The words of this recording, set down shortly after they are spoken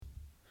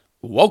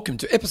Welcome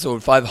to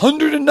episode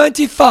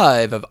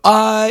 595 of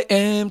I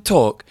Am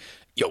Talk,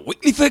 your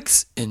weekly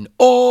fix in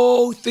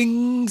all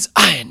things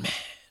Iron Man.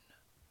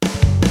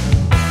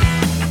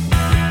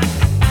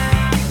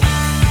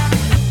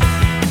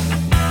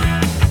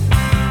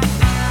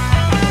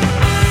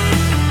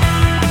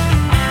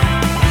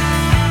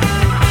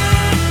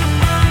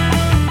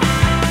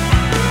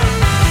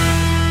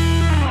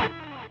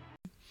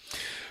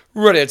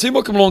 Righty, team,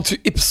 welcome along to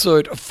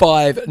episode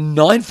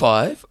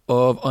 595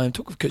 of I Am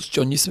Talk with Coach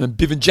John Newsom and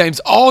Bevan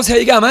James Oz. How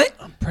you going, mate?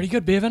 I'm pretty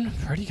good, Bevan.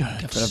 Pretty good.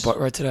 Going for a bike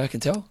ride today, I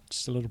can tell.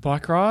 Just a little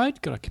bike ride.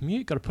 Got to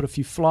commute. Got to put a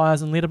few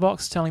flyers in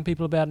letterbox telling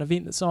people about an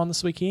event that's on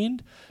this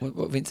weekend.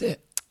 What event's that?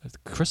 The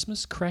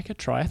Christmas Cracker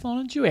Triathlon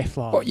and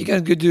Duathlon. What, you're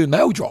going to go do a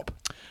mail drop?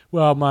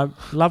 Well, my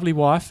lovely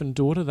wife and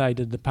daughter, they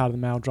did the part of the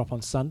mail drop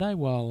on Sunday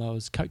while I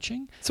was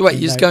coaching. So wait,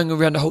 you're just going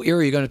around the whole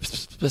area? You're going to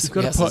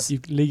specific houses?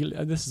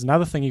 This is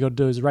another thing you've got to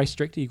do as a race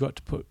director. You've got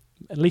to put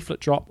a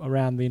leaflet drop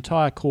around the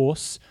entire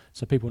course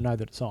so people know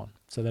that it's on,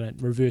 so they don't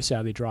reverse out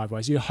of their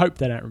driveways. You hope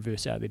they don't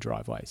reverse out of their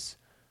driveways.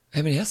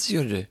 How many houses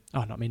you got to do?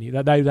 Oh, not many.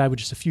 They were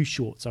just a few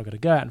short, so I've got to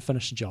go out and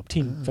finish the job.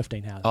 10,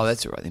 15 houses. Oh,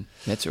 that's all right then.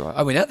 That's all right.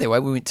 I went out there.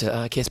 We went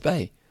to Cass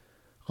Bay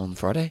on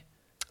Friday.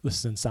 This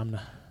is in Sumner.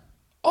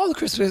 Oh, the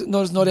Christmas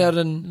is not out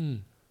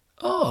in...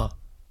 Oh,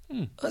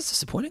 that's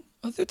disappointing.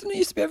 I thought, didn't it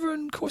used to be over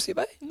in Corsia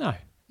Bay? No.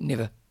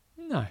 Never.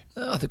 No.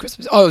 Oh, the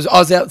Christmas. I was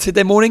out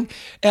Saturday morning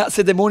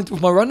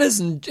with my runners,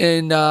 and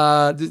it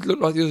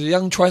looked like there was a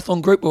young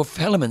triathlon group of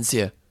Hallamans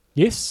here.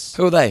 Yes.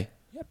 Who are they?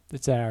 Yep.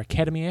 It's our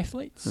academy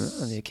athletes.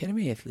 Oh, the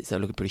academy athletes. They're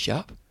looking pretty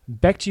sharp.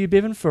 Back to you,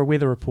 Bevan, for a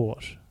weather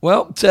report.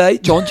 Well, today,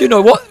 John, do you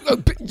know what?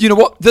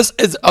 This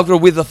is, I've got a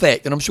weather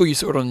fact, and I'm sure you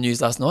saw it on the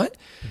news last night.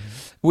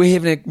 We're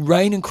having a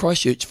rain in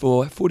Christchurch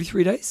for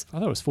 43 days. I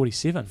thought it was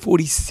 47.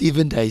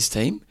 47 days,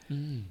 team.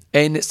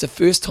 And it's the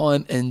first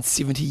time in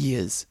 70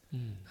 years.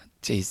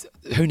 Jeez,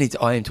 who needs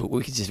I Am Talk?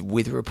 We could just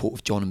weather report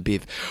with John and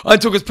Bev. I Am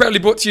Talk is proudly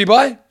brought to you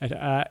by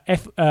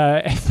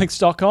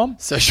Athlinks.com.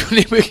 Social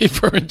Networking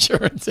for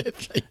Insurance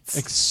Athletes.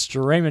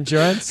 Extreme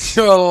Endurance.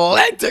 Your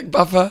lactic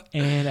buffer.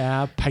 And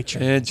our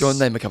patrons. And John,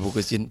 name a couple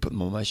because you didn't put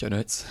them on my show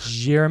notes.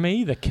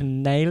 Jeremy, the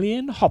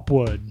Canadian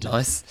Hopwood.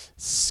 Nice.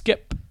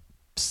 Skip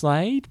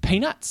Slade,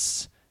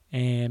 Peanuts.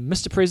 And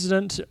Mr.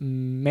 President,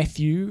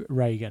 Matthew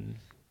Reagan.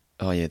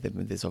 Oh, yeah,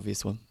 there's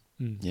obvious one.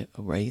 Yeah,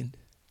 Reagan.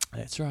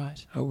 That's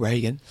right. Oh,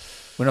 Reagan.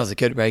 When I was a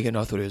kid, Reagan,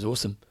 I thought he was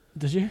awesome.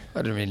 Did you? I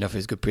didn't really know if he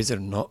was a good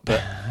president or not,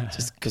 but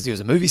just because he was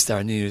a movie star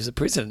and he was a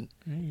president.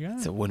 There you go.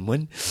 It's a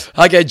win-win.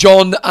 Okay,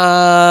 John,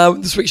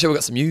 this week's show we've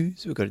got some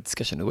news. We've got a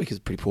discussion of the week. It's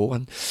a pretty poor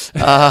one.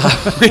 We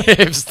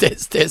have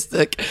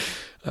Statistic.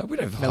 We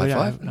don't have a high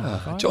five.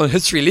 No. John,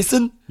 history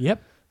lesson.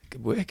 Yep.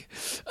 Good work.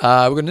 We've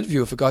got an interview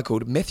with a guy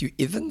called Matthew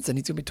Evans, and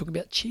he's going to be talking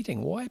about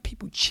cheating. Why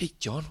people cheat,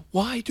 John?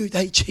 Why do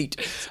they cheat?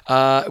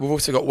 We've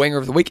also got Wanger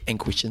of the Week and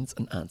questions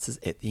and answers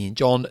at the end.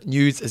 John,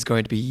 news is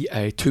going to be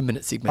a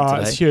 2-minute segment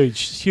today.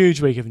 It's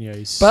huge week of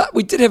news. But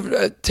we did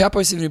have Taupo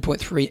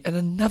 17.3 and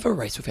another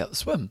race without the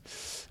swim.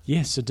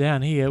 Yes, so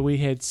down here we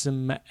had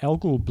some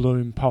algal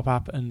bloom pop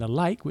up in the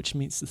lake, which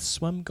means the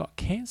swim got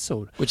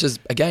cancelled. Which is,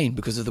 again,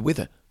 because of the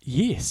weather.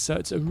 Yes, so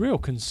it's a real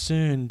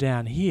concern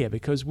down here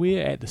because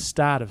we're at the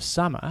start of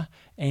summer,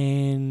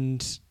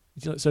 and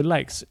so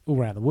lakes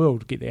all around the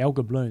world get the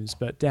algal blooms,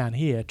 but down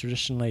here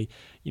traditionally,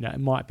 it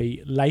might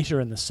be later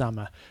in the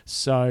summer.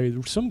 So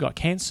the swim got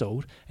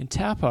cancelled, and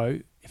Taupo,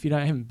 if you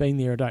haven't been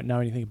there or don't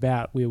know anything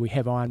about where we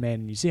have Ironman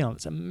in New Zealand,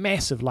 it's a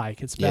massive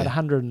lake. It's about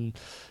 100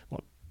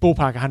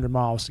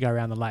 miles to go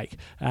around the lake,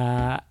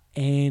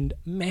 and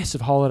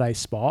massive holiday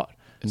spot.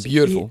 And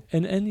beautiful.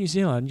 In New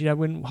Zealand,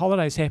 when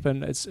holidays happen,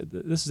 this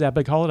is our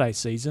big holiday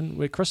season.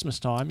 We're Christmas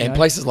time. And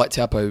places like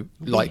Taupo,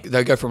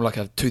 they go from like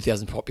a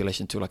 2,000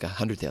 population to like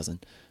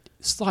 100,000.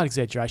 Slight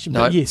exaggeration,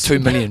 no, but yes. 2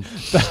 million.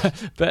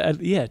 but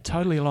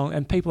totally along.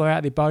 And people are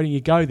out there boating. You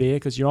go there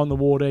because you're on the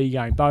water,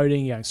 you're going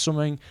boating, you're going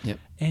swimming,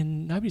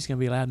 and nobody's going to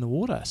be allowed in the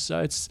water.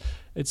 So it's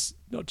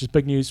not just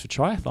big news for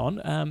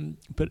triathlon,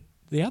 but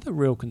the other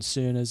real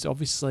concern is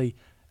obviously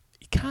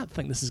you can't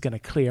think this is going to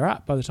clear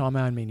up by the time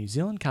Ironman New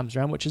Zealand comes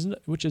around, which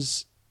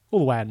is all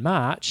the way in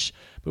March.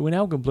 But when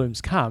algal blooms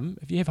come,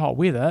 if you have hot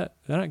weather,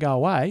 they don't go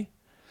away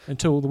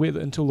until the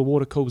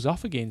water cools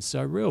off again.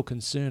 So real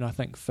concern, I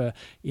think, for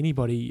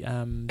anybody.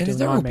 And there's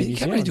you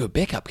can't really do a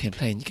backup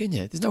campaign, can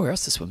you? There's nowhere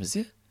else to swim, is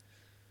there?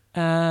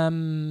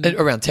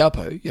 Around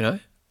Taupo,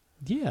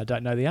 Yeah, I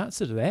don't know the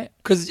answer to that.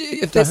 Because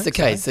if that's the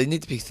case, they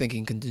need to be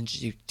thinking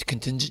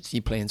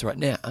contingency plans right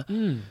now.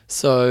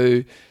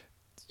 So,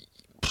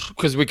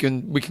 because we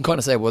can kind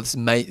of say, well,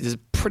 there's a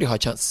pretty high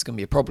chance it's going to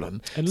be a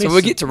problem. So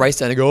we get to race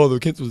day and go, they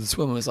cancelled the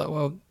swim. And it's like,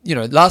 well,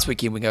 last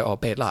weekend we go, oh,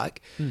 bad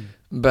luck.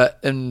 But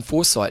in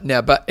foresight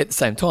now, but at the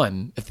same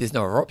time, if there's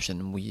no other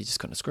option, well, you're just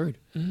kind of screwed.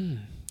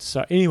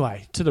 So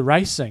anyway, to the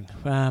racing.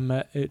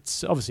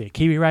 It's obviously a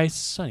Kiwi race.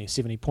 It's only a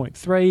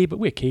 70.3, but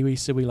we're Kiwis,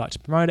 so we like to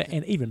promote it.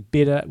 And even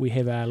better, we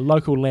have our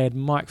local lad,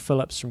 Mike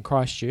Phillips from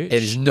Christchurch.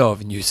 It is no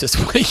news this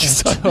week.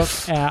 So.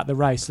 Took out the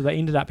race. So they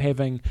ended up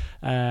having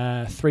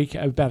about a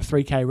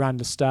 3K run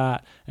to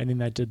start, and then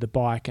they did the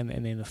bike and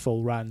then the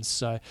full run.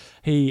 So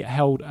he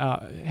had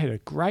a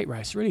great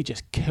race, really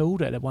just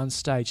killed it at one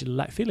stage,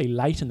 fairly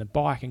late in the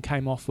bike, and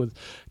came off with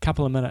a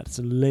couple of minutes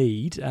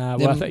lead.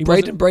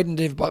 Braden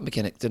did have a bike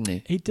mechanic, didn't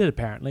he? He did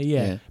apparently,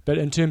 yeah. But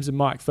in terms of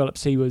Mike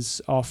Phillips, he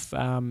was off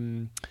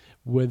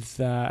with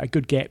a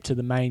good gap to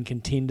the main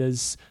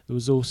contenders. There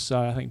was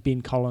also, I think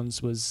Ben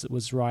Collins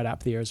was right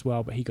up there as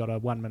well, but he got a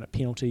 1 minute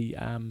penalty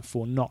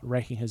for not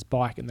racking his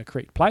bike in the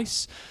correct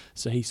place,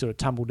 so he sort of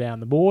tumbled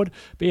down the board.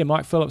 But yeah,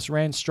 Mike Phillips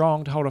ran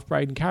strong to hold off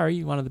Braden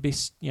Curry, one of the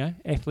best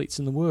athletes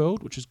in the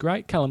world, which is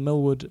great. Callum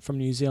Millwood from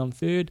New Zealand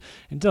third,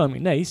 and Dylan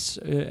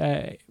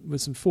McNeese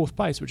was in fourth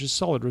place, which is a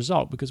solid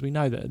result because we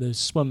know that the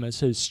swim is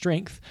his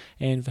strength,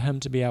 and for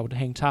him to be able to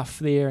hang tough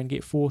there and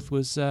get fourth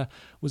was a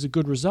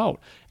good result.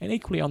 And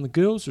equally on the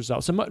girls'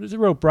 results, so it's a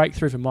real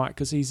breakthrough for Mike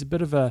because he's a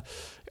bit of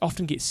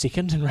often gets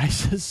second in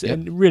races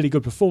and really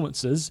good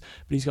performances,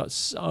 but he's got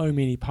so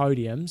many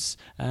podiums,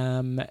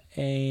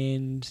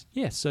 and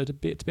so to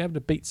be able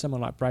to beat someone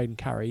like Braden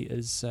Curry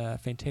is a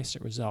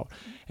fantastic result.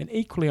 And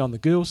equally on the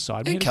girls'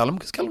 side, and Callum,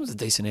 because Callum was a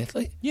decent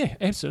athlete. Yeah,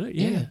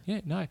 absolutely.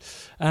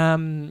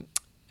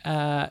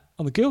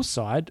 On the girls'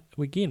 side,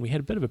 we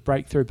had a bit of a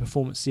breakthrough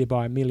performance there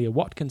by Amelia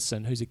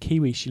Watkinson, who's a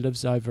Kiwi. She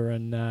lives over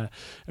in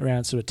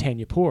around sort of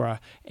Tanyapura,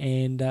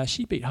 and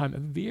she beat home a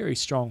very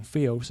strong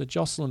field. So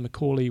Jocelyn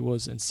McCauley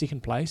was in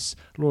second place,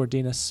 Laura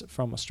Dennis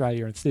from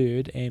Australia in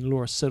third, and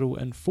Laura Siddle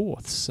in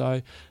fourth.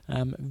 So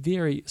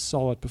very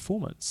solid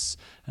performance.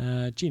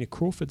 Gina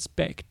Crawford's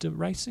back to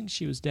racing.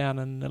 She was down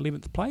in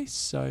 11th place,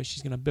 so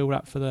she's going to build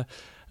up for the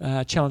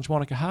Challenge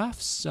Wanaka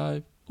Halves.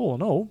 So all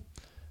in all,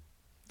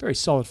 very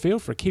solid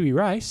field for a Kiwi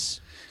race.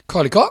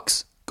 Kylie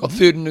Cox got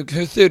third in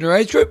her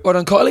age group. Well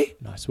done, Kylie.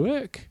 Nice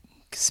work.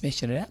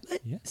 Smashing it out,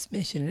 mate. Yeah.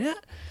 Smashing it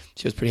out.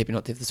 She was pretty happy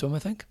not to have the swim, I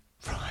think.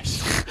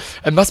 Right.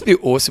 It must be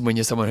awesome when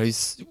you're someone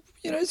who's,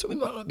 swimming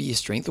might not be your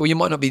strength, or you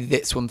might not be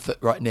that swim fit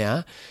right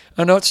now.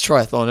 I know it's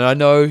triathlon, and I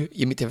know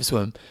you're meant to have a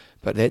swim,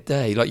 but that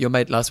day, like your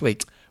mate last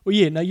week. Well,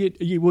 yeah, no,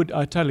 you would.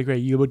 I totally agree.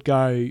 You would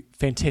go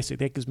fantastic.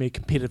 That gives me a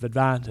competitive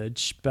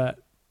advantage, but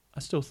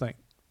I still think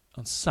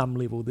on some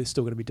level, they're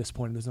still going to be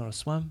disappointed there's not a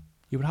swim.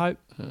 You would hope.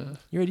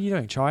 You're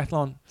doing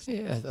triathlon.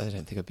 Yeah, I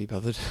don't think I'd be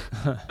bothered.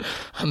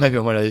 Maybe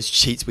on one of those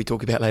cheats we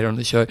talk about later on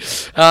the show.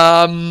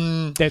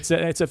 That's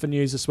it for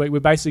news this week.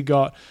 We've basically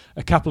got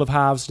a couple of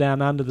halves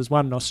down under. There's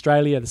one in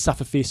Australia, the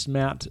Sufferfest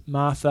Mount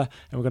Martha,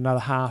 and we've got another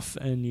half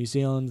in New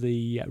Zealand,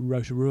 the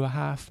Rotorua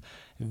half.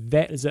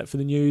 That is it for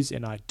the news,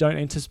 and I don't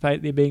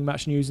anticipate there being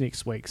much news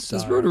next week. So.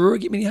 Does Rotorua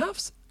get many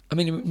halves? I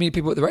mean, many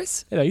people at the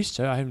race? Yeah, they used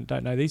to. I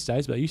don't know these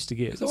days, but they used to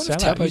get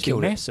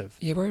massive.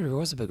 Yeah, Rotorua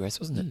was a big race,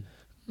 wasn't it?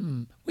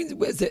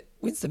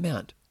 When's the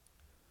Mount?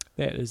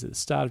 That is at the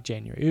start of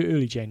January,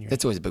 early January.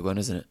 That's always a big one,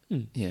 isn't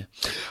it? Yeah.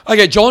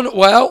 Okay, John,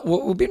 well,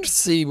 we'll be interested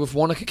to see with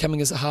Wanaka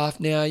coming as a half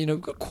now. We've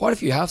got quite a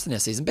few halves in our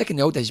season. Back in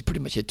the old days, you pretty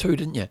much had two,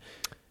 didn't you?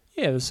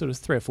 Yeah, there's sort of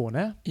 3 or 4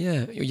 now.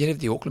 Yeah, you'd have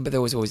the Auckland, but they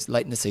was always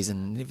late in the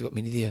season. Never got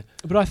many there.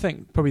 But I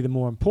think probably the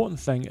more important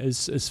thing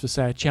is for,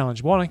 say, a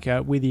Challenge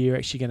Wanaka, whether you're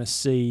actually going to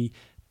see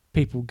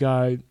people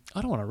go,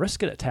 I don't want to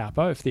risk it at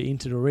Taupo if they're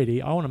entered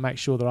already. I want to make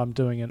sure that I'm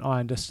doing an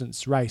iron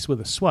distance race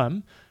with a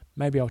swim.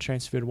 Maybe I'll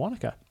transfer to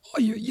Wanaka. Oh,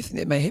 you think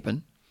that may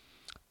happen?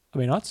 I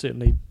mean, I'd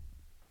certainly...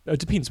 It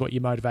depends what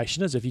your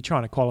motivation is. If you're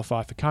trying to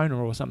qualify for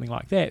Kona or something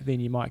like that, then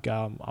you might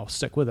go, I'll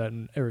stick with it,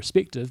 and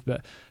irrespective.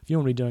 But if you're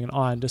only doing an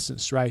iron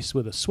distance race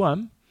with a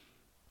swim,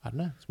 I don't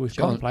know, it's worth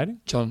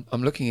contemplating. John,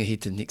 I'm looking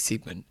ahead to the next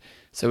segment.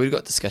 So we've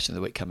got discussion of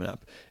the week coming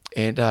up.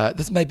 And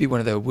this may be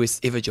one of the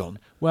worst ever, John.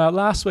 Well,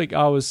 last week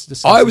I was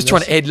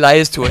trying to add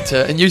layers to it,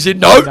 and you said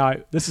no.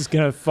 No, this is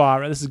going to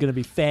fire it. This is going to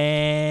be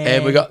fantastic.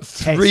 And we got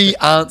 3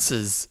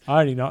 answers.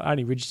 I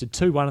only registered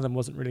 2. One of them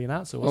wasn't really an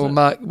answer, was it?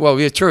 Mark,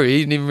 yeah, true. He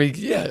didn't even really,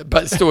 yeah,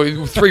 but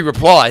still 3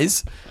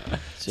 replies.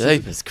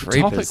 Jeepers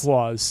creepers. The topic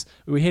was,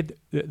 we had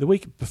the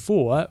week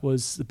before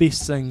was the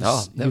best things.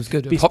 Oh, that was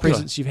good. Best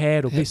presents you've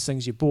had or best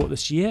things you bought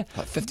this year.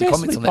 Like 50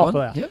 comments on that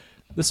one. Yep.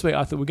 This week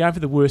I thought we're going for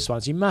the worst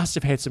ones. You must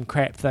have had some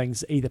crap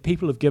things either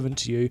people have given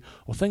to you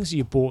or things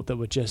you bought that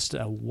were just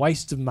a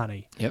waste of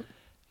money. Yep.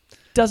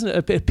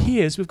 It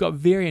appears we've got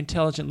very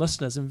intelligent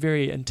listeners and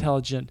very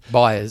intelligent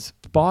buyers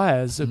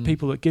of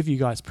people that give you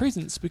guys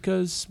presents,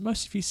 because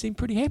most of you seem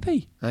pretty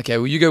happy. Okay,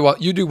 well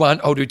you do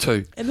one, I'll do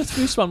 2. And this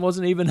first one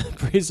wasn't even a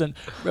present.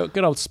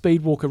 Good old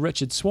speedwalker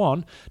Richard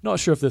Swan. Not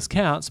sure if this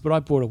counts, but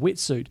I bought a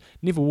wetsuit,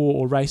 never wore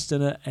or raced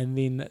in it, and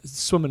then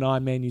Swim and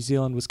Ironman New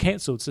Zealand was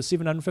cancelled, so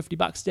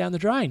 $750 down the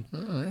drain.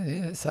 Oh,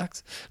 yeah, it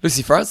sucks.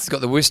 Lucy Francis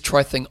got the worst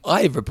try thing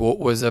I ever bought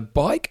was a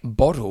bike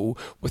bottle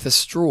with a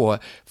straw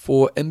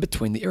for in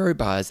between the aero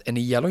bars and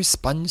a yellow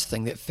sponge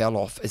thing that fell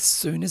off as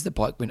soon as the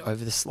bike went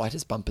over the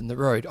slightest bump in the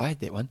road. I had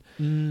that one.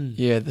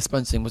 Yeah, the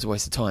sponge thing was a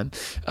waste of time.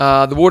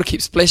 The water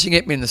keeps splashing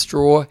at me and the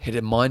straw had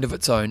a mind of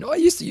its own. I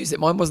used to use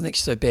it. Mine wasn't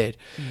actually so bad.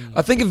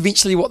 I think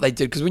eventually what they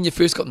did, because when you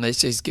first got them, they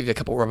just give you a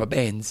couple of rubber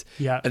bands.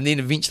 Yeah. And then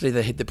eventually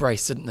they had the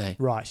brace, didn't they?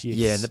 Right, yes.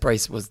 Yeah, and the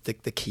brace was the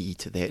key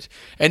to that.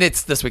 And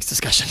it's this week's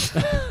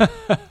discussion.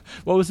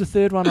 What was the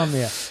third one on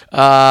there?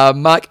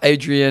 Mark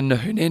Adrian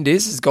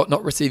Hernandez has got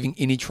not receiving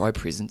any tri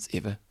presents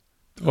ever.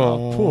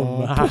 Oh,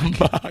 poor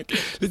Mark.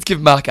 Let's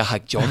give Mark a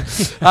hug, John.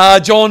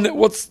 John,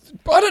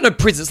 I don't know,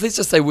 presents. Let's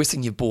just say worst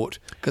thing you bought.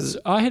 Because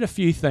I had a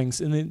few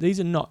things, and these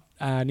are not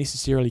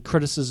necessarily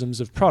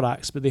criticisms of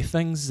products, but they're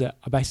things that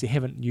I basically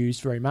haven't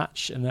used very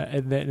much, and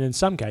in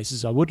some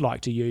cases I would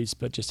like to use,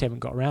 but just haven't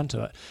got around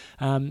to it.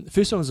 The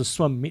first one was a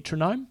swim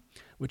metronome,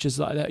 which is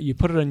like that. You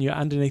put it in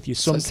underneath your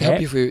swim cap. So it's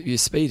help you for your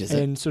speed, is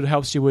it? And sort of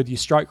helps you with your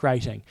stroke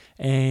rating.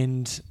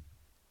 And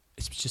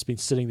it's just been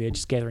sitting there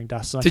just gathering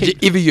dust. Did you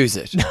ever use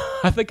it?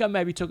 I think I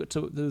maybe took it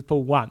to the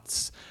pool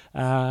once,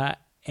 and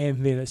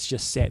then it's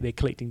just sat there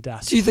collecting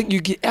dust. Do you think you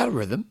get out of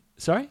rhythm?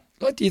 Sorry?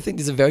 Like, do you think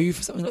there's a value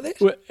for something like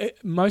that? Well,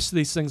 most of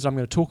these things I'm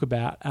going to talk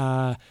about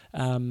are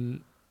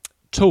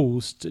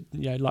tools, to,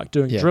 like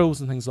doing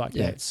drills and things like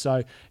that.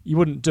 So you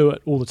wouldn't do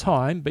it all the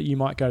time, but you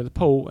might go to the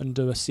pool and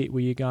do a set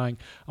where you're going,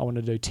 I want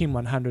to do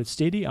 10-100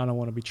 steady, and I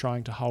want to be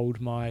trying to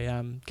hold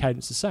my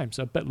cadence the same.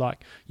 So a bit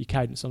like your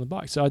cadence on the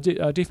bike. So I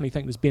definitely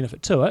think there's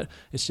benefit to it.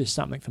 It's just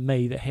something for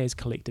me that has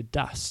collected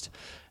dust.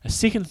 A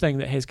second thing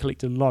that has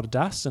collected a lot of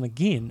dust, and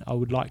again, I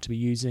would like to be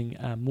using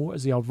more,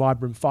 is the old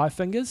Vibram 5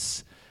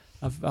 fingers.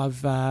 Did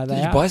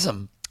you buy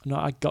some? No,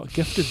 I got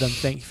gifted them,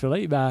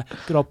 thankfully.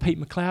 Good old Pete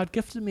McLeod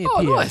gifted me a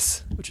pair.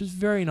 Nice. Which was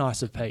very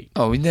nice of Pete.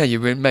 Oh, now you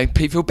made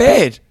Pete feel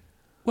bad.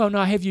 Well, no,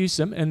 I have used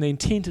them, and the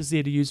intent is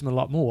there to use them a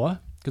lot more,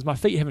 because my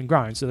feet haven't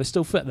grown, so they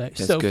still fit me.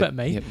 Fit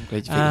me. Yep, I'm glad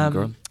your feet haven't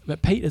grown.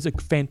 But Pete is a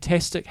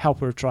fantastic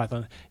helper of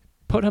triathlon.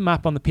 Put him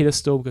up on the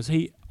pedestal, because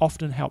he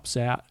often helps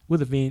out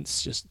with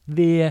events, just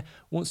there,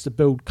 wants to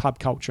build club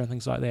culture and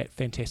things like that.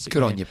 Fantastic.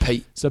 Good on you,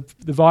 Pete. So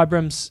the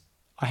Vibrams,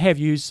 I have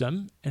used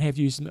them, and have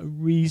used them a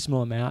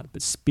reasonable amount,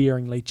 but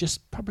sparingly,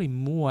 just probably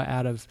more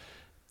out of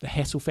the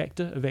hassle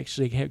factor of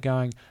actually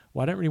going,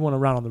 well, I don't really want to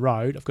run on the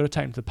road. I've got to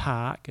take them to the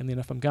park, and then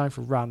if I'm going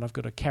for a run, I've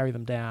got to carry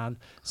them down.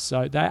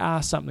 So they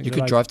are something you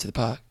could drive to the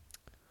park.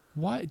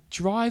 Why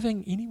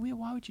driving anywhere?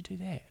 Why would you do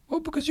that? Well,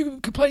 because you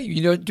complain.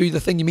 You don't do the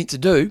thing you meant to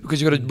do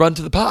because you've got to run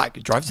to the park.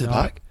 You drive to the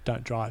park.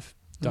 Don't drive.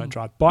 Don't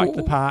drive. Bike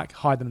to the park,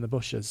 hide them in the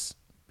bushes.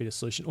 Better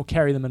solution. Or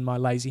carry them in my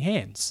lazy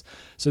hands.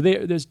 So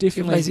there's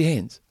definitely... lazy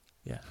hands?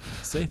 Yeah,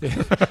 see,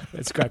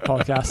 that's great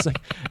podcasting.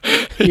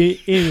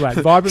 Anyway,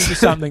 Vibrams is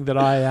something that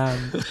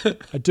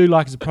I do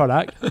like as a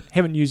product.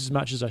 Haven't used as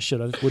much as I should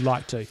have. Would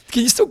like to.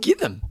 Can you still get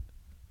them?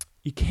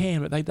 You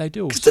can, but they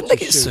do. Because didn't they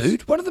get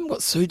sued? One of them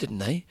got sued, didn't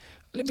they?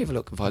 Let me have a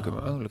look at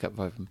Vibrams. I'll look up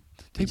Vibrams.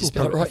 Did you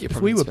spell it right?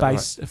 If we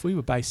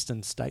were based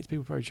in States, people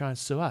would probably try and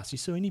sue us. You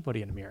sue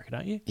anybody in America,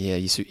 don't you? Yeah,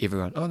 you sue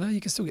everyone. Oh no,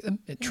 you can still get them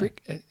at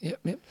Trek. Yep,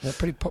 they're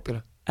pretty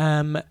popular.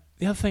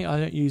 The other thing I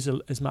don't use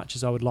as much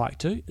as I would like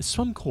to is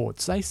swim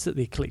cords. They sit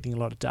there collecting a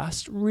lot of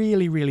dust.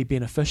 Really, really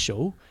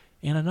beneficial.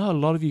 And I know a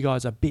lot of you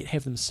guys, I bet,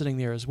 have them sitting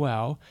there as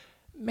well.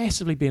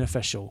 Massively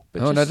beneficial.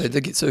 But no, they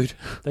did get sued.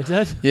 They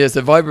did? Yeah,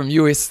 so Vibram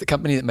US, the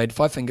company that made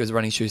Five Fingers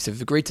running shoes, have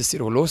agreed to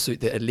settle a lawsuit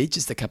that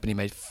alleges the company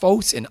made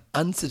false and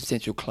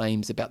unsubstantial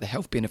claims about the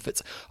health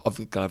benefits of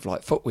the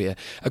glove-like footwear.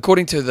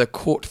 According to the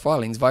court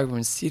filings,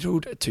 Vibram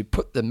settled to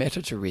put the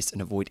matter to rest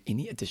and avoid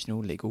any additional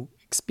legal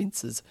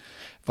expenses.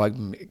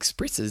 Vibram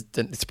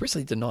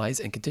expressly denies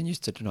and continues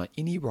to deny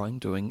any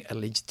wrongdoing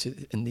alleged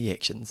in the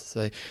actions.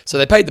 So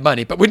they paid the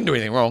money, but wouldn't do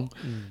anything wrong.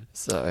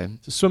 So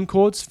swim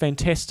cords,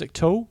 fantastic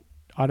tool.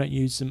 I don't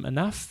use them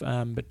enough,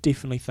 but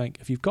definitely think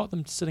if you've got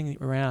them sitting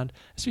around,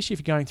 especially if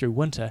you're going through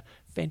winter,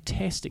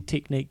 fantastic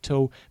technique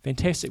tool,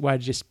 fantastic way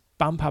to just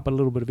bump up a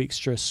little bit of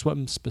extra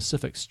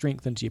swim-specific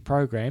strength into your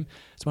program.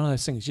 It's one of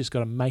those things you just got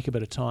to make a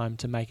bit of time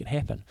to make it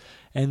happen.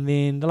 And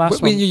then the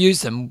last one... When you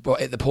use them,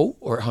 at the pool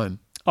or at home?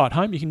 Oh, at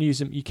home you can use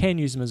them. You can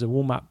use them as a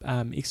warm-up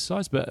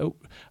exercise, but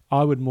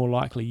I would more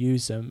likely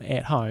use them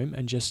at home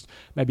and just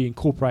maybe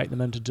incorporate them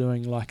into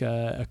doing like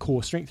a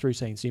core strength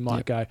routine. So you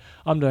might go,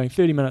 I'm doing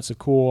 30 minutes of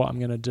core. I'm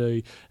going to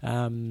do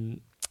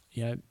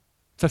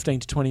 15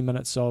 to 20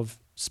 minutes of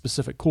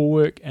specific core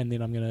work, and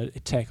then I'm going to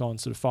tack on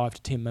sort of 5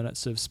 to 10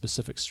 minutes of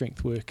specific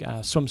strength work,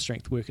 swim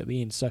strength work at the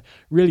end. So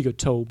really good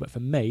tool, but for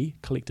me,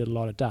 collected a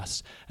lot of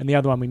dust. And the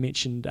other one we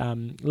mentioned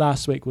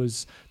last week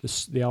was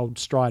the old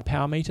Stride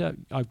Power Meter.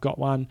 I've got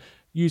one,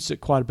 used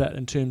it quite a bit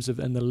in terms of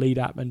in the lead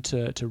up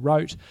into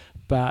Rote,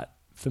 but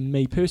for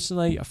me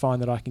personally, I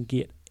find that I can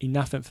get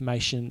enough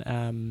information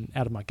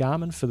out of my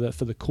Garmin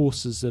for the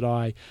courses that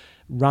I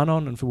run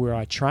on and for where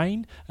I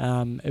train.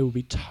 It would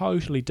be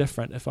totally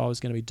different if I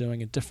was going to be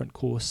doing a different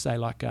course, say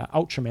like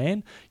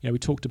Ultraman. We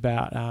talked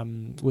about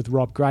with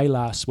Rob Gray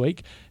last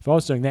week. If I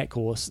was doing that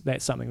course,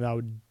 that's something that I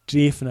would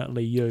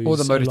definitely use. Or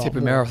the a lot Mototeppu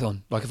more.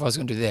 Marathon. Like if I was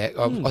going to do that,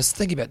 I was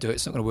thinking about doing it.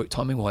 It's not going to work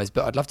timing wise,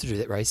 but I'd love to do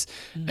that race.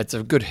 It's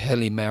a good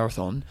hilly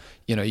marathon.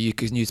 You know, you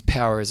can use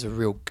power as a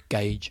real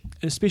gauge.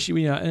 Especially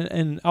when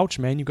in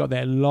Ultraman, you've got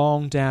that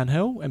long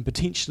downhill, and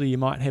potentially you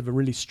might have a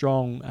really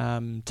strong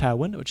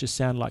tailwind, which has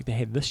sounded like they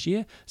had this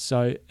year.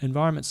 So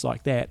environments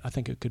like that, I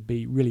think it could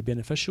be really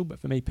beneficial.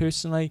 But for me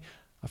personally,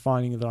 I'm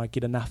finding that I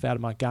get enough out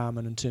of my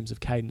Garmin in terms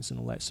of cadence and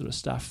all that sort of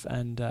stuff,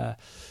 and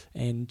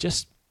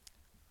just.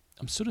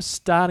 I'm sort of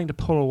starting to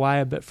pull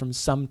away a bit from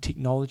some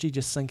technology,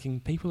 just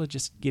thinking people are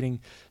just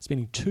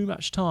spending too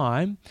much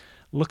time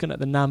looking at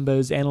the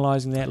numbers,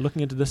 analysing that,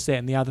 looking into this, that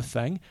and the other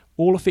thing.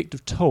 All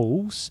effective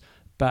tools,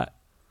 but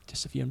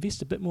just if you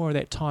invest a bit more of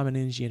that time and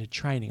energy into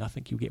training, I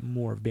think you'll get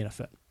more of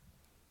benefit.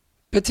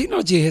 But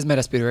technology has made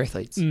us better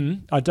athletes.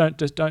 I don't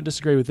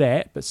disagree with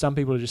that, but some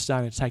people are just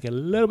starting to take it a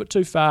little bit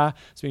too far,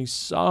 spending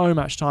so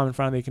much time in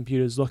front of their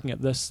computers looking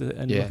at this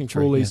and looking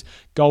for all these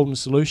golden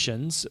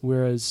solutions,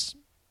 whereas...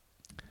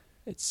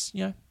 It's,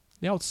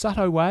 the old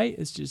Sato way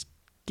is just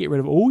get rid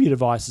of all your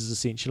devices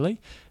essentially,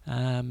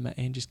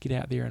 and just get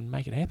out there and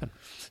make it happen.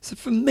 So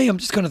for me, I'm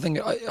just kind of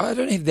thinking, I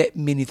don't have that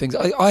many things.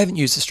 I haven't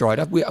used the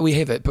Stride. We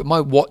have it, but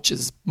my watch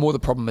is more the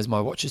problem is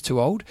my watch is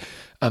too old.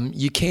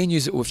 You can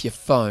use it with your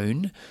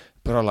phone,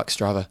 but I like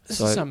Strava.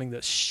 This is something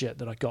that's shit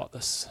that I got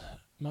this.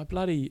 My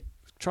bloody...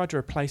 tried to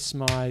replace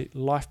my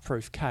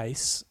Life-Proof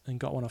case and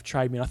got one off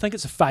TradeMe. I think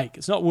it's a fake.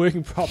 It's not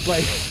working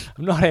properly.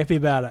 I'm not happy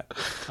about it.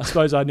 I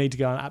suppose I need to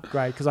go and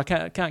upgrade because I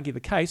can't get the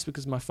case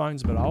because my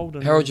phone's a bit old.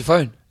 And how old's your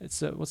phone?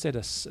 It's what's that?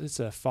 It's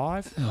a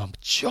 5. Oh,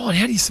 John,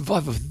 how do you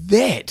survive with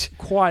that?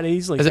 Quite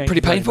easily. Is it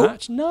pretty painful?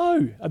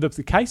 No,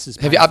 the case is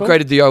Have painful. you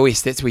upgraded the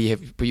OS? That's where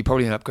you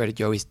probably haven't upgraded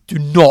your OS. Do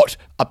not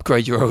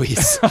upgrade your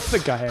OS. I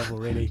think I have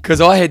already.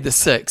 Because I had the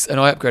 6 and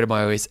I upgraded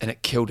my OS and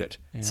it killed it.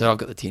 Yeah. So I've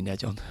got the 10 now,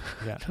 John.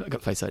 Yeah. I've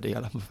got Face ID. I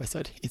love my Face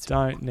ID.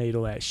 Don't need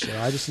all that shit.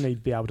 I just need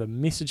to be able to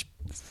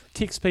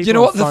text people. You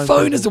know what? The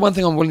phone people. is the one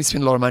thing I'm willing to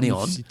spend a lot of money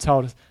on. You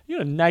told us. You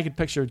got a naked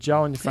picture of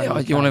Joe on your phone. Yeah,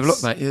 you want to have a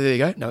look, mate? There you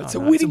go. No, it's a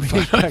wedding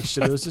photo.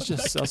 Picture. It was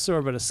just I saw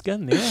a bit of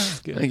skin there.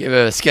 Good. I'll give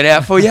a skin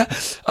out for you.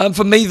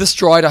 For me, the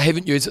Stride I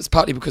haven't used. It's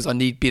partly because I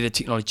need better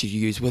technology to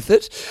use with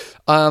it.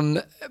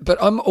 But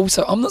I'm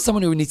not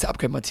someone who needs to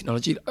upgrade my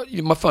technology.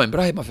 My phone,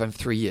 but I had my phone for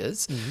 3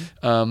 years.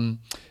 Mm-hmm.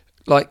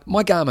 Like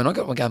my Garmin, I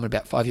got my Garmin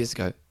about 5 years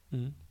ago.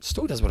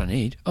 Still does what I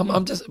need.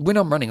 I'm just when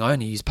I'm running, I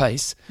only use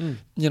pace.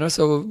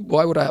 So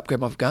why would I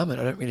upgrade my Garmin?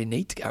 I don't really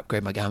need to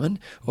upgrade my Garmin.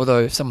 Although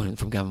if someone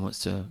from Garmin wants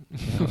to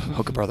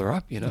hook a brother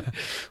up,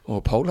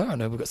 or Polar, I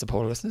know we've got some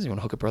Polar listeners. You want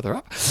to hook a brother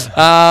up? So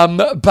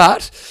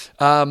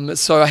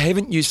I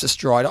haven't used the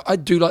Stride. I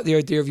do like the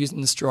idea of using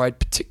the Stride,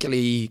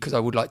 particularly because I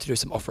would like to do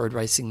some off-road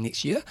racing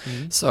next year.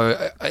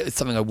 So it's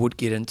something I would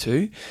get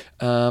into.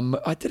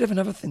 I did have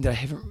another thing that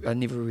I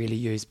never really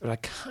used, but I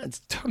can't.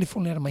 It's totally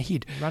fallen out of my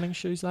head. Running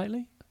shoes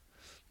lately?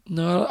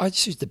 No, I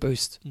just use the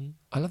Boost.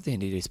 I love the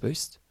NDS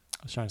Boost.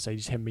 I was trying to say you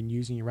just haven't been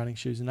using your running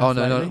shoes enough. Oh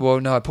no! Well,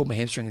 no, I pulled my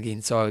hamstring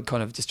again, so I'm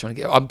kind of just trying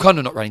to I'm kind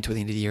of not running till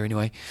the end of the year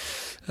anyway.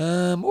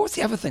 What was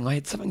the other thing? I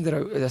had something that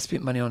I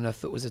spent money on. I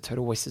thought was a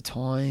total waste of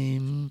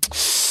time.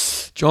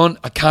 John,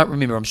 I can't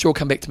remember. I'm sure it'll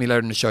come back to me later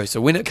in the show. So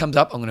when it comes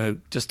up, I'm going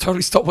to just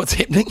totally stop what's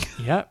happening.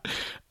 Yep.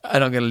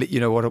 And I'm going to let you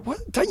know what.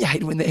 Don't you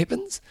hate when that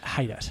happens?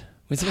 Hate it.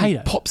 When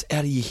something pops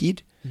out of your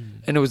head,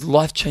 and it was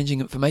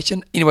life-changing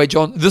information. Anyway,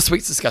 John, this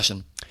week's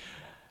discussion.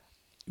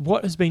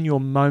 What has been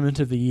your moment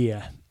of the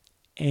year,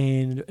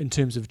 and in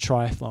terms of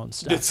triathlon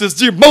stuff? This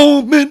is your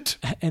moment.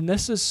 And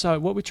this is so.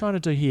 What we're trying to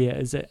do here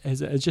is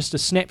just a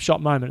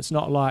snapshot moment. It's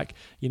not like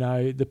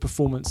the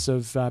performance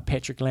of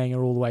Patrick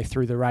Langer all the way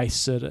through the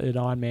race at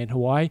Ironman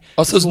Hawaii.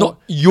 Oh, so it's not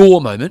your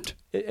moment.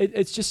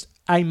 It's just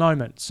a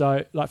moment.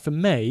 So, like for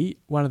me,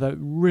 one of the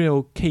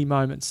real key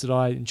moments that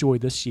I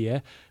enjoyed this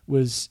year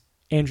was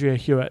Andrea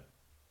Hewitt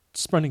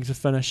sprinting to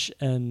finish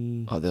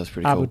in that was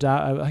pretty cool.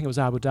 I think it was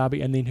Abu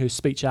Dhabi, and then her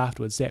speech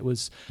afterwards. That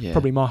was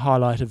probably my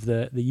highlight of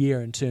the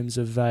year in terms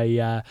of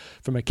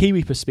from a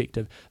Kiwi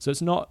perspective. So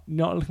it's not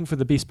looking for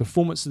the best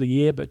performance of the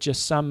year, but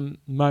just some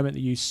moment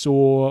that you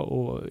saw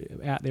or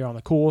out there on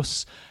the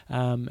course.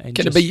 And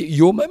can it be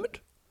your moment?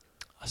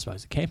 I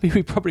suppose it can be.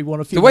 We probably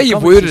want a few. The way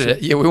you've worded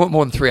it, we want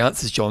more than 3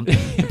 answers, John.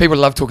 People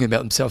love talking about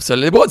themselves.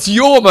 So, what's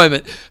your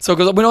moment? So,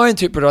 because when I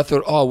interpreted, I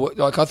thought,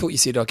 I thought you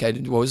said, okay,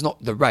 well, it's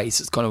not the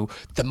race; it's kind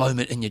of the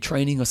moment in your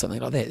training or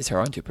something like that. That's how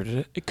I interpreted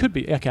it. It could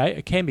be okay.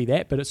 It can be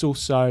that, but it's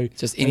also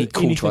just any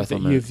cool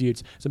triathlon that you've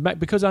viewed. So,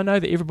 because I know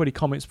that everybody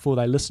comments before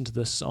they listen to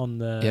this on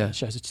the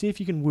show. So, see if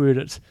you can word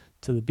it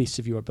to the best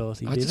of your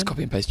ability. I just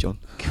copy and paste, John.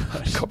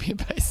 Copy and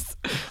paste.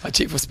 I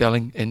check for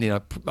spelling, and then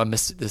I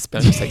missed the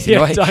spelling mistakes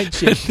anyway. Don't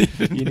check.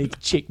 You need to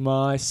check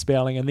my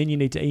spelling, and then you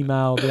need to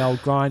email the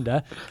old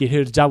grinder, get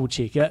her to double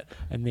check it,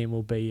 and then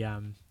we'll be.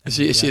 Is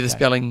she the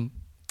spelling?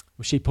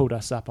 Well, she pulled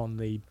us up on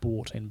the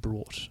bought and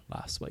brought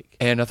last week,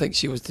 and I think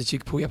did she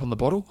pull you up on the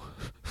bottle?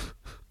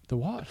 The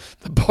what?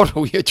 The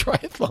bottle, your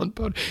triathlon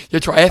bottle.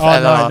 Your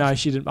triathlon. Oh, no,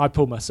 she didn't. I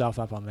pulled myself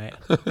up on that.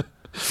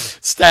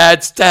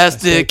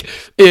 Stadstastic.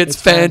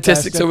 It's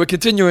fantastic. So we're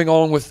continuing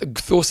on with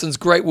Thorsten's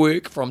great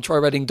work from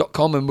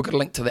TryRating.com, and we've got a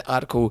link to the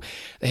article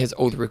that has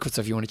all the records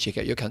if you want to check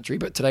out your country.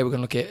 But today we're going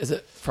to look at, is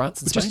it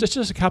France and Spain?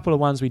 Just a couple of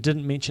ones we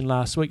didn't mention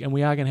last week, and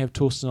we are going to have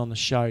Thorsten on the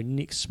show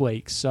next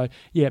week. So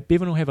yeah,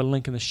 Bevan will have a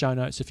link in the show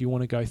notes if you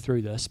want to go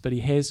through this. But he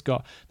has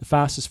got the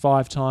fastest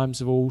 5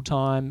 times of all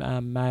time,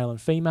 male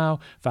and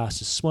female,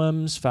 fastest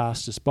swims,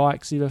 fastest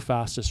bikes ever,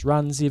 fastest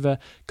runs ever,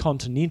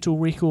 continental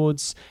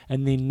records,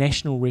 and then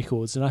national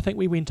records. And I think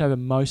we went over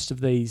most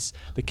of these,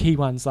 the key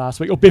ones last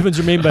week. Oh, Bevan's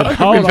remembered.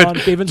 Hold on,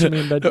 Bevan's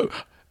remembered. No,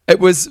 it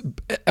was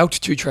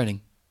altitude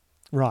training.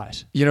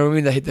 Right. You know what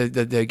I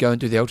mean? They go and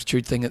do the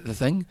altitude thing at the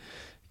thing.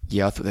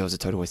 Yeah, I thought that was a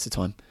total waste of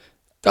time.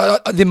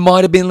 There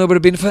might have been a little bit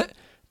of benefit,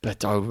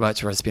 but I would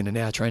much rather spend an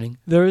hour training.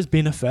 There is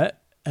benefit.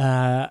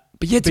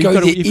 But you had to go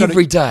there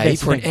every day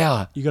for an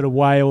hour. You've got to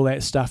weigh all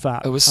that stuff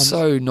up. It was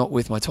so not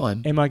worth my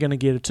time. Am I going to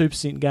get a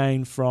 2%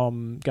 gain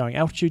from going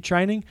altitude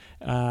training,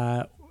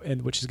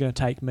 which is going to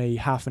take me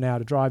half an hour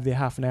to drive there,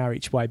 half an hour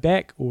each way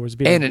back? Or is it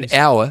better and an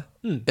hour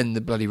in the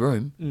bloody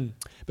room.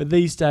 But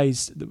these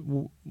days,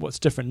 what's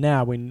different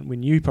now,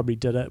 when you probably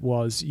did it,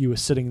 was you were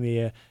sitting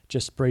there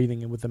just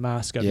breathing and with the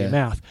mask over your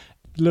mouth.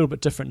 A little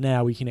bit different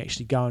now. We can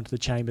actually go into the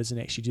chambers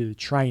and actually do the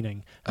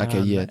training.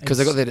 Okay, because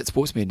they got that at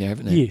Sportsmed now,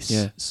 haven't they? Yes.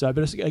 Yeah. So,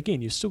 but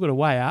again, you've still got to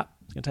weigh up.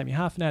 It's going to take me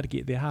half an hour to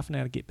get there, half an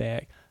hour to get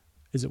back.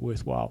 Is it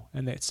worthwhile?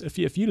 And that's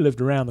if you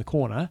lived around the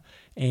corner,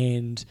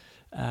 and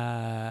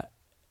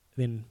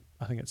then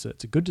I think it's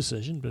a good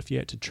decision. But if you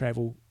had to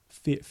travel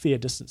fair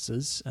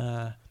distances.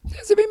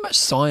 Has there been much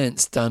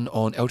science done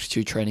on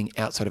altitude training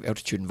outside of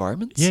altitude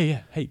environments?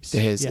 Yeah, heaps.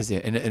 There has, is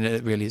there? And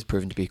it really has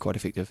proven to be quite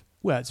effective.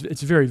 Well,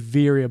 it's very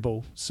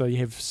variable. So you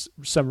have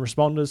some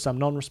responders, some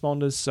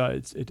non-responders. So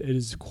it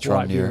is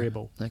quite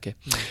variable. Okay.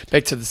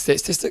 Back to the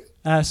statistic.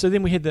 So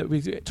then we had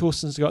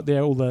Thorsten's got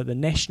there all the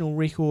national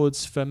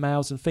records for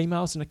males and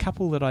females, and a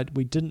couple that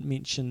we didn't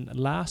mention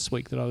last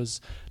week that I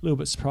was a little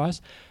bit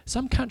surprised.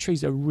 Some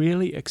countries are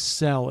really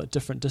excel at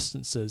different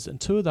distances,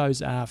 and 2 of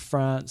those are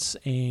France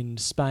and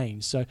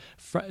Spain. So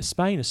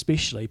Spain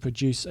especially are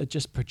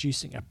just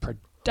producing a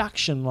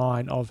production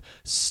line of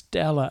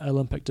stellar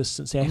Olympic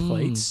distance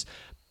athletes,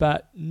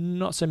 but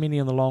not so many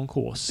on the long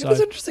course. That was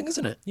interesting,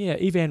 isn't it? Yeah,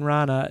 Ivan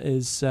Rana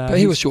is... but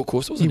he was short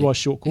course, wasn't he? He was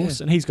short course,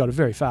 and he's got a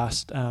very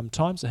fast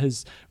time. So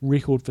his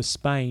record for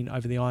Spain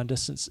over the iron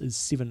distance is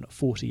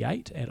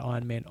 7:48 at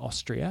Ironman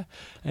Austria.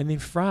 And then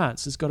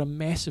France has got a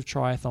massive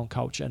triathlon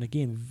culture, and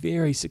again,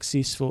 very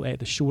successful at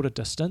the shorter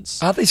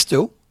distance. Are they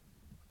still?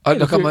 I'm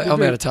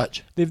out of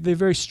touch. They're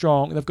very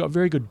strong. They've got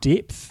very good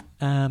depth,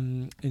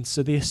 and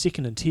so their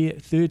second and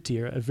third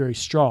tier are very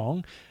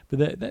strong.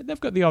 But they've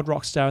got the old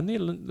rock star in there,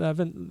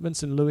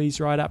 Vincent Louis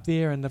right up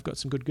there, and they've got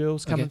some good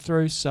girls coming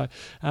through. So,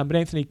 but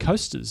Anthony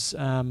Costas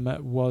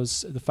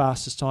was the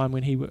fastest time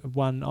when he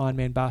won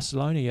Ironman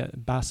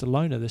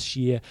Barcelona this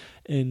year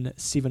in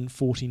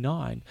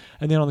 7:49.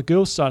 And then on the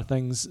girls' side of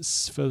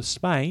things, for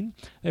Spain,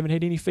 they haven't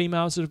had any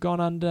females that have gone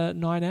under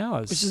 9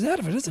 hours. Which is out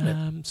of it, isn't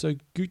it? So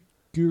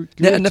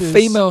now, and the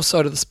female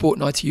side of the sport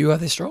in ITU, are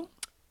they strong?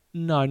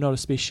 No, not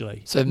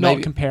especially. So not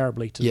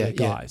comparably to the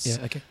guys.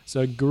 Yeah, okay.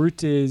 So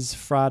Gurutes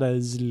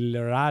Fradas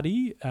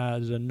Leradi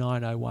did a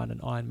 9:01 in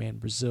Ironman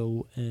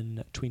Brazil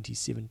in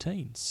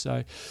 2017.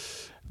 So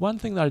one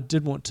thing that I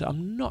did want to,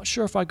 I'm not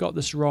sure if I got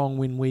this wrong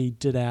when we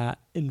did our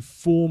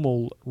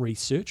informal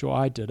research, or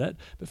I did it,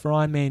 but for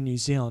Ironman New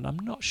Zealand, I'm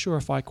not sure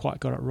if I quite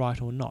got it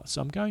right or not.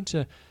 So I'm going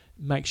to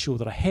make sure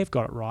that I have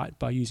got it right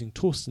by using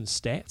Thorsten's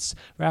stats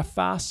for our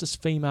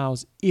fastest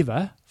females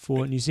ever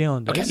for New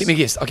Zealanders. Okay, let me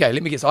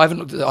guess. I haven't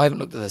looked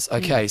at this.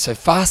 Okay, so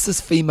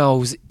fastest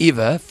females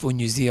ever for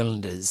New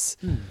Zealanders.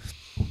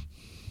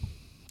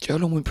 Jo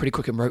Long went pretty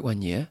quick in Rote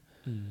 1 year.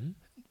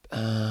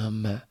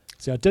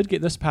 So I did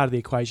get this part of the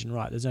equation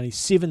right. There's only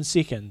 7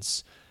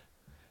 seconds.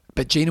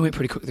 But Gina went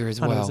pretty quick there as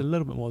well. It was a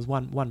little bit more. It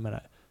was 1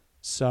 minute.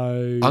 So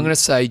I'm going to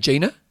say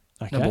Gina,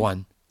 number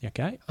 1.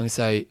 Okay. I'm going to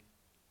say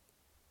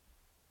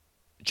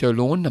Jo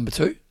Long, number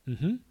 2.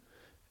 And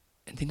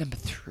then number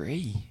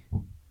 3.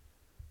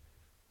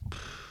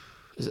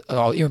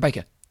 Erin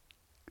Baker.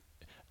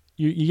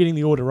 You're getting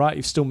the order right.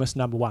 You've still missed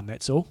number 1.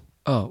 That's all.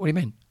 Oh, what do you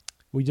mean?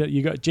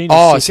 You got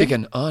Gina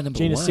second. Number 1.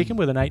 Gina second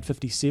with an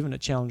 8:57 at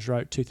Challenge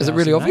Rote 2008. Is it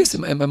really obvious?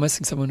 Am I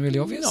missing someone really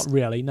obvious? Not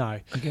really, no.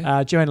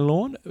 Okay. Joanna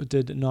Lawn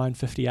did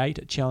 9:58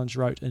 at Challenge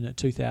Rote in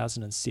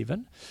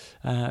 2007.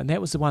 And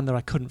that was the one that I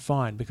couldn't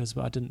find because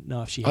I didn't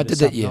know if she had a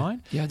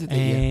sub-9. Yeah, I did that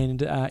year.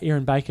 And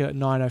Erin Baker at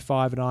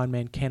 9:05 at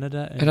Ironman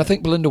Canada. And I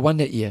think Belinda won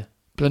that year.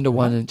 Belinda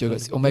won and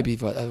or maybe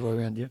the other way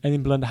around, yeah. And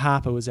then Belinda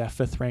Harper was our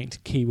 5th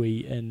ranked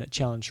Kiwi in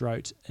Challenge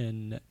Rote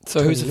in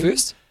So who's the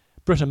first?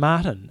 Britta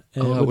Martin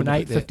with an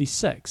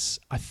 8:56.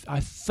 I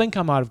think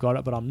I might have got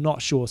it, but I'm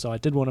not sure. So I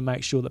did want to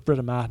make sure that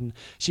Britta Martin,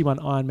 she won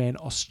Ironman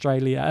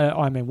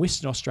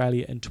Western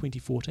Australia in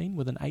 2014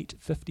 with an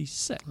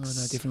 8:56. Oh no,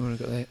 definitely would have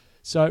got that.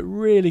 So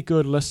really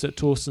good list that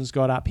Torsten's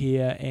got up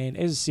here. And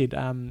as I said,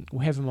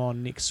 we'll have him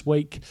on next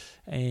week.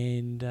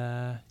 And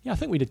I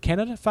think we did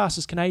Canada.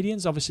 Fastest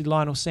Canadians, obviously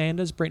Lionel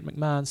Sanders, Brent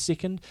McMahon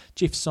second,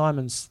 Jeff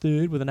Simons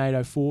third with an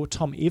 8:04,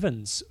 Tom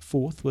Evans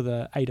fourth with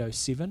an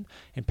 8:07,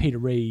 and Peter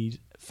Reid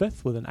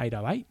fifth with an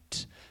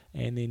 8:08.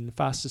 And then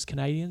fastest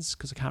Canadians,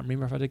 because I can't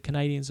remember if I did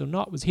Canadians or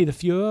not, was Heather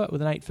Fuhr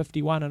with an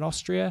 8:51 in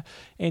Austria,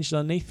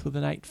 Angela Neath with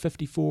an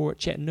 8:54 at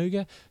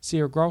Chattanooga,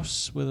 Sarah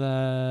Gross with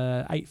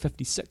a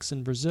 8:56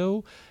 in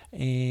Brazil,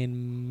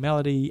 and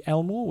Melody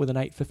Elmore with an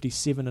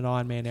 8:57 at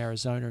Ironman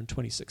Arizona in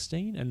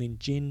 2016, and then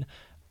Jen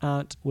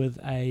Arndt with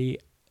a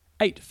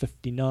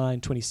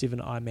 8:59.27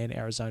 at Ironman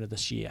Arizona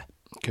this year.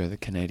 Okay, the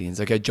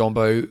Canadians. Okay,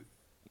 Jumbo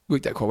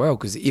worked out quite well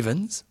because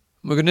Evans.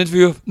 We're going to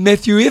interview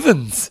Matthew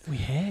Evans. We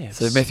have.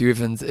 So Matthew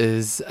Evans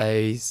is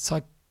a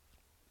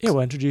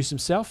we'll introduce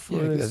himself.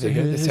 Yeah,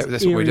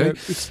 that's what we're doing.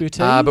 Expertise.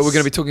 But we're going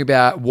to be talking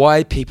about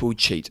why people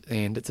cheat,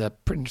 and it's a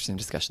pretty interesting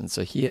discussion.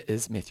 So here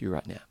is Matthew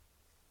right now.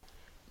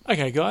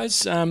 Okay,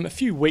 guys. A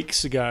few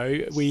weeks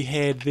ago, we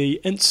had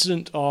the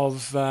incident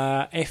of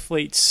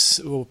athletes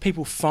or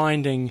people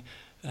finding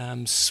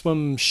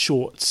swim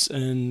shorts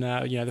in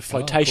the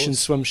flotation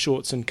swim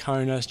shorts in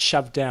Kona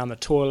shoved down the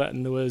toilet,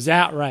 and there was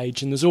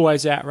outrage, and there's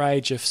always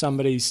outrage if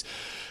somebody's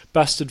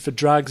busted for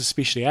drugs,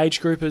 especially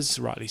age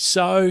groupers, rightly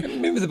so.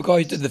 Remember the guy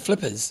who did the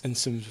flippers? And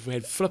we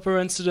had flipper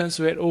incidents,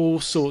 we had all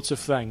sorts of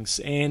things,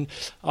 and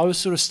I was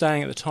sort of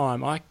saying at the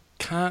time, I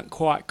can't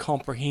quite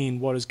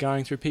comprehend what is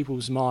going through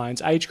people's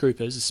minds, age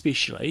groupers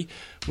especially,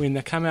 when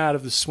they come out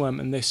of the swim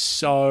and they're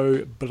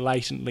so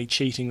blatantly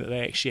cheating that they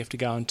actually have to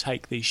go and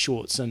take these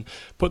shorts and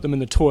put them in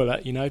the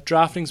toilet.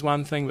 Drafting's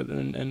one thing, but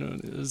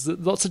and there's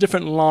lots of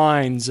different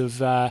lines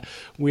of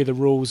where the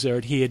rules are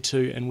adhered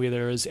to and where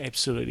there is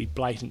absolutely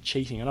blatant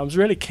cheating. And I was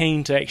really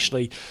keen to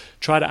actually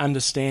try to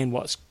understand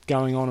what's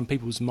going on in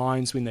people's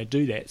minds when they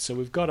do that. So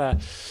we've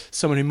got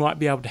someone who might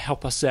be able to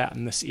help us out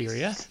in this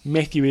area.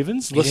 Matthew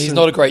Evans. He's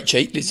not a great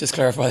cheat, let's just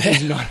clarify that.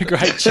 He's not a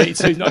great cheat,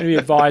 so he's not going to be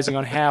advising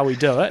on how we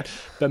do it,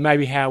 but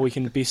maybe how we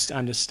can best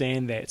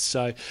understand that.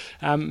 So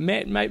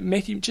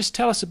Matthew, just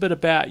tell us a bit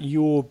about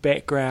your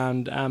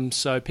background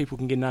so people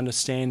can get an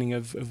understanding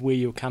of where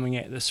you're coming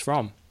at this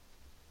from.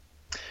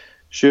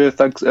 Sure,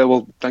 thanks.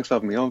 Thanks for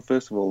having me on,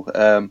 first of all.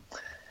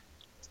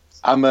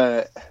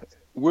 I'm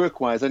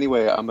work-wise,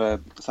 anyway, I'm a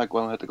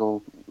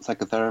psychoanalytical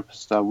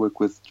psychotherapist. I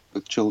work with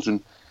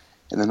children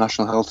in the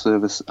National Health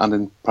Service and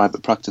in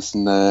private practice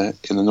in the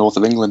north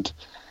of England.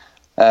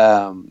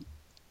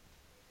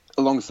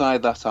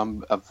 Alongside that,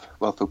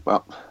 for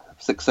about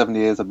 6-7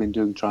 years, I've been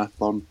doing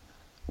triathlon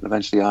and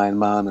eventually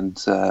Ironman,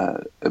 and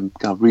I'm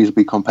kind of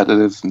reasonably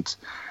competitive, and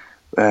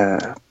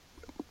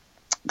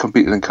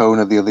competed in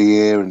Kona the other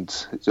year, and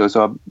so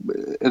I'm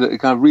at a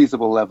kind of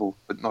reasonable level,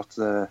 but not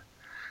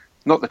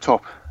the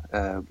top.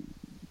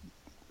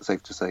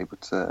 Safe to say,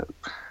 but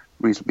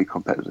reasonably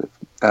competitive.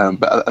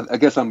 But I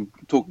guess I'm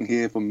talking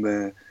here from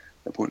the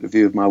point of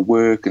view of my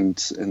work, and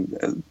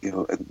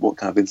what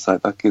kind of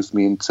insight that gives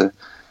me into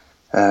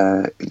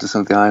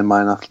some of the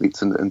Ironman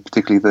athletes, and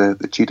particularly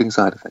the cheating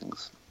side of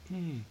things.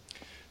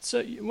 So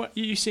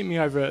you sent me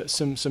over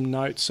some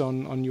notes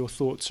on your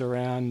thoughts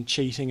around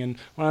cheating, and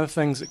one of the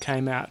things that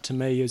came out to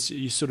me is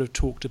you sort of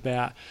talked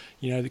about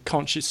the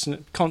conscious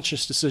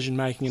decision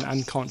making and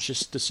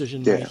unconscious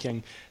decision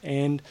making,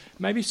 and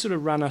maybe sort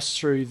of run us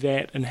through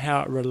that and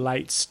how it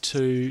relates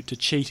to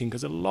cheating,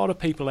 because a lot of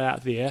people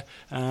out there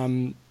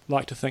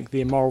like to think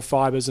their moral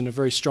fibre's in a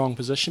very strong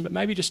position, but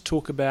maybe just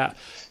talk about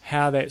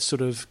how that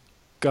sort of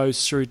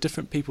goes through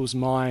different people's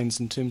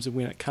minds in terms of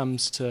when it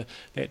comes to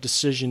that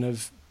decision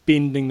of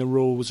bending the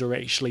rules or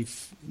actually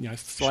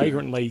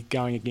flagrantly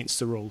going against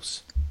the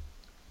rules.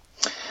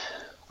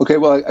 Okay,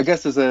 well, I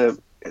guess the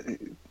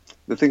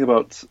thing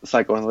about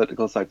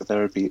psychoanalytical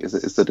psychotherapy is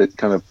that it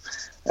kind of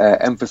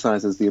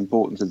emphasizes the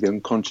importance of the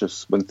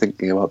unconscious when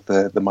thinking about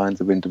the minds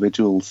of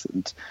individuals.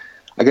 And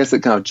I guess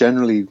that kind of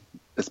generally,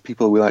 as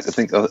people, we like to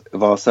think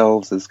of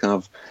ourselves as kind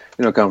of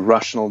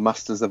rational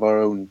masters of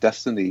our own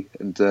destiny.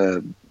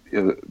 And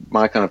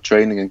my kind of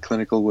training and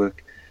clinical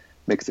work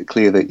makes it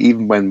clear that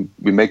even when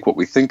we make what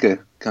we think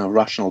are kind of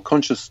rational,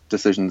 conscious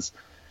decisions,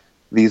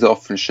 these are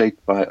often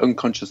shaped by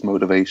unconscious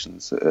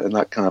motivations, and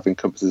that kind of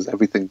encompasses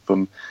everything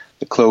from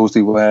the clothes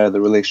we wear, the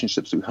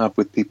relationships we have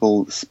with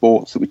people, the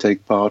sports that we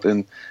take part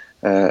in,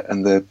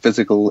 and the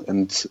physical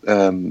and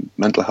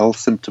mental health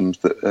symptoms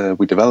that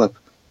we develop.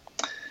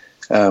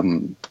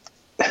 When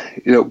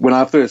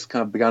I first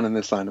kind of began in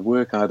this line of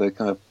work, I had a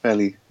kind of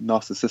fairly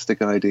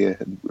narcissistic idea,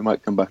 and we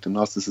might come back to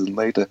narcissism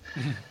later,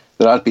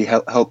 that I'd be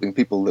helping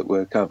people that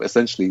were kind of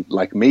essentially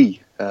like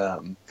me.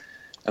 And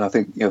I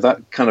think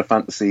that kind of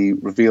fantasy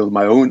revealed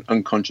my own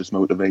unconscious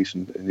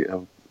motivation.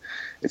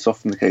 It's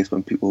often the case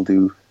when people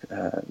do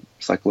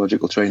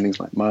psychological trainings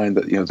like mine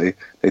that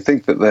they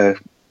think that they're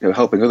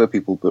helping other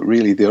people, but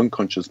really the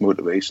unconscious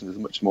motivation is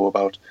much more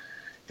about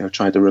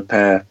trying to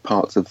repair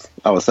parts of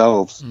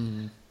ourselves.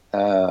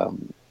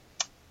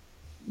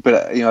 but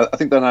I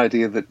think that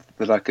idea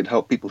that I could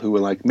help people who were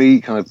like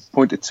me kind of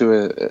pointed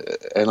to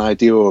an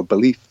idea or a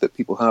belief that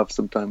people have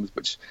sometimes,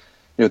 which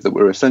that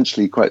we're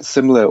essentially quite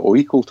similar or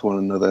equal to one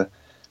another,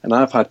 and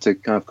I've had to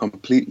kind of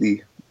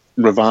completely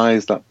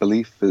revise that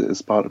belief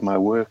as part of my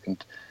work,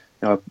 and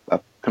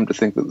I've come to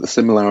think that the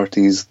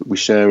similarities that we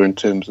share in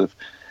terms of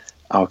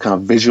our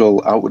kind of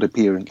visual outward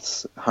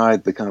appearance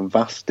hide the kind of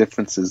vast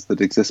differences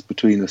that exist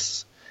between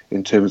us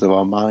in terms of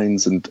our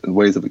minds and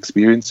ways of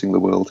experiencing the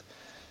world.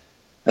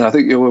 And I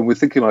think when we're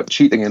thinking about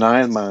cheating in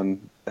Ironman,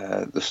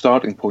 the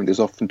starting point is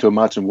often to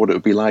imagine what it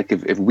would be like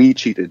if we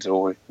cheated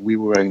or if we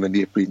were wearing the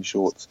neoprene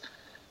shorts.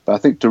 But I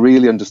think to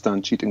really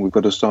understand cheating, we've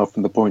got to start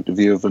from the point of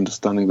view of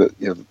understanding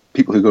that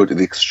people who go to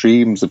the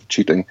extremes of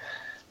cheating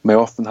may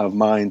often have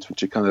minds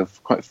which are kind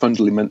of quite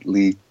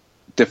fundamentally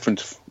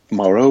different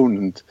from our own.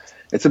 And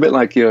it's a bit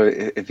like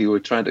if you were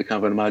trying to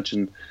kind of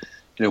imagine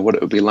what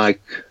it would be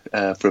like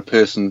for a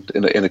person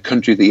in a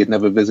country that you'd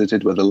never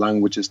visited, where the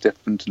language is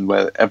different and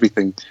where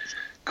everything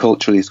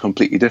culturally is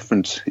completely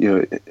different.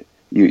 You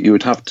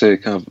would have to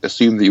kind of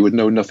assume that you would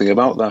know nothing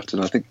about that.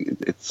 And I think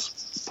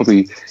it's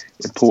probably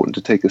important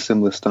to take a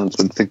similar stance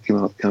when thinking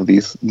about kind of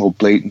these more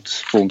blatant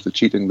forms of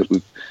cheating that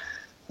we've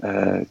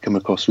come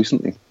across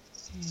recently.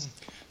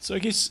 So I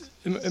guess,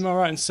 am I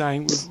right in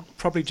saying we've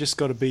probably just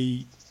got to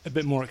be a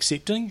bit more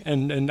accepting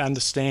and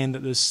understand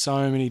that there's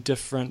so many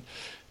different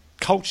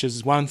cultures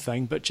is one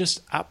thing, but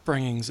just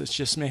upbringings, it's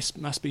just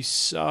must be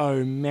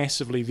so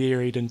massively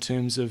varied in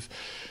terms of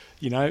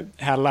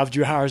how loved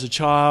you are as a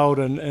child,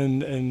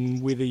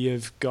 and whether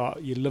you're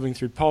living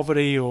through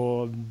poverty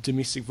or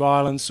domestic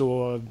violence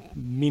or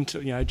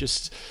mental,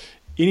 just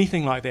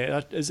anything like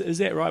that. Is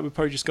that right? We've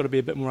probably just got to be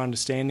a bit more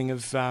understanding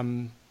of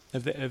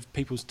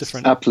people's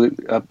different.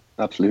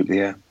 Absolutely,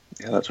 yeah,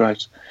 that's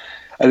right.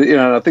 And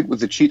I think with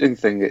the cheating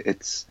thing,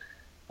 it's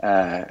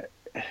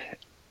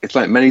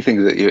like many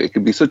things that it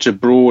can be such a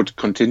broad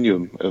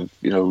continuum of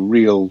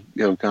real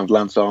kind of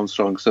Lance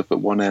Armstrong stuff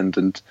at one end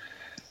and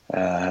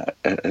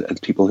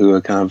people who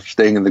are kind of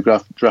staying in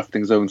the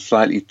drafting zone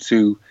slightly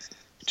too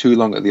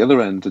long at the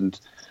other end. And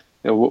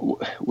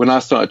when I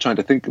started trying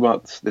to think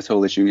about this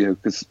whole issue,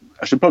 because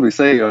I should probably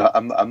say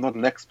I'm not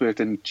an expert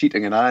in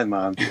cheating in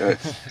Ironman.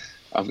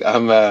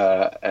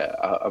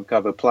 I'm kind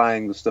of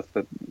applying the stuff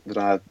that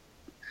I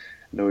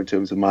know in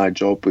terms of my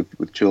job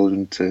with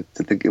children to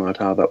thinking about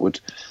how that would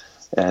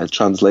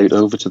translate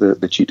over to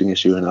the cheating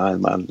issue in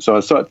Ironman. So I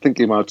started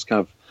thinking about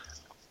kind of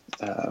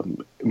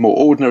more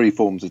ordinary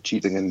forms of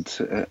cheating,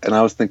 and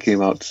I was thinking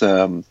about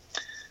how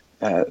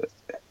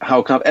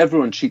kind of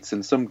everyone cheats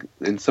in some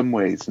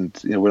ways. And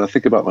when I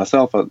think about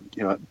myself, when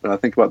I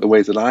think about the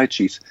ways that I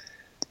cheat,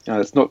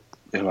 it's not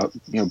about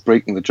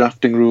breaking the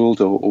drafting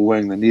rules or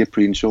wearing the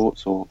neoprene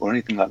shorts or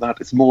anything like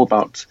that. It's more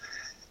about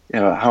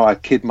how I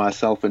kid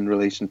myself in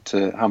relation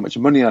to how much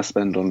money I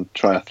spend on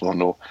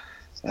triathlon, or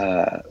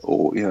I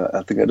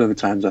think at other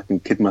times I can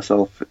kid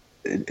myself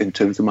in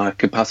terms of my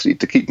capacity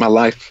to keep my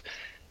life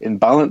in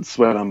balance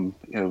when I'm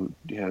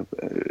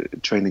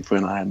training for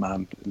an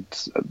Ironman. And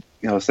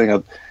I was saying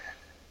I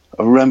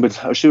remembered,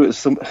 I'm sure it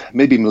was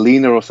maybe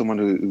Melina or someone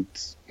who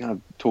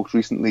talked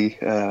recently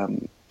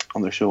on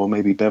the show, or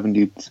maybe Bevan,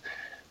 you'd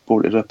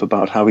brought it up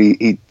about how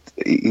he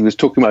was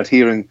talking about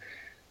hearing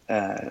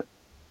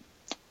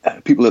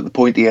people at the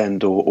pointy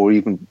end or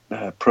even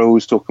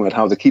pros talking about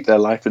how they keep their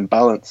life in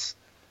balance.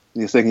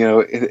 And you're saying,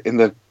 in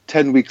the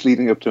 10 weeks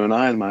leading up to an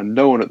Ironman,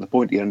 no one at the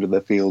pointy end of their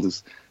field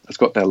has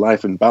got their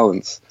life in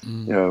balance.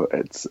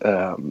 It's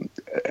and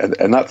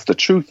that's the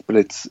truth, but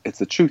it's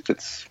the truth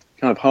that's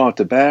kind of hard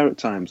to bear at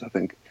times, I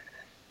think.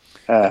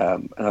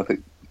 And I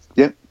think,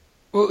 yeah.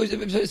 Well,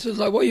 so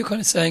like what you're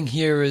kind of saying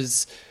here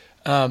is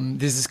there's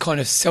this kind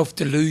of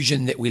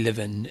self-delusion that we live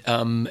in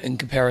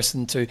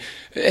comparison to,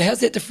 how's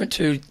that different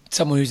to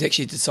someone who's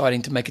actually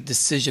deciding to make a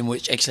decision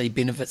which actually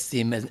benefits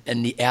them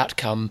in the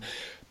outcome,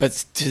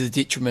 but to the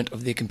detriment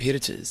of their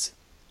competitors?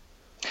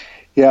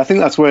 Yeah, I think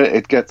that's where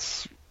it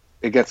gets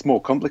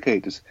more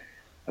complicated.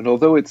 And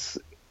although it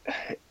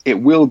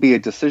will be a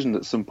decision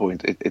at some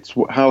point, it's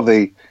how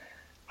they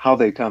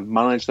kind of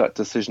manage that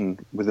decision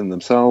within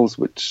themselves,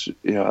 which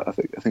I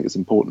think it's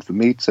important for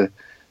me to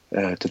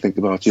think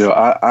about.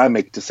 I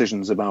make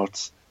decisions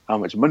about how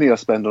much money I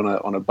spend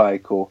on a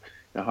bike, or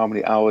how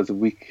many hours a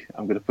week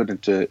I'm going to put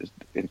into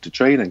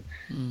training.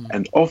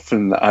 And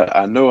often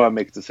I know I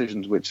make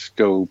decisions which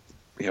go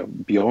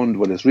beyond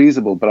what is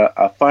reasonable, but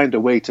I find a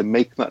way to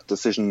make that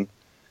decision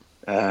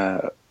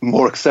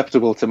more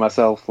acceptable to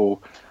myself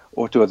or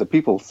to other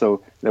people.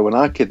 So when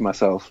I kid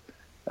myself,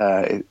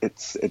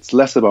 it's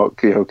less about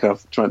kind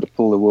of trying to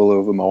pull the wool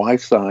over my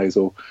wife's eyes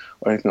or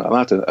anything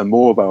like that, and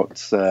more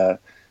about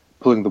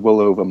pulling the wool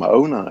over my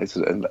own eyes,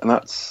 and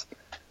that's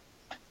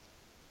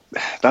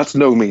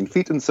no mean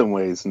feat in some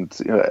ways. And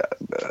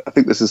I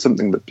think this is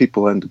something that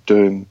people end up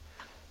doing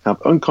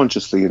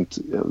unconsciously. And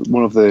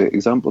one of the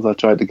examples I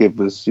tried to give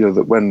was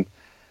that when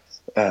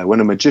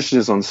a magician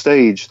is on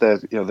stage, they're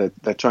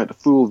trying to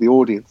fool the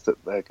audience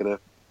that they're going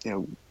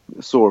to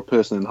saw a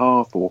person in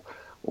half or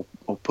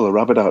pull a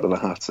rabbit out of a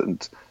hat.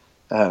 And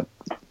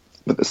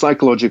But the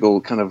psychological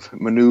kind of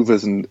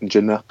maneuvers and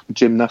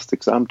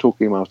gymnastics I'm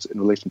talking about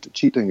in relation to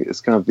cheating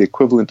is kind of the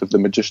equivalent of the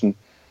magician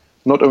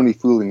not only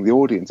fooling the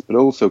audience but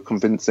also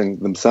convincing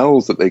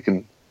themselves that they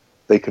can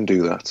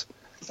do that,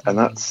 and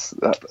that's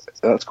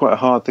quite a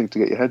hard thing to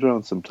get your head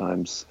around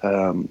sometimes.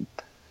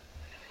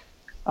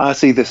 I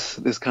see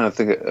this kind of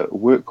thing at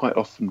work quite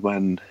often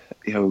when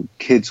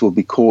kids will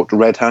be caught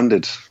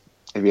red-handed,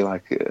 if you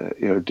like,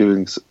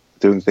 doing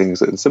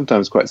things, and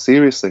sometimes quite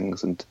serious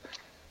things, and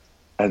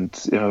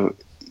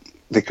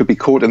they could be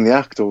caught in the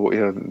act,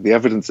 or the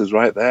evidence is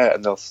right there,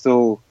 and they'll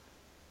still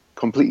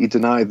completely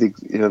deny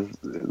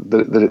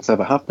that it's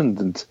ever happened.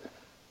 And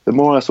the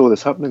more I saw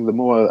this happening, the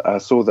more I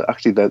saw that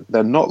actually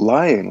they're not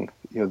lying.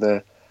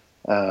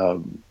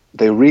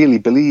 They really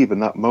believe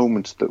in that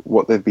moment that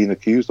what they've been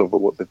accused of or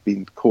what they've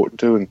been caught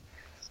doing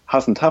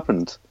hasn't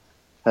happened.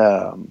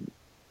 And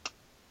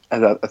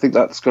I think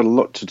that's got a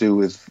lot to do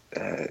with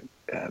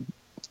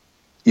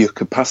your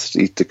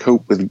capacity to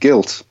cope with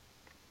guilt.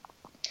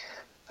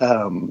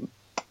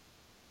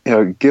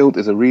 Guilt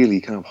is a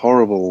really kind of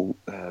horrible,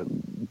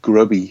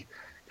 grubby,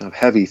 kind of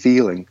heavy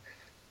feeling.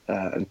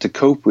 And to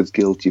cope with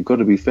guilt, you've got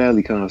to be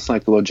fairly kind of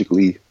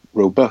psychologically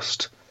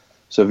robust.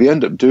 So if you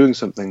end up doing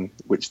something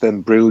which then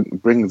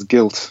brings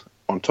guilt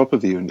on top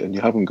of you, and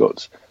you haven't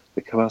got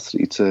the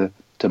capacity to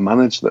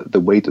manage the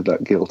weight of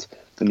that guilt,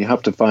 then you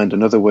have to find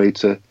another way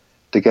to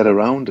get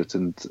around it.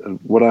 And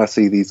what I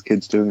see these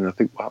kids doing, and I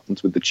think what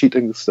happens with the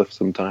cheating stuff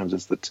sometimes,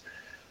 is that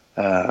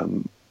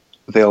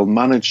they'll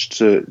manage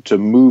to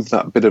move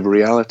that bit of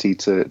reality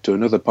to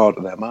another part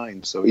of their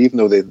mind. So even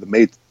though they've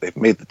made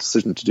the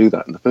decision to do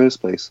that in the first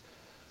place,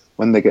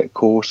 when they get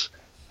caught,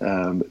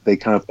 they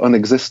kind of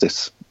unexist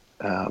it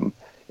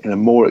in a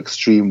more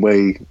extreme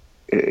way.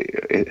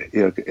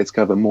 It's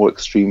kind of a more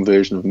extreme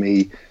version of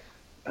me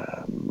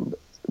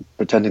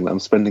pretending that I'm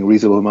spending a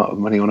reasonable amount of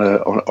money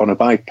on a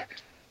bike.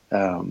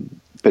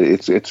 But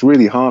it's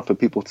really hard for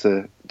people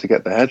to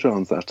get their heads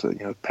around that.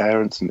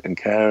 Parents and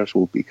carers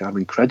will be kind of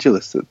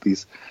incredulous that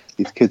these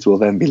kids will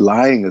then be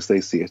lying as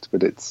they see it.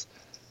 But it's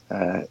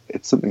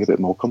something a bit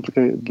more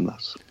complicated than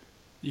that.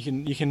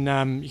 You can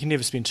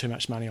never spend too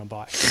much money on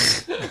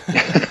bikes.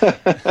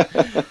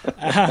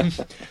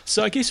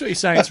 So I guess what you're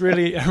saying is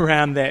really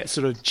around that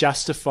sort of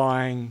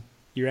justifying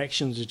your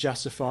actions or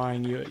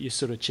justifying your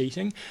sort of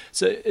cheating.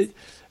 So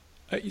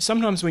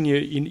sometimes when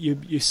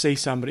you see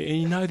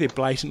somebody and they're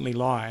blatantly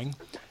lying,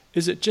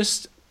 is it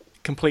just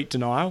complete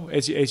denial,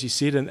 as you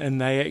said,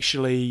 and they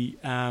actually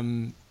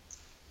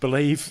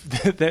believe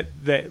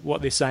that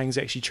what they're saying is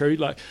actually true?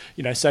 Like,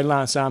 say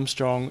Lance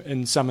Armstrong,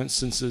 in some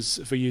instances,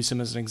 if we use him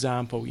as an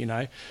example, you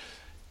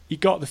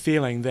got the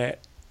feeling that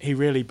he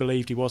really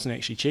believed he wasn't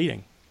actually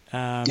cheating.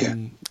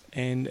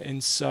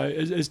 And so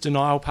is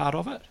denial part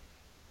of it?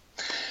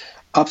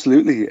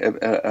 Absolutely.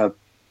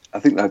 I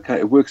think that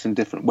it works in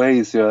different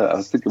ways. I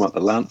was thinking about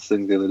the Lance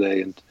thing the other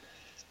day, and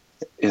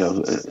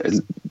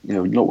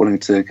not wanting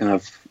to kind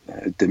of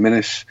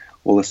diminish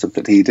all the stuff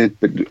that he did,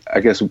 but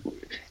I guess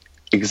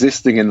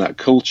existing in that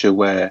culture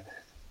where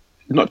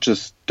not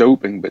just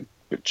doping but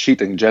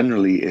cheating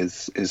generally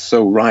is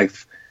so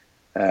rife,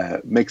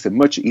 makes it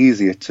much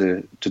easier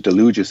to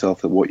delude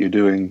yourself that what you're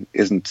doing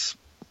isn't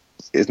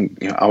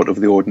out of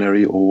the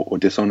ordinary or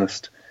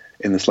dishonest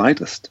in the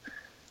slightest.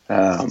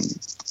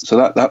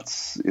 So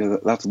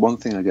that's one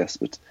thing, I guess.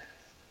 But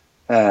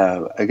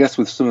I guess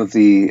with some of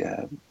the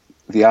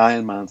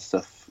Ironman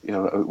stuff,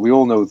 we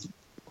all know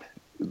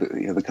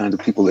the kind of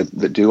people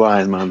that do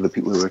Ironman, the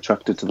people who are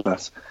attracted to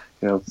that,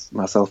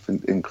 myself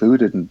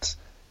included, and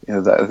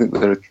that I think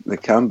there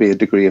can be a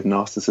degree of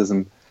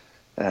narcissism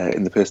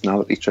in the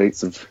personality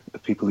traits of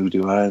people who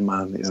do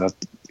Ironman.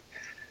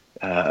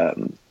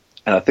 And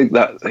I think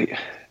that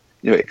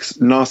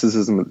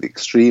narcissism at the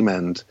extreme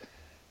end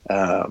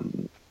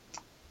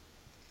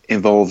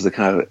involves a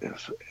kind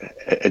of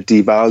a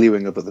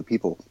devaluing of other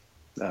people,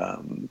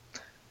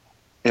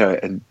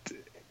 and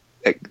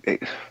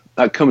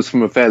that comes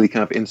from a fairly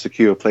kind of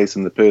insecure place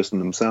in the person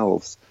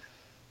themselves.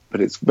 But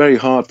it's very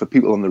hard for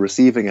people on the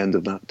receiving end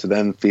of that to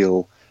then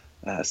feel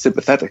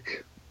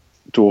sympathetic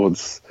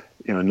towards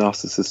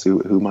narcissists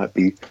who might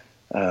be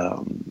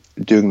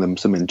doing them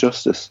some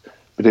injustice.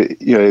 But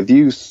if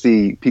you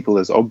see people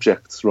as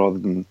objects rather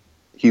than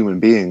human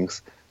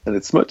beings, then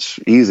it's much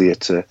easier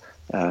to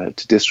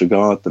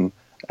disregard them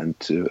and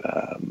to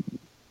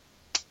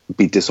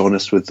be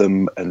dishonest with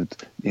them, and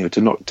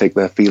to not take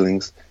their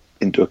feelings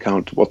into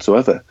account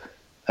whatsoever.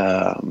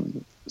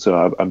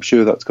 So I'm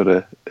sure that's got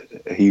a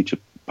huge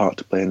part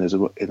to play in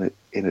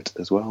it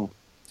as well.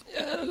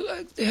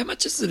 How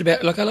much is it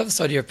about? Like, I love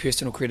this idea of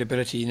personal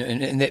credibility,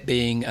 and that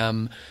being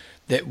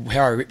that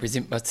how I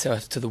represent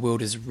myself to the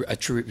world is a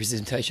true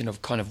representation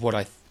of kind of what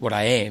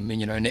I am,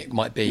 and it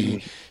might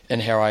be in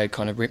how I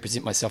kind of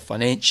represent myself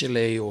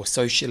financially or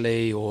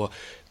socially, or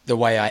the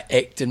way I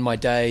act in my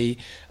day.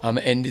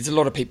 And there's a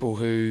lot of people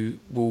who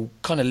will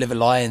kind of live a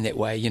lie in that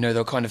way.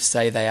 They'll kind of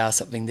say they are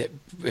something that,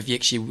 if you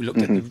actually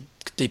looked at the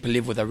deeper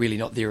level, they're really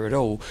not there at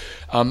all.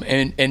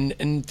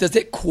 And does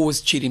that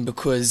cause cheating?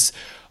 Because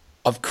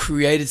I've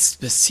created this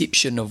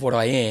perception of what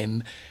I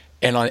am,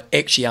 and I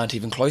actually aren't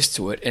even close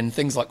to it. And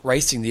things like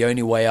racing, the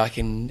only way I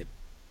can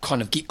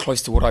kind of get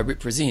close to what I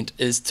represent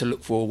is to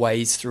look for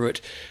ways through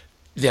it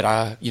that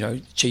are,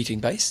 cheating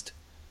based.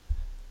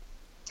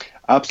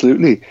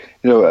 Absolutely.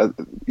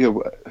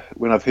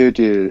 When I've heard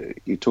you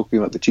talking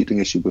about the cheating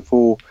issue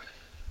before,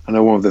 I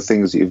know one of the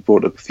things that you've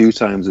brought up a few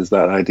times is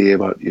that idea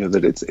about,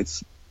 that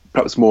it's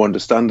perhaps more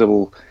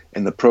understandable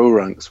in the pro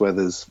ranks where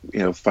there's,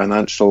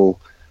 financial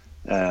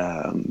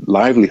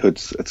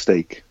livelihoods at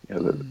stake,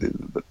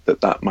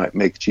 that might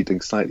make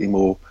cheating slightly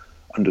more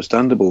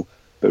understandable.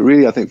 But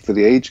really, I think for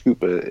the age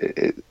group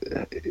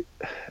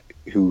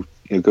who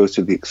goes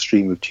to the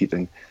extreme of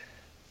cheating,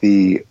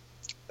 the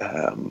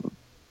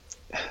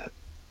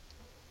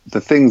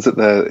things that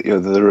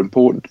are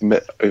important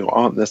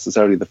aren't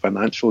necessarily the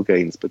financial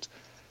gains, but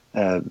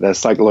their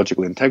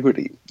psychological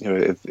integrity.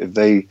 If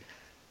they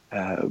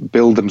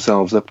build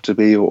themselves up to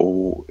be,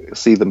 or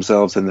see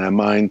themselves in their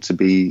mind to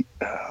be,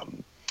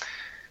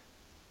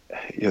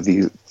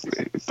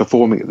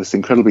 performing at this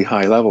incredibly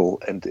high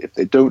level, and if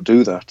they don't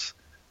do that,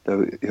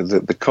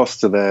 the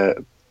cost to their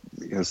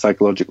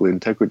psychological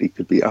integrity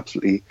could be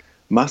absolutely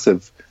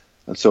massive.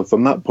 And so,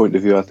 from that point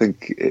of view, I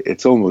think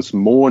it's almost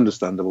more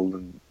understandable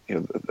than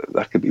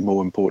that could be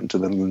more important to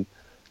them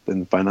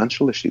than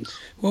financial issues.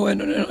 Well,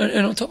 and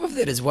on top of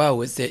that as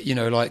well is that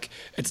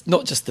it's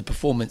not just the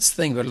performance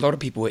thing, but a lot of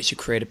people actually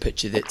create a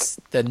picture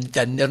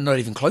they're not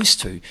even close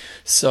to.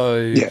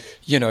 So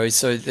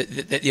so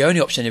the only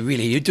option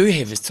you do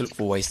have is to look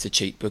for ways to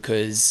cheat,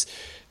 because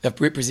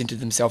they've represented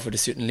themselves at a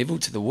certain level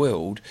to the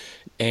world,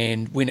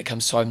 and when it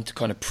comes time to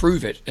kind of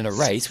prove it in a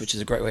race, which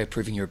is a great way of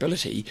proving your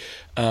ability,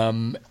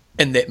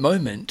 in that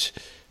moment,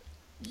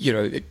 you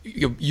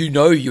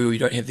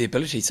don't have the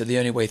ability, so the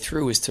only way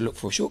through is to look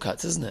for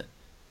shortcuts, isn't it?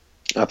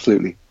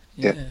 Absolutely.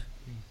 Yeah.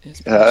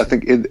 I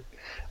think and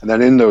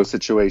then in those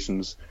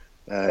situations,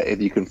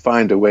 if you can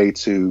find a way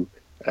to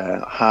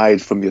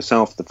hide from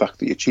yourself the fact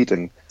that you're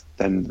cheating,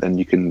 then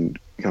you can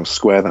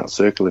square that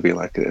circle, if you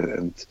like,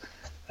 and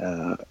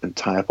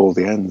tie up all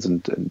the ends,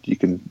 and you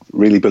can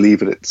really believe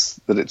that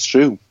it's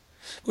true.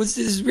 Well,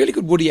 there's a really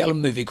good Woody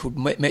Allen movie called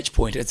Match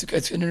Point. It's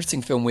an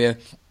interesting film where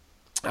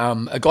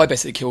a guy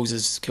basically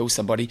kills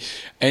somebody,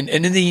 and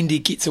in the end he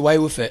gets away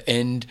with it,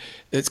 and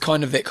it's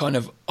kind of that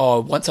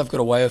once I've got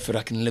away with it,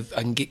 I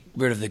can get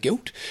rid of the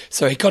guilt.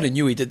 So he kind of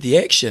knew he did the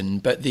action,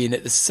 but then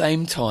at the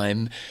same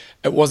time,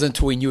 it wasn't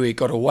until he knew he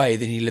got away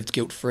then he lived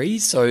guilt free.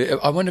 So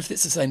I wonder if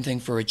that's the same thing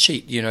for a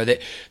cheat. That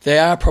they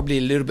are probably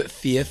a little bit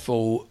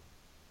fearful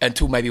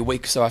until maybe a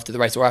week or so after the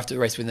race, or after the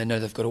race when they know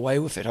they've got away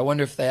with it. I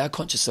wonder if they are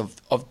conscious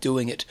of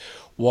doing it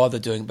while they're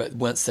doing it, but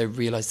once they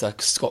realise they're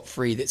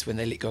scot-free, that's when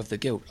they let go of the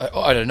guilt.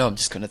 I don't know, I'm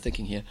just kind of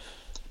thinking here.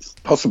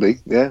 Possibly,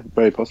 yeah,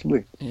 very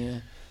possibly. Yeah.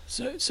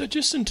 So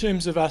just in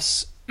terms of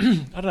us,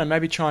 I don't know,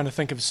 maybe trying to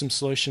think of some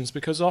solutions,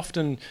 because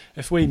often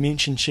if we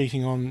mention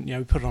cheating on,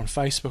 we put it on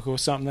Facebook or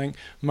something,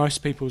 most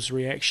people's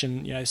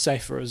reaction, say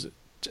for us,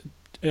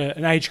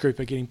 an age group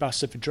are getting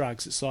busted for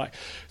drugs, it's like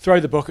throw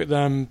the book at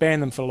them,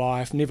 ban them for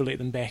life, never let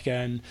them back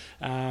in.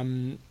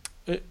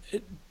 Do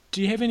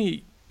you have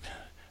any,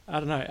 I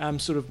don't know,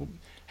 sort of,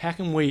 how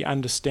can we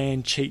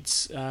understand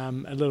cheats a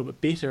little bit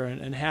better,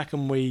 and how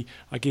can we,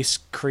 I guess,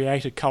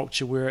 create a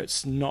culture where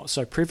it's not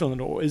so prevalent,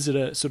 or is it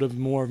a sort of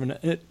more of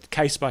a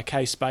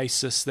case-by-case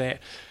basis that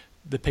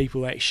the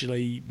people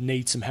actually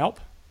need some help?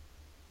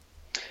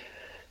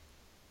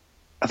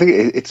 I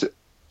think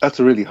that's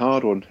a really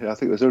hard one. I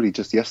think it was only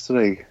just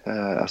yesterday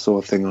I saw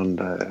a thing on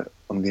the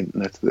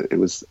internet that it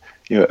was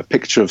a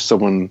picture of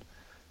someone,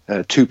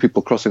 two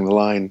people crossing the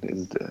line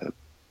in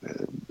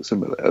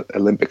some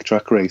Olympic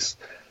track race,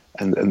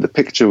 and the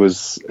picture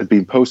had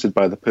been posted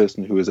by the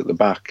person who was at the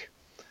back,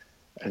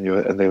 and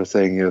they were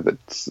saying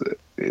that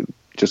it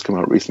just come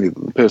out recently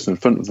that the person in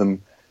front of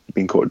them had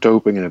been caught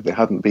doping, and if they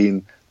hadn't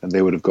been, then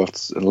they would have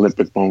got an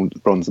Olympic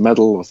bronze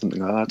medal or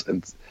something like that.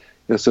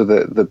 And so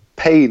the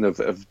pain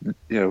of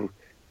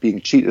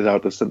being cheated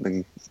out of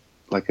something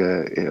like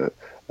a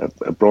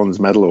bronze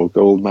medal or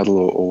gold medal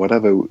or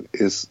whatever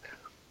is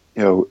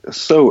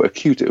so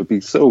acute. It would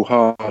be so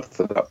hard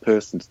for that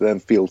person to then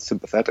feel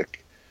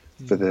sympathetic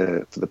for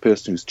the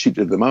person who's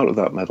cheated them out of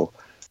that medal.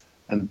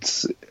 And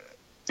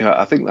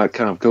I think that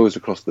kind of goes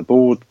across the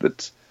board,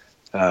 that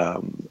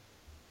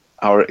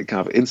our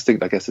kind of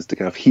instinct, I guess, is to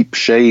kind of heap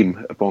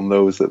shame upon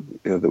those that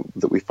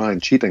that we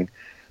find cheating.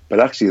 But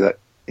actually, that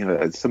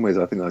in some ways,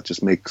 I think that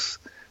just makes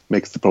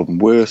the problem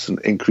worse and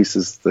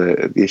increases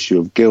the issue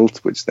of guilt,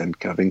 which then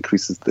kind of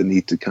increases the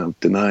need to kind of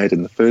deny it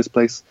in the first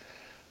place.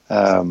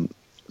 So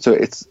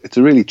it's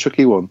a really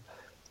tricky one.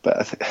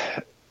 But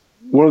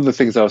one of the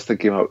things I was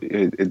thinking about,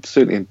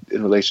 certainly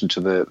in relation to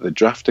the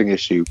drafting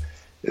issue,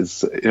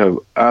 is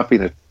I've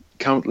been at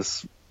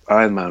countless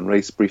Ironman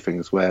race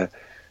briefings where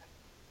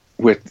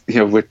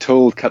we're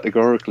told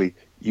categorically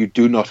you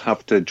do not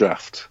have to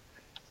draft,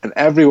 and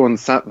everyone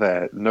sat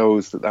there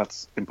knows that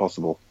that's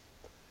impossible.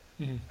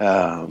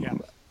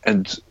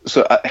 And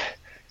so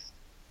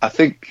I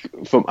think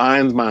from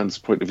Ironman's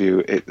point of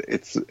view,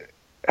 it's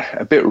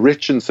a bit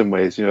rich in some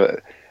ways. I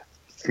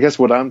guess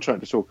what I'm trying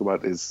to talk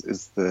about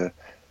is the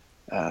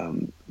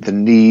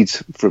need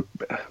for,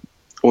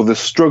 or the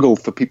struggle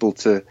for people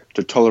to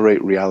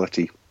tolerate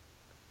reality.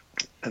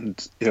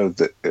 And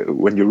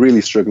when you're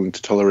really struggling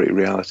to tolerate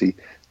reality,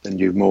 then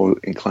you're more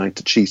inclined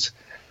to cheat.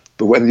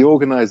 But when the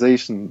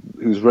organisation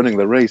who's running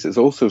the race is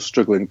also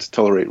struggling to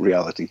tolerate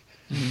reality,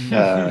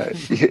 that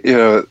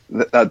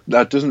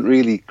doesn't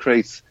really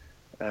create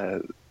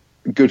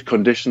good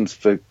conditions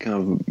for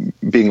kind of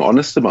being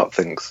honest about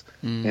things.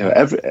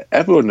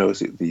 Everyone knows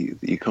that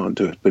you can't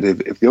do it, but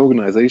if the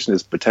organisation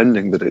is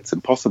pretending that it's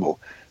impossible,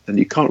 then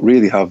you can't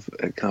really have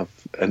a kind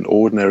of an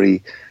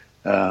ordinary,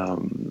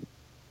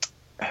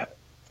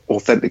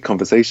 authentic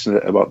conversation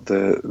about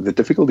the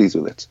difficulties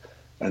with it.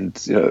 And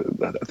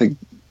I think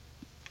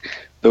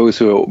those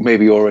who are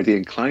maybe already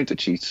inclined to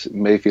cheat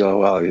may feel, oh,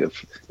 well,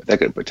 if they're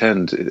going to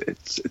pretend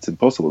it's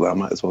impossible, I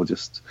might as well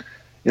just,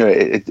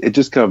 it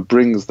just kind of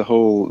brings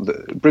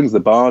brings the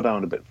bar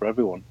down a bit for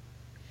everyone,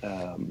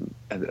 and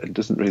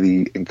doesn't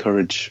really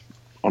encourage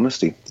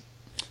honesty.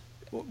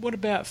 What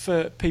about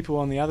for people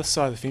on the other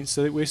side of the fence?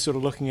 So that we're sort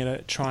of looking at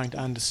it, trying to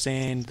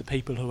understand the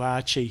people who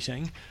are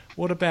cheating.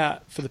 What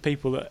about for the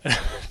people that are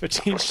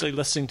potentially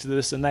listening to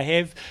this and they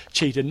have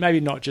cheated, maybe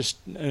not just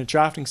in a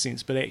drafting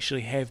sense, but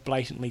actually have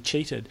blatantly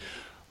cheated?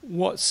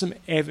 What's some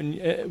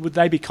would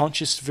they be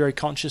very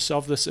conscious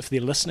of this if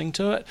they're listening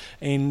to it?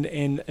 And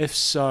if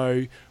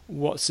so,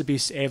 what's the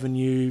best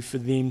avenue for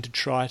them to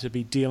try to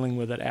be dealing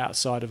with it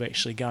outside of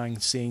actually going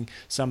and seeing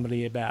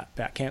somebody about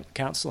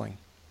counselling?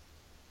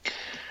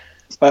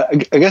 I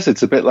guess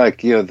it's a bit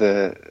like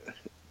the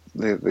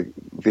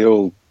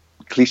old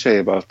cliche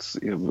about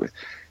in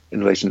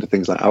relation to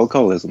things like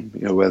alcoholism,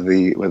 where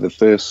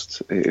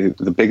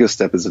the biggest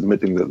step is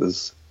admitting that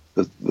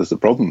there's a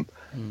problem.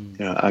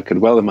 I could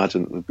well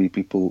imagine that there'd be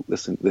people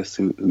listening to this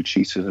who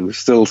cheat and who are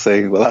still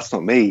saying, "Well, that's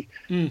not me."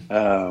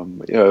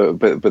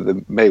 But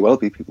there may well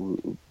be people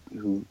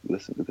who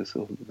listen to this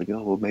and think,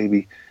 "Oh, well,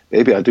 maybe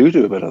I do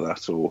a bit of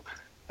that." Or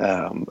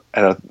and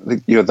I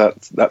think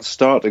that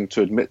starting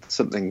to admit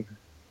something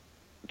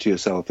to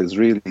yourself is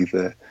really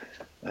the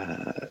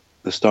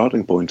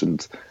starting point,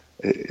 and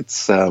it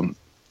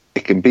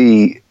can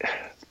be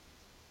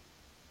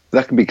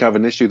kind of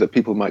an issue that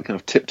people might kind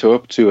of tiptoe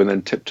up to and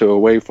then tiptoe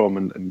away from,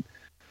 and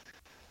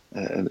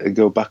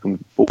go back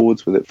and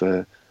forwards with it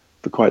for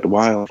quite a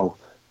while,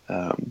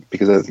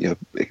 because there's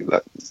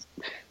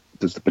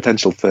the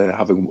potential for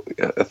having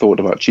a thought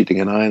about cheating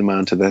an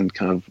Ironman to then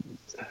kind of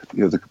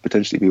there could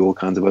potentially be all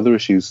kinds of other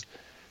issues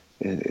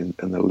in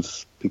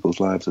those people's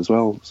lives as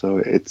well. So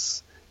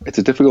it's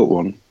a difficult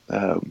one.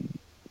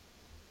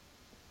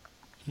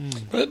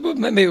 But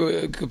maybe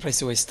a good place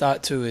to always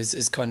start to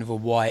is kind of a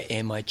why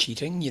am I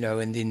cheating,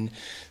 and then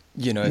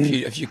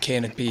if you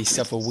can be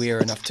self-aware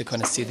enough to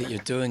kind of see that you're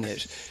doing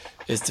it,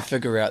 is to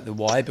figure out the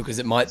why, because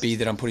it might be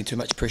that I'm putting too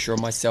much pressure on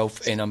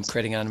myself and I'm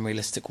creating an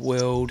unrealistic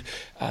world.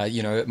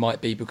 It might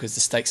be because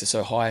the stakes are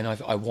so high and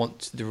I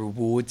want the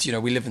rewards.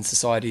 We live in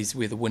societies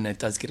where the winner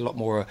does get a lot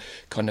more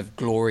kind of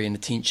glory and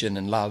attention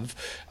and love,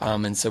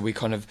 and so we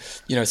kind of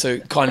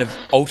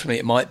ultimately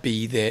it might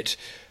be that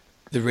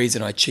the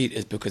reason I cheat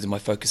is because my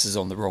focus is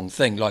on the wrong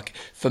thing. Like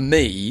for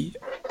me,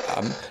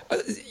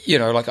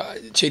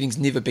 cheating's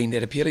never been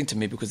that appealing to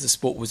me because the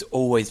sport was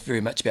always very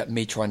much about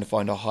me trying to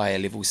find a higher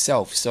level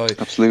self. So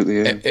absolutely,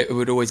 yeah. it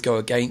would always go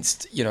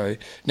against,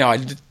 Now I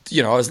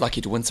was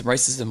lucky to win some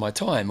races in my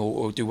time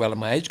or do well in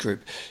my age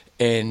group,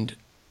 and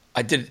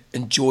I did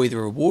enjoy the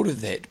reward of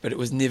that, but it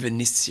was never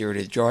necessarily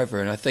a driver.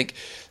 And I think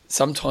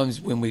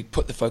sometimes when we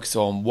put the focus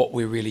on what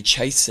we're really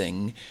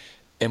chasing,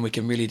 and we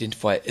can really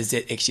identify, is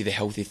that actually the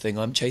healthy thing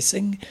I'm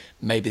chasing?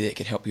 Maybe that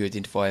can help you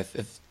identify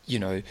if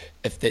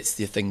that's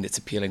the thing that's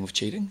appealing with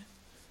cheating.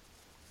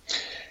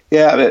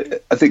 Yeah,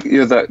 I think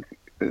that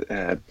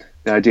the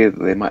idea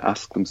that they might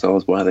ask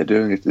themselves why they're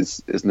doing it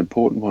is an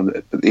important one.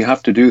 But you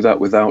have to do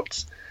that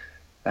without.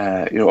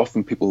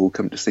 Often people will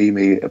come to see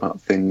me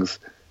about things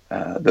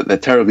that they're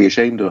terribly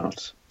ashamed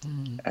about,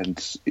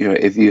 and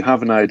if you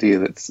have an idea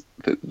that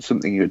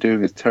something you're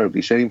doing is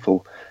terribly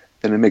shameful,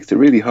 then it makes it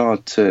really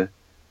hard to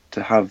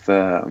have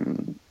a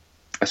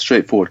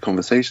straightforward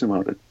conversation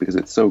about it, because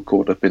it's so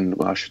caught up in,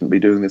 well, I shouldn't be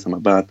doing this, I'm a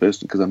bad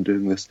person because I'm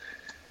doing this.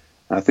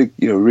 And I think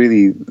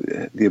really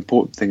the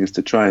important thing is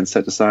to try and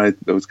set aside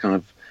those kind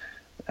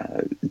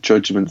of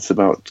judgments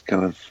about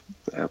kind of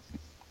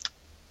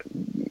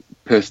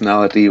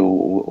personality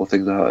or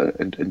things like that,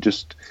 and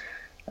just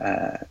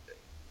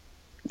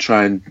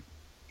try and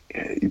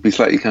be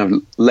slightly kind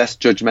of less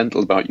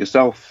judgmental about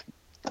yourself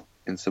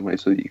in some way,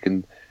 so that you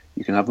can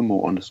have a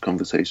more honest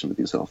conversation with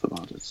yourself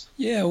about it.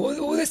 Yeah,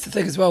 well, that's the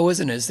thing as well,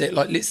 isn't it? Is that,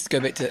 like, let's go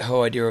back to that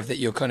whole idea of that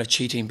you're kind of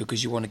cheating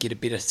because you want to get a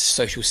better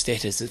social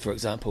status, for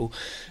example.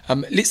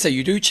 Let's say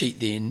you do cheat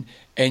then,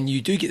 and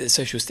you do get that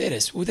social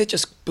status. Well, that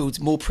just builds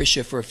more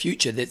pressure for a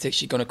future that's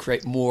actually going to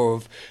create more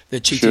of the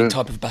cheating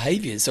type of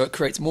behaviours. So it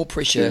creates more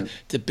pressure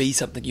to be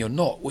something you're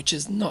not, which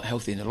is not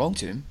healthy in the long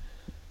term.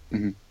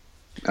 Mm-hmm.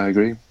 I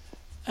agree.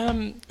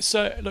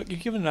 So, look, you've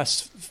given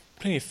us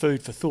plenty of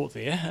food for thought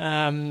there.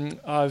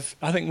 I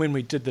think when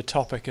we did the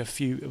topic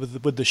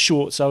with the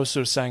shorts, I was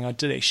sort of saying I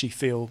did actually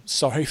feel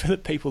sorry for the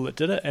people that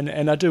did it,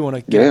 and I do want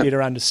to get a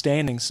better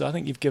understanding. So I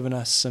think you've given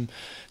us some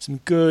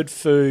good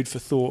food for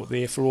thought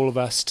there for all of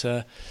us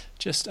to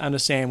just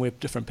understand where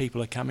different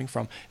people are coming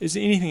from. Is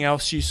there anything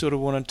else you sort of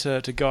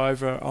wanted to go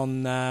over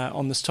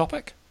on this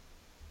topic?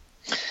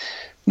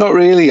 Not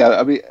really.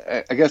 I mean,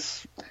 I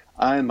guess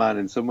Ironman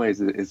in some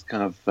ways is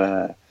kind of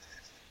a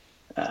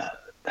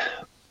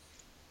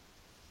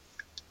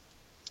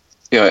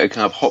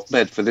kind of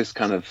hotbed for this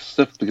kind of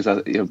stuff because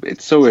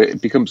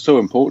it becomes so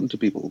important to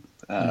people.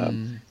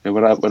 When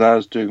I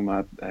was doing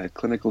my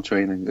clinical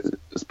training,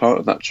 as part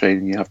of that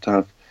training, you have to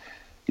have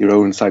your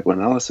own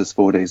psychoanalysis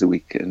 4 days a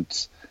week,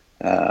 and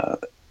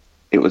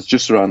it was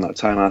just around that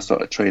time I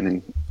started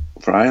training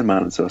for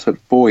Ironman, and so I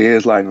spent 4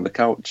 years lying on the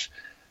couch,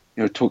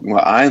 talking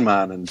about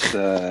Ironman, and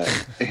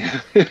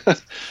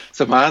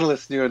some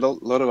analysts knew a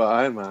lot about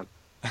Ironman,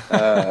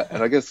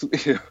 and I guess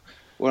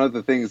one of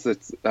the things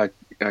that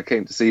I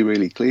came to see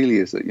really clearly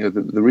is that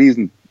the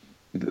reason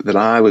that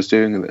I was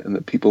doing and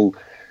that people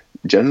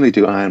generally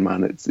do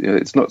Ironman,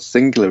 it's not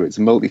singular, it's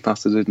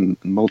multifaceted and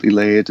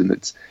multi-layered, and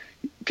it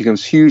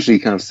becomes hugely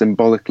kind of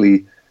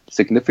symbolically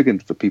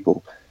significant for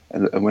people.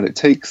 And when it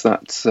takes on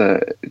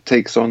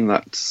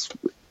that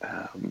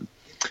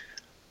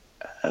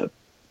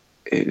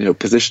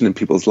position in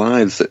people's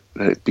lives,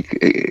 I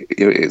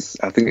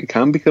think it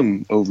can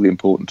become overly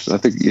important. And I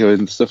think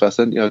in the stuff I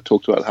sent you, I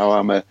talked about how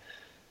I'm a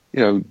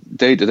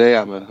day to day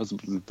I'm a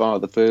husband and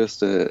father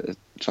first, a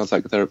child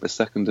psychotherapist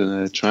second,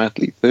 and a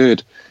triathlete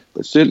third.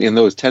 But certainly in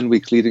those 10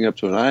 weeks leading up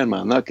to an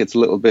Ironman, that gets a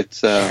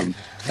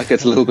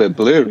little bit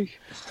blurry.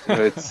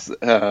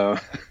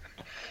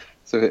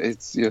 So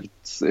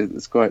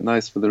it's quite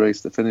nice for the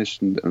race to finish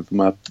and for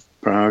my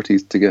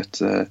priorities to get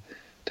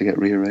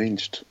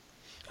rearranged.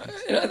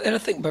 And I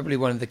think probably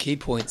one of the key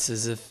points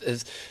is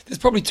there's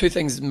probably two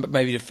things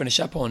maybe to finish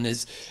up on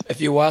is if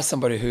you are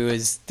somebody who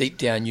is deep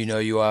down,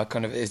 you are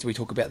kind of, as we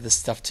talk about this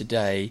stuff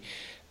today,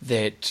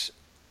 that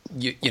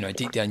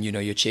deep down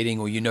you're cheating,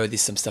 or there's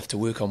some stuff to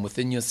work on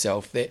within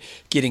yourself, that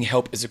getting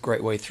help is a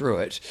great way through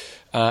it.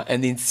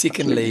 And then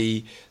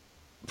secondly,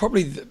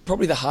 probably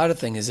the harder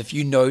thing is if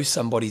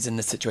somebody's in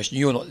this situation,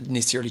 you're not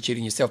necessarily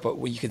cheating yourself, but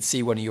where you can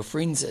see one of your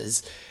friends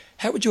is,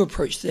 how would you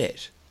approach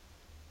that?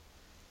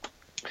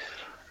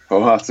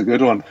 Oh, that's a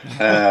good one.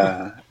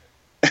 Yeah.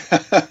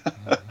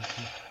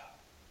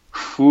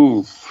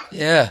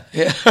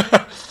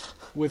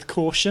 With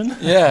caution.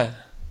 Yeah.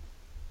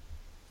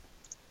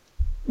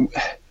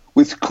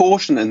 With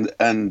caution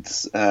and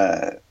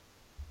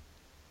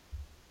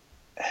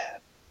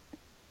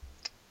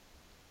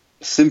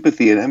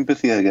sympathy and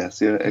empathy, I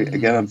guess.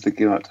 Again, I'm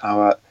thinking about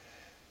how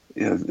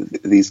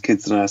these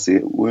kids that I see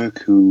at work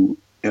who,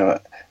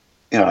 I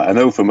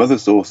know from other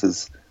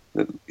sources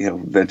that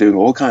they're doing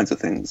all kinds of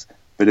things.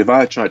 But if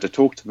I try to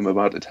talk to them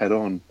about it head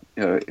on,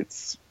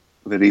 they'd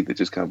either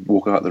just kind of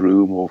walk out of the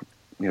room or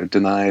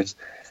deny it.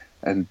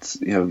 And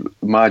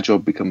my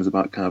job becomes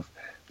about kind of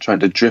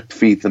trying to drip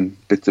feed them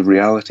bits of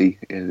reality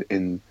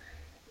in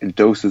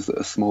doses that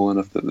are small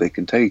enough that they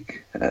can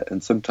take.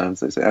 And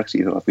sometimes they say,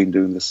 actually, I've been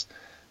doing this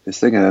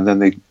thing, and then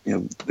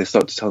they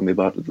start to tell me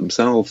about it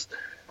themselves.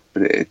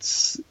 But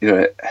it's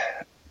I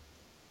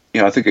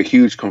think a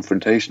huge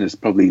confrontation is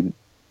probably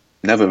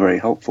never very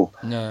helpful.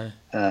 No.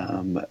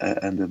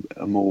 And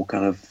a more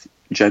kind of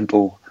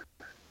gentle,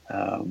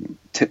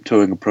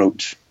 tiptoeing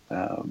approach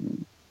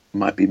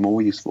might be more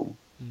useful.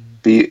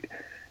 But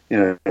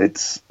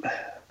it's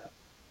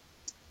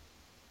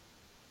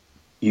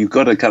you've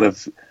got to kind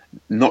of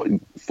not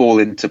fall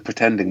into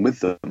pretending with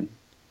them.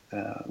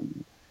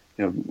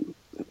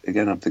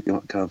 Again, I'm thinking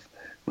about kind of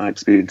my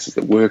experiences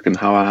at work and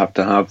how I have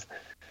to have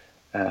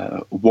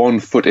 1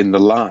 foot in the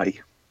lie,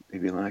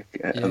 if you like,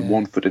 and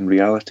 1 foot in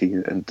reality,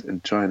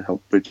 and try and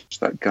help bridge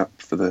that gap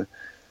for the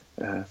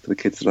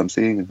kids that I'm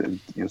seeing, and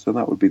so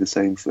that would be the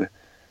same for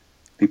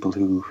people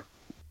who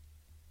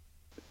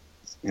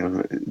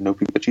know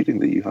people are cheating.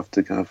 That you have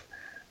to kind of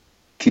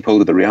keep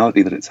hold of the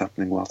reality that it's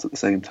happening, whilst at the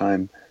same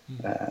time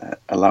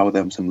allow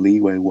them some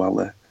leeway while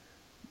they're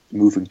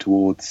moving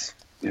towards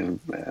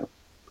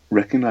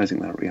recognizing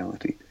that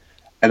reality,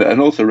 and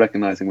also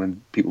recognizing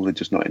when people are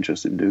just not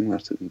interested in doing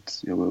that, and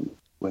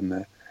when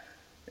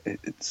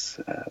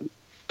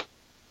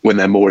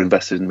they're more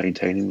invested in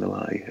maintaining the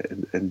lie,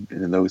 and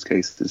in those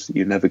cases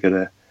you're never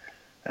gonna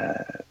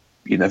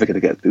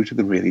get through to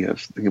them, really. I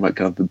was thinking about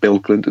kind of the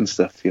Bill Clinton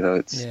stuff,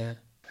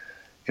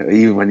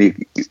 even when you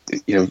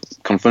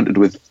confronted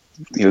with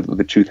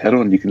the truth head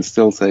on, you can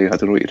still say, I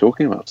don't know what you're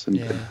talking about,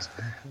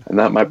 and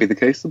that might be the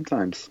case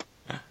sometimes.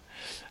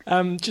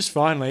 Just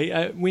finally,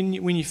 when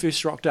you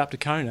first rocked up to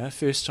Kona,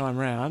 first time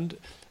round,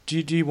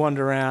 do you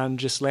wander around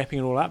just lapping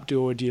it all up,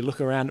 or do you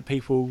look around at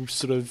people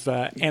sort of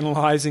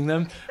analysing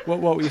them? What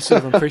were your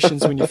sort of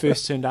impressions when you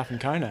first turned up in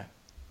Kona?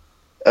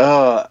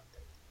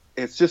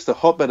 It's just a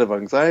hotbed of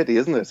anxiety,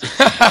 isn't it?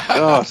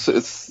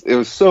 It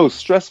was so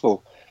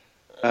stressful.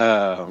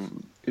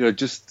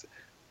 Just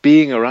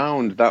being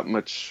around that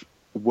much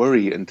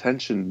worry and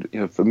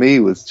tension, for me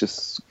was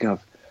just kind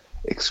of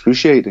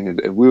excruciating.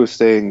 And we were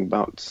staying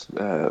about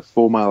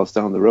 4 miles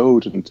down the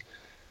road, and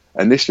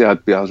initially I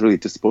was really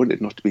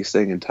disappointed not to be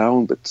staying in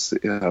town. But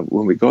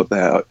when we got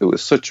there, it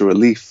was such a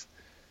relief,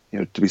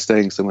 to be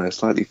staying somewhere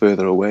slightly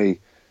further away.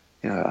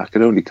 I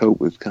could only cope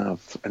with kind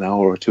of an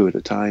hour or two at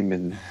a time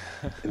in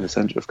the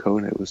centre of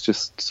Kona. It was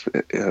just,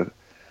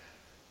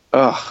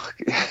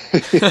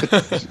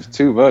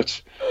 too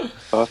much,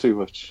 far too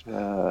much.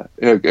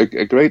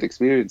 A great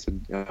experience,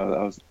 and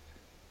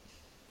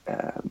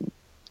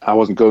I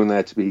wasn't going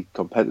there to be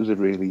competitive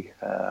really.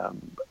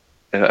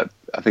 I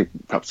think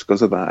perhaps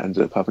because of that, I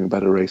ended up having a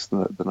better race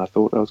than I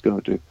thought I was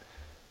going to do.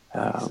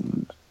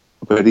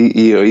 But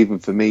even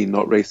for me,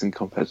 not racing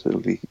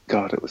competitively,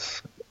 God, it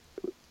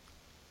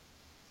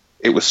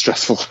was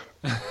stressful.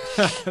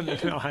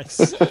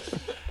 Nice.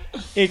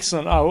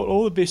 Excellent.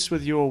 All the best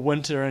with your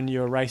winter and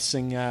your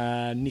racing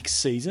next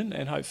season,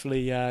 and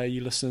hopefully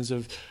you listeners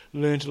have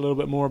learned a little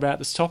bit more about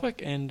this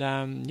topic. And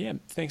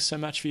thanks so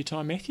much for your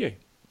time, Matthew.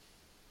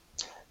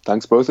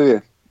 Thanks, both of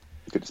you.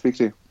 Good to speak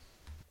to you.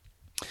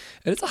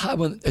 It's a hard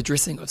one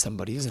addressing with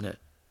somebody, isn't it?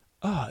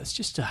 Oh, it's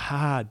just a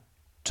hard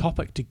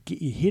topic to get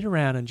your head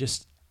around, and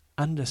just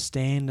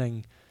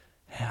understanding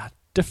how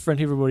different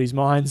everybody's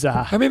minds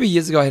are. I remember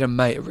years ago I had a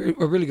mate, a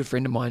really good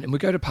friend of mine, and we'd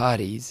go to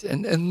parties,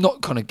 and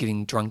not kind of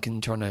getting drunk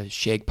and trying to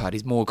shag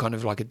parties, more kind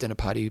of like a dinner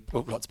party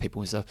with lots of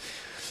people and stuff.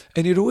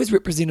 And he'd always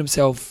represent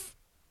himself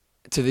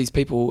to these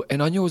people,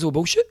 and I knew it was all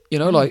bullshit,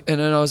 and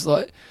then I was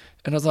like,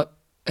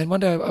 and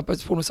one day I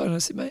just pulled him aside and I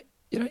said, mate,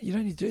 you don't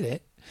need to do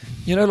that.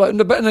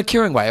 But in a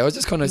caring way. I was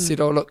just kind of said,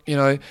 oh, look,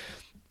 what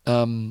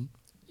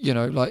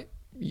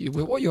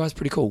you are is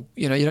pretty cool.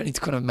 You don't need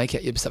to kind of make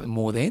out you're something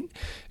more than.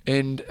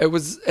 And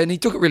he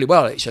took it really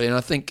well, actually. And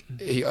I think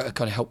I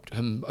kind of helped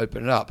him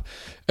open it up.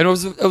 And it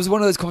was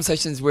one of those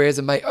conversations where, as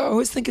a mate, I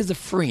always think as a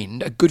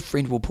friend, a good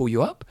friend will pull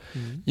you up.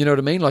 You know what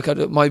I mean? Like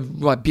my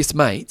best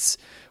mates,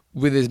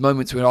 when there's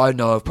moments where I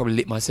know I've probably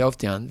let myself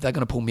down, they're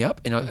going to pull me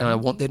up, and I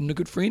want that in a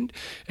good friend.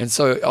 And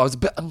so I was a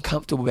bit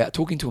uncomfortable about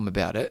talking to him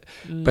about it,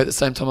 but at the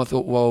same time I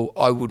thought, well,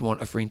 I would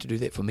want a friend to do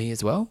that for me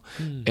as well.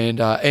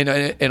 And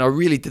I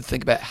really did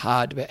think about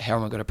how am I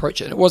going to approach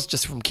it. And it was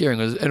just from caring,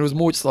 it was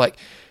more just like,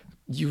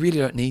 you really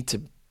don't need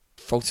to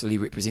falsely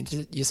represent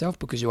yourself,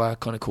 because you are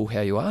kind of cool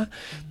how you are.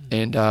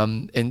 And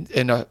actually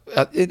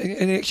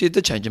it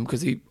did change him,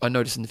 because I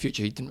noticed in the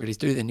future he didn't really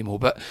do that anymore.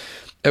 But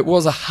it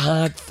was a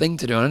hard thing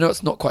to do, and I know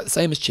it's not quite the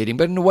same as cheating,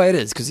 but in a way it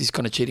is, because he's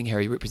kind of cheating how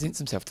he represents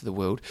himself to the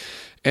world.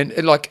 And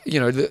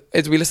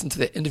as we listen to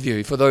that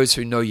interview, for those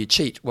who know you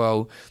cheat,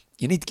 well,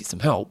 you need to get some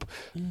help.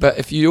 But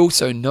if you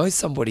also know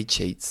somebody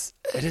cheats,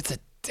 it's a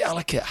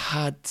delicate,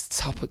 hard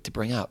topic to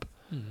bring up.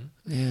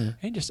 Yeah,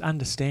 and just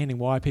understanding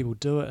why people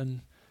do it.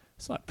 And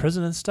it's like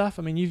prison and stuff.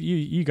 I mean,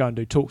 you go and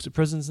do talks at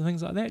prisons and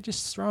things like that.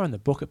 Just throwing the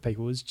book at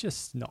people is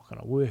just not going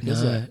to work,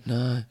 is it?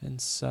 No. And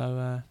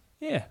so,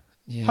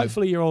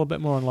 hopefully you're all a bit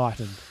more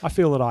enlightened. I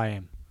feel that I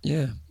am.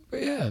 Yeah.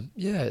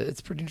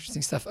 It's pretty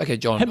interesting stuff. Okay,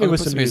 John, hit me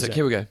with some music.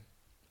 Here we go.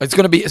 It's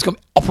going to be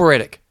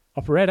operatic.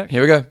 Operatic.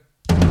 Here we go.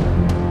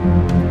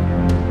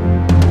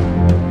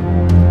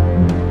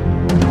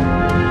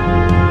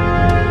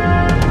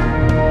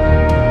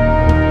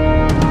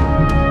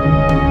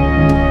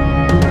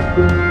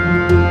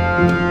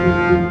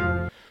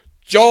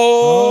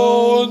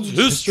 John's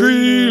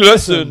history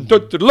lesson.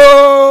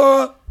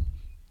 Around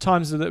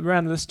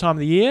this time of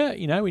the year,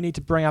 we need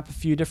to bring up a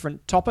few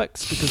different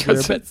topics,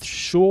 because we're a bit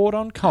short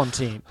on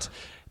content.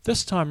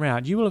 This time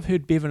round, you will have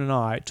heard Bevan and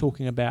I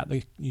talking about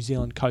the New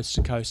Zealand coast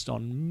to coast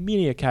on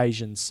many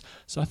occasions.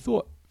 So I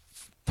thought,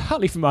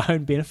 partly for my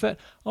own benefit,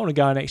 I want to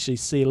go and actually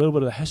see a little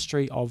bit of the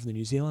history of the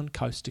New Zealand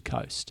coast to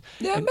coast.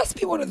 Yeah, it must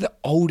be one of the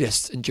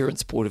oldest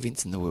endurance sport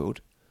events in the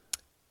world.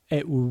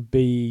 It will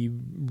be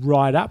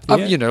right up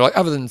there. Like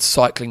other than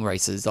cycling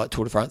races like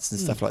Tour de France and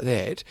stuff like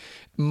that,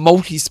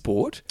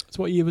 multi-sport.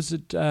 So what year was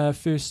it?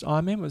 First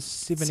Ironman was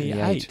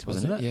 78,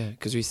 wasn't it? Yeah,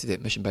 because we used to do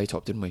that Mission Bay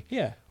top, didn't we?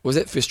 Yeah. Or was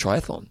that first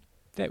triathlon?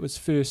 That was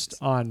first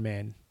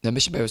Ironman. No,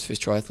 Mission Bay was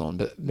first triathlon,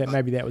 but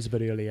maybe that was a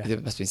bit earlier.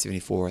 It must have been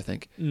 74, I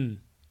think.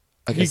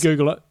 Okay, you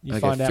Google it,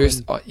 find out.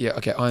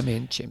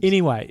 Ironman champs.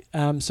 Anyway,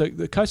 so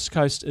the Coast to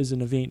Coast is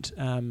an event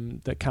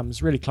that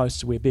comes really close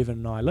to where Bevan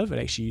and I live. It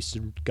actually used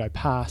to go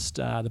past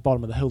the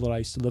bottom of the hill that I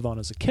used to live on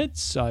as a kid.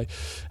 So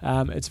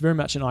it's very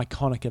much an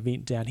iconic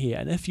event down here.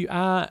 And if you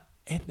are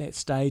at that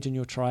stage in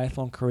your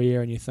triathlon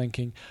career and you're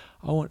thinking,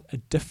 I want a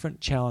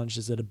different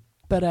challenges that are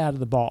bit out of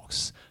the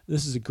box,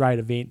 this is a great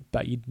event,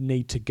 but you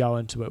need to go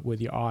into it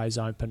with your eyes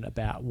open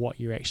about what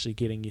you're actually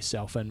getting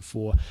yourself in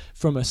for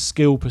from a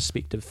skill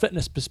perspective,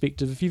 fitness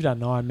perspective. If you've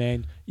done an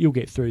Ironman, you'll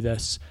get through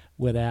this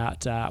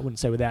without, I wouldn't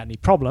say without any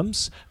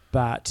problems,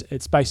 but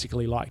it's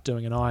basically like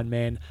doing an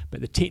Ironman, but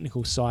the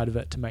technical side of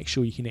it to make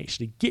sure you can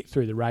actually get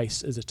through the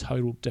race is a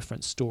total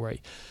different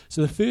story.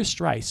 So the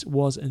first race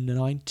was in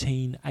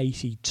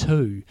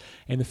 1982,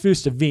 and the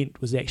first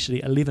event was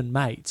actually 11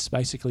 mates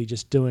basically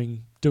just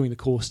doing doing the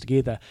course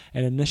together.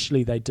 And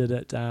initially they did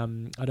it, I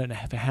don't know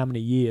for how many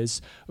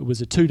years, it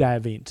was a 2-day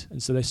event.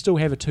 And so they still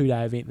have a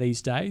 2-day event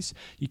these days.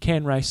 You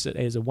can race it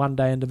as a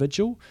 1-day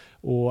individual,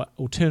 or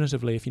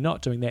alternatively, if you're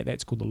not doing that,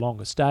 that's called the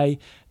longest day.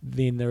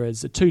 Then there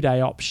is a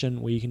 2-day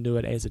option where you can do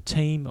it as a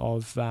team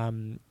of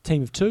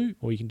 2,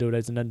 or you can do it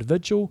as an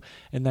individual.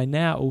 And they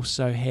now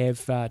also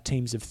have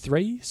teams of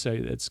 3, so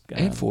it's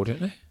and 4,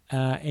 don't they?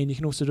 And you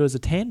can also do it as a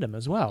tandem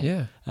as well.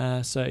 Yeah.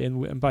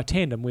 And by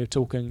tandem, we're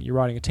talking you're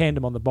riding a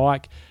tandem on the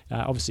bike.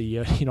 Obviously,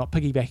 you're not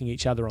piggybacking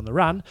each other on the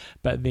run,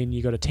 but then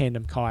you've got a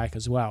tandem kayak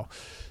as well.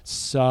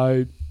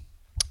 So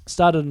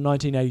started in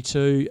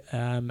 1982.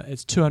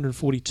 It's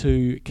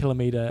 242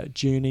 kilometre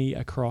journey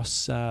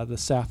across the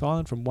South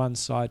Island from one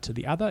side to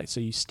the other. So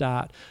you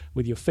start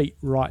with your feet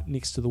right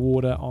next to the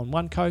water on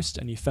one coast,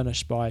 and you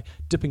finish by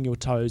dipping your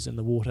toes in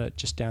the water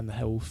just down the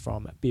hill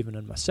from Bevan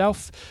and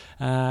myself.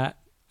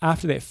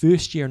 After that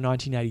first year in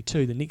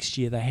 1982, the next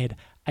year they had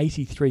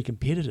 83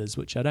 competitors,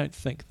 which I don't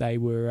think they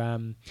were...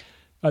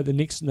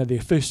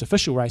 their first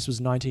official race was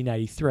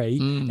 1983,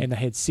 and they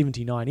had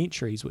 79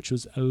 entries, which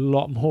was a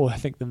lot more, I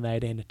think, than they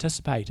had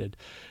anticipated.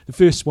 The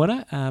first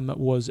winner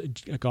was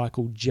a guy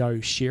called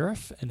Joe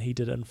Sheriff, and he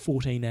did it in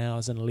 14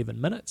 hours and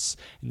 11 minutes.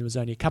 And there was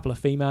only a couple of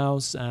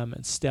females,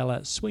 and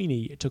Stella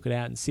Sweeney took it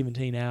out in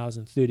 17 hours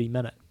and 13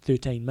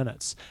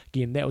 minutes.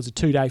 Again, that was a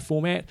 2-day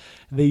format.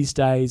 These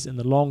days, in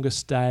the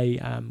longest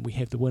day, we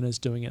have the winners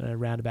doing it in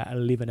around about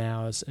 11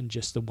 hours in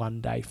just the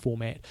 1-day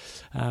format.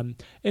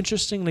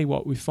 Interestingly,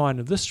 what we find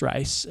of this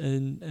race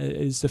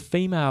is the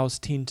females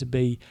tend to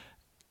be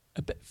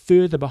a bit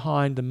further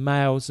behind the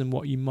males than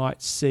what you might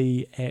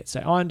see at,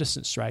 say, iron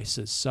distance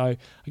races. So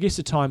I guess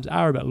the times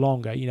are a bit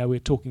longer. We're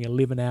talking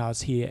 11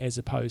 hours here as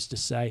opposed to,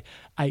 say,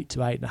 8 to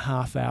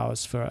 8.5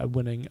 hours for a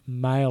winning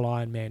male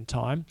Ironman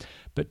time.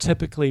 But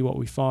typically what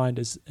we find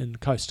is in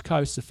coast to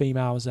coast, the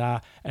females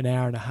are an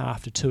hour and a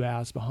half to 2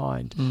 hours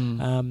behind.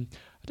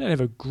 I don't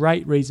have a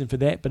great reason for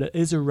that, but it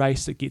is a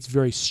race that gets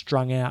very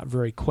strung out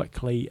very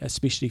quickly,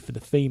 especially for the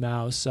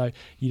females. So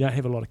you don't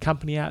have a lot of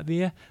company out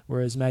there,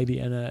 whereas maybe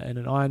in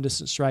an iron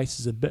distance race,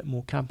 there's a bit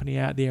more company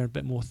out there and a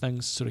bit more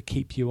things to sort of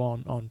keep you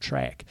on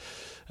track.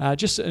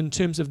 Just in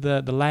terms of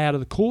the layout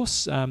of the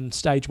course,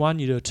 stage 1,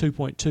 you do a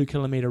 2.2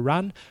 kilometre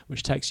run,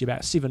 which takes you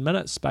about 7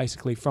 minutes,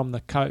 basically from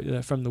the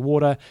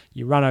water.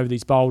 You run over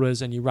these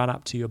boulders and you run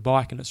up to your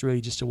bike, and it's really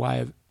just a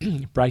way of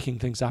breaking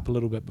things up a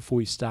little bit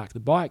before you start the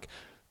bike.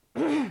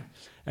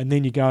 And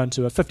then you go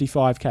into a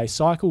 55k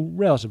cycle,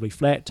 relatively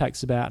flat,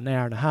 takes about an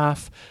hour and a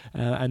half,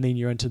 and then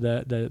you're into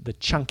the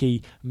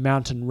chunky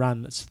mountain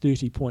run that's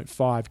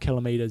 30.5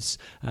 kilometres.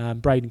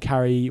 Braden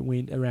Curry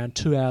went around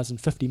 2 hours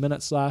and 50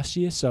 minutes last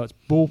year, so it's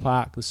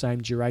ballpark the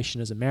same duration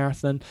as a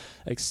marathon,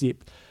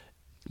 except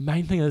the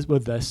main thing is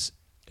with this,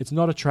 it's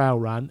not a trail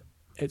run,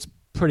 it's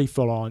pretty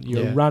full on.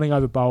 You're running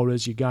over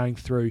boulders, you're going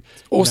through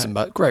awesome,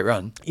 but great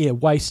run. Yeah,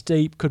 waist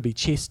deep, could be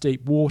chest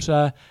deep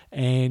water,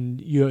 and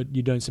you're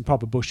doing some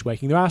proper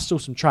bushwhacking. There are still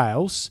some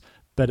trails,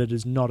 but it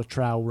is not a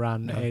trail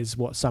run as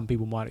what some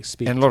people might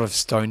expect. And a lot of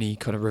stony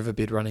kind of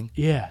riverbed running.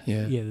 Yeah.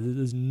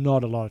 There's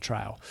not a lot of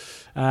trail.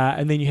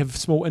 And then you have a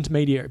small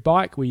intermediate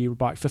bike where you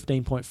bike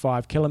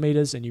 15.5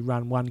 kilometres and you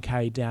run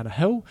 1k down a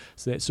hill.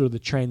 So that's sort of the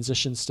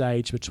transition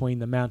stage between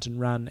the mountain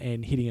run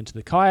and heading into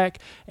the kayak.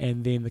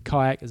 And then the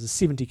kayak is a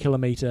 70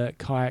 kilometre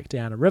kayak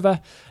down a river,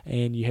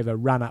 and you have a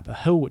run up a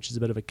hill, which is a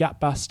bit of a gut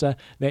buster.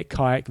 That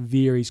kayak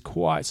varies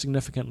quite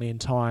significantly in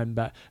time,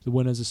 but the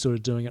winners are sort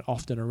of doing it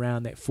often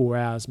around that 4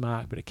 hours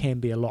mark, but it can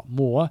be a lot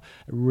more.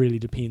 It really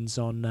depends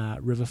on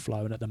river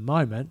flow, and at the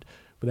moment,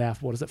 without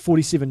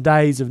 47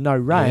 days of no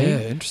rain,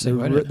 interesting,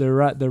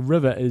 the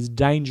river is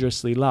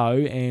dangerously low,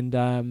 and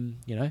I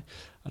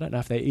don't know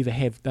if they ever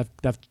have.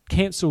 They've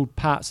cancelled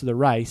parts of the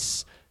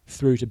race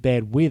through to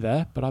bad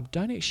weather, but I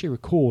don't actually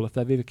recall if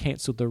they've ever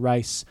cancelled the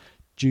race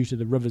due to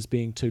the rivers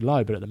being too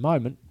low. But at the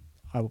moment,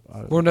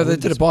 they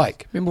did a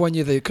bike. Remember one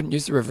year they couldn't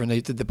use the river and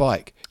they did the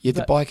bike. You had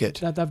to bike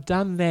it. They've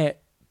done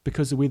that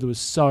because the weather was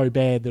so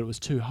bad that it was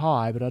too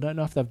high, but I don't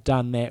know if they've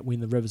done that when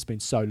the river's been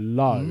so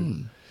low.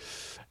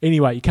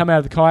 Anyway, you come out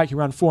of the kayak, you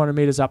run 400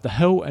 metres up the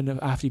hill, and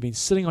after you've been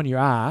sitting on your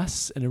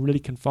ass in a really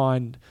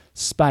confined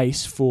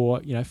space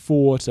for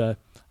 4 to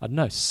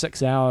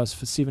 6 hours,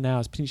 for 7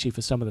 hours, potentially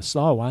for some of the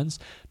slower ones,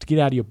 to get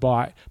out of your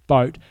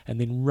boat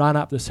and then run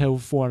up this hill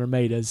for 400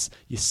 metres,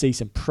 you see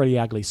some pretty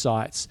ugly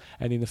sights.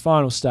 And then the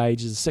final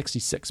stage is a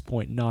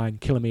 66.9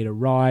 kilometre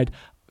ride,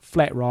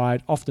 flat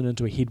ride, often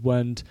into a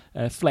headwind,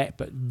 flat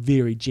but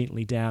very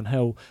gently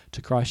downhill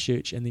to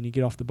Christchurch, and then you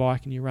get off the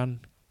bike and you run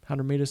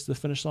 100 metres to the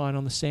finish line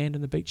on the sand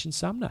and the beach in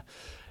Sumner.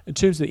 In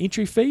terms of the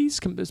entry fees,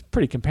 it's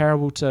pretty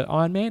comparable to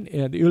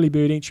Ironman. The early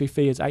bird entry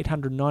fee is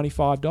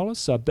 $895,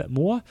 so a bit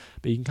more,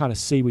 but you can kind of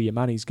see where your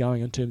money's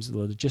going in terms of the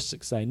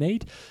logistics they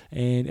need.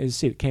 And as I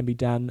said, it can be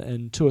done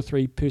in 2 or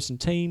 3 person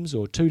teams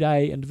or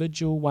 2-day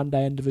individual.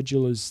 1-day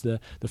individual is the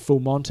full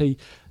Monty.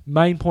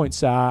 Main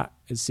points are,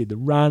 as I said, the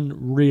run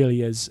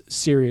really is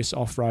serious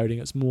off-roading.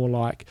 It's more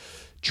like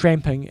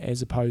tramping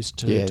as opposed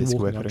to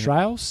walking on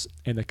trails.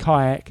 And the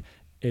kayak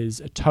is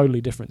a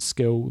totally different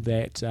skill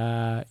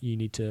that you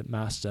need to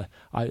master.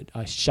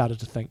 I shudder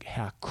to think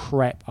how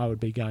crap I would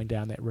be going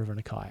down that river in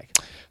a kayak.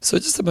 So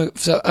just a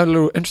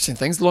little interesting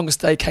things. The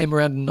longest day came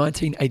around in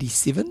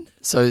 1987.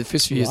 So the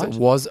first few years it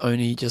was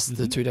only just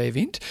the 2-day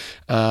event.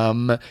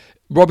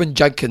 Robin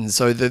Judkins,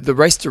 so the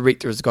race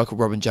director is a guy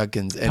called Robin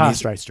Judkins. And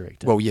Past race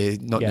director. Well, yeah,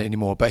 not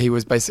anymore, but he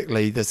was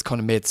basically this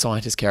kind of mad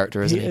scientist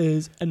character, isn't he? He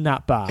is a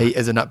nut bar. He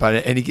is a nut bar,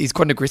 and he's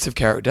quite an aggressive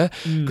character,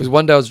 because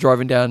one day I was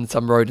driving down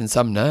some road in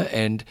Sumner,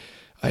 and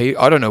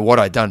I don't know what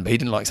I'd done, but he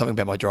didn't like something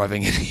about my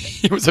driving, and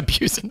he was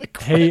abusing the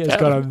crap. He has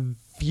got a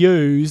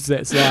fuse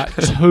that's like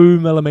 2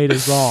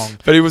 millimeters long.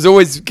 But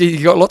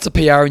he got lots of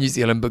PR in New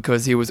Zealand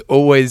because he was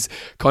always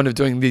kind of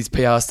doing these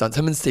PR stunts.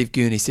 Him and Steve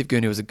Gurney. Steve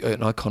Gurney was an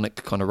iconic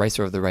kind of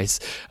racer of the race.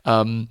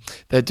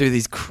 They'd do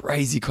these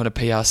crazy kind of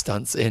PR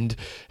stunts, and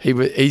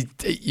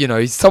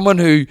he's someone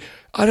who,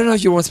 I don't know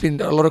if you want to spend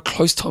a lot of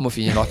close time with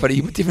in your life, but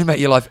he would definitely make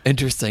your life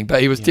interesting.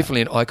 But he was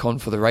definitely an icon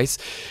for the race.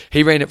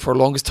 He ran it for the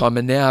longest time,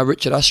 and now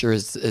Richard Usher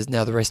is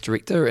now the race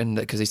director, and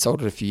because he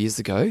sold it a few years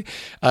ago.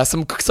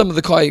 Some of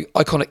the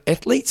iconic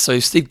athletes. So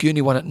Steve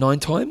Gurney won it 9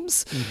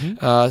 times.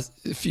 A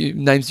few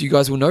names you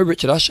guys will know.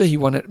 Richard Usher, he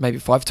won it maybe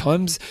 5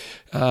 times.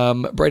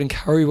 Braden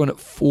Curry won it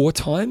 4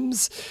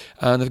 times.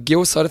 The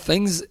girls side of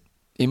things,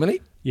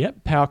 Emily.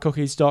 Yep,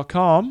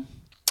 powercookies.com.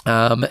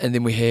 And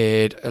then we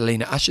had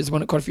Alina Ushers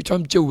won it quite a few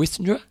times. Jill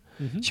Westinger,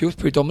 she was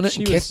pretty dominant.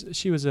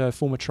 She was a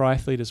former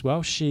triathlete as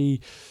well. She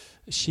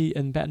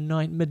in about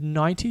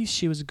mid-90s,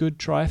 she was a good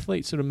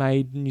triathlete, sort of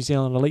made New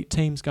Zealand elite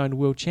teams going to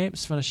world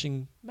champs,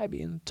 finishing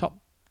maybe in the top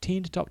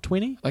 10 to top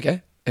 20.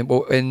 Okay.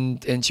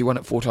 And she won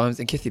it 4 times.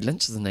 And Kathy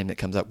Lynch is the name that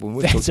comes up when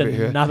we talk about her.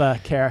 That's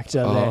another character.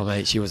 Oh,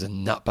 mate, she was a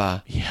nut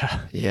bar.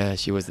 Yeah,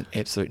 she was an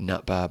absolute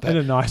nut bar. But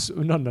not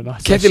in a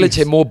nice. Kathy Lynch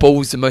had more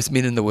balls than most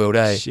men in the world,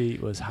 eh? She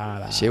was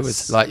hard ass.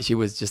 She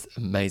was just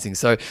amazing.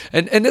 So,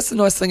 and that's the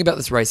nice thing about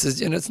this race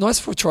is, it's nice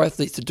for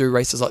triathletes to do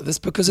races like this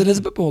because it is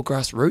a bit more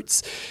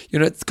grassroots.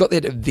 It's got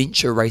that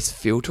adventure race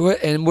feel to it,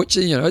 and which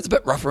it's a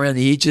bit rough around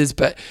the edges,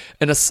 but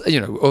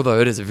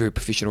although it is a very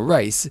professional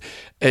race,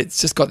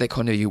 it's just got that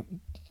kind of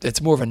it's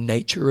more of a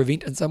nature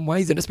event in some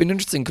ways. And it's been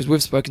interesting because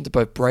we've spoken to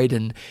both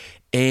Braden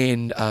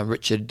and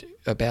Richard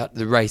about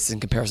the race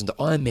in comparison to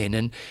Ironman,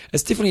 and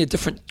it's definitely a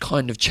different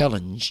kind of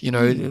challenge.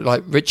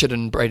 Like Richard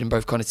and Braden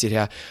both kind of said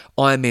how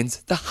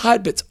Ironman's, the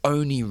hard bit's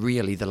only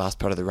really the last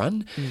part of the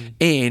run,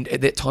 and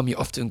at that time you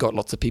often got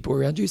lots of people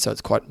around you, so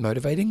it's quite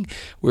motivating.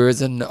 Whereas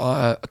in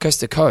coast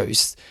to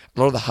coast, a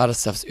lot of the harder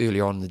stuff's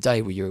earlier on in the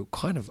day where you're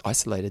kind of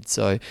isolated.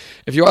 So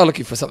if you are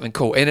looking for something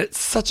cool, and it's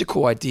such a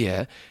cool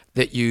idea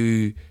that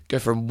you go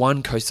from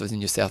one coast within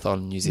your South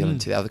Island, New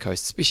Zealand, to the other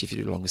coast, especially if you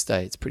do the longest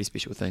day. It's a pretty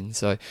special thing.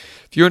 So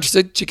if you're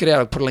interested, check it out.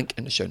 I'll put a link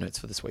in the show notes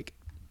for this week.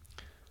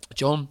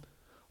 John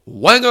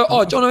Wango.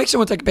 Oh, John, I actually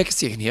want to take it back a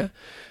second here.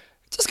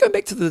 Just going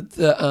back to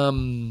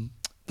the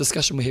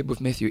discussion we had with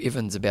Matthew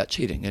Evans about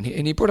cheating. And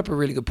he brought up a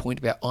really good point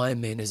about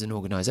Ironman as an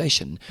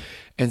organisation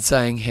and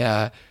saying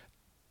how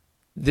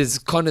there's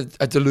kind of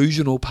a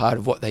delusional part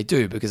of what they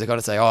do because they got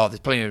to say, there's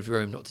plenty of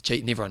room not to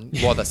cheat, and everyone,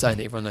 while they're saying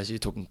that, everyone knows you're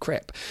talking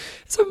crap.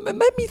 So it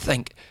made me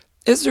think,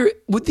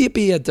 would there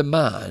be a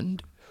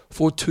demand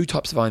for 2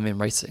 types of Ironman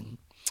racing?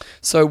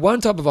 So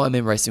one type of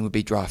Ironman racing would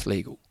be draft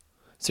legal.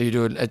 So you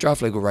do a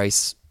draft legal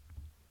race,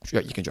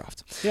 you can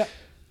draft. Yeah.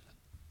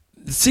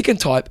 The second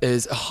type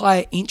is a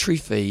higher entry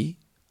fee,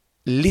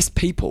 less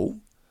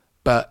people,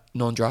 but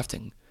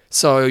non-drafting.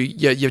 So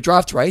your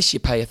draft race, you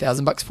pay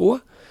 $1,000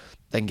 for.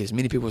 They can get as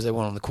many people as they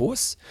want on the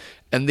course.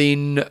 And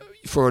then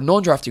for a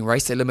non-drafting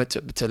race, they limit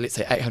it to let's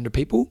say 800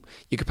 people.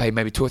 You could pay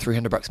maybe $200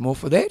 or $300 more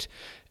for that.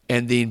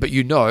 And then, but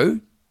you're not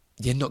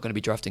going to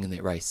be drafting in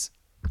that race.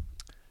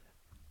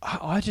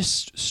 I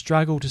just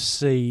struggle to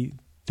see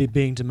there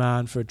being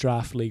demand for a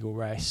draft legal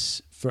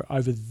race for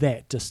over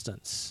that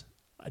distance.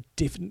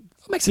 It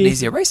makes it an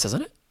easier race,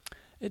 doesn't it?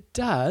 It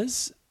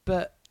does,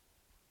 but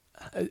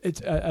I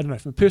don't know.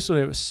 From a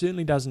personal level, it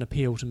certainly doesn't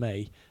appeal to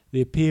me. The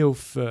appeal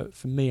for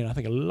me, and I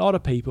think a lot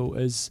of people,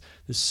 is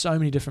there's so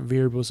many different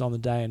variables on the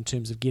day in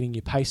terms of getting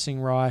your pacing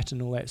right and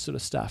all that sort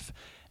of stuff.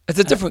 It's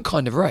a different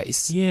kind of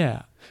race.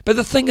 Yeah. But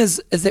the thing is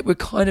that we're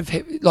kind of,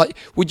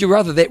 would you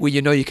rather that where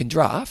you can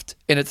draft,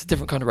 and it's a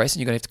different kind of race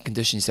and you're going to have to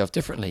condition yourself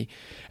differently,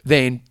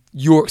 than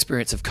your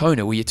experience of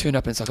Kona where you turn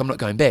up and it's like, I'm not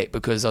going back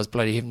because I was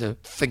bloody having to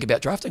think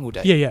about drafting all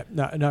day? Yeah.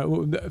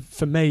 No.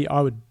 For me, I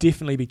would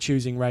definitely be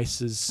choosing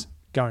races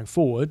going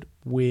forward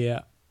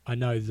where I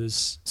know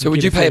there's... So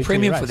would you pay a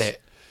premium for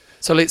that?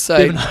 So let's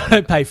say... I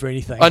don't pay for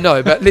anything. I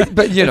know, but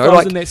you know... I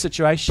was in that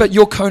situation. But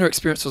your Kona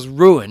experience was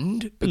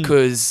ruined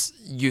because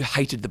you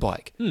hated the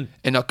bike.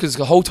 And because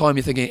the whole time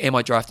you're thinking, am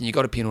I drafting? You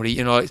got a penalty.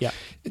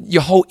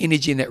 Your whole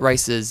energy in that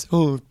race is,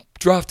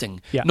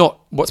 drafting,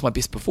 not what's my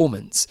best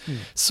performance.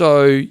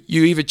 So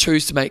you either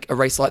choose to make a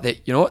race like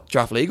that,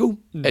 draft legal,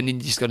 and then you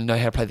just got to know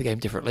how to play the game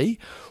differently.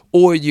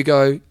 Or you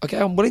go, okay,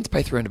 I'm willing to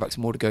pay $300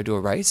 more to go do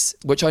a race,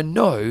 which I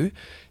know...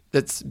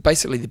 that's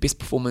basically the best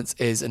performance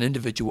as an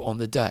individual on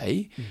the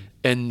day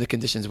in the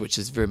conditions, which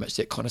is very much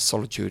that kind of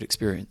solitude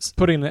experience.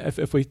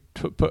 If we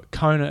put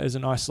Kona as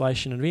an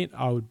isolation event,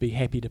 I would be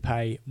happy to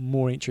pay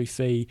more entry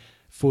fee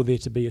for there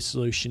to be a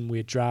solution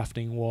where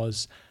drafting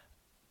was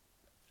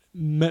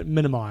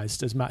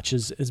minimised as much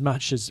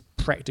as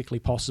practically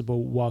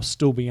possible, while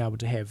still being able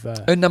to have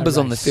numbers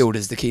on the field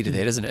is the key to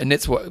that, isn't it? And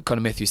that's what kind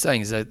of Matthew's saying,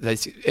 is that they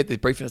at the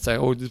briefing say,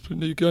 "Oh, you're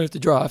going to have to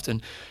draft,"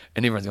 and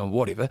everyone's going,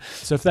 "Whatever."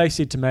 So if they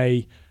said to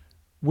me,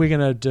 "We're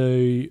going to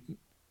do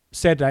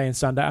Saturday and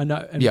Sunday," I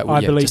know,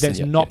 I believe that's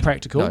not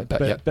practical. No,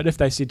 but if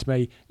they said to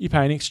me, "You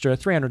pay an extra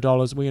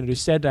 $300, we're going to do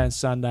Saturday and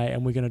Sunday,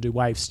 and we're going to do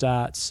wave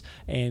starts,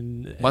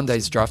 and one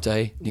day's draft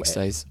day, next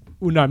day's."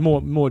 Well, no,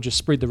 more just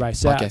spread the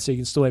race out, so you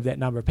can still have that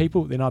number of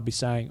people. Then I'd be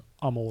saying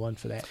I'm all in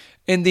for that.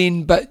 And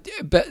then, but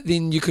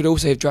then you could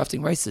also have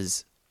drafting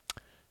races.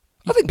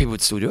 I think people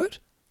would still do it.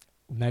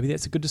 Maybe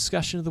that's a good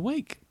discussion of the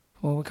week.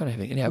 Well, we're kind of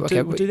having it now.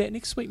 We'll do that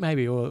next week,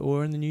 maybe,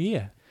 or in the new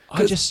year.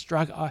 I just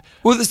struggle.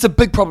 Well, it's a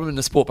big problem in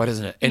the sport, but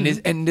isn't it?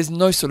 And there's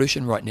no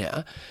solution right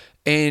now.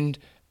 And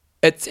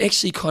it's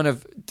actually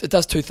it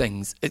does two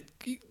things. It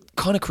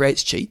kind of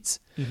creates cheats.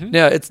 Mm-hmm.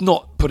 Now, it's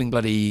not putting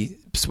bloody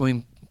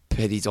swimming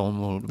paddies on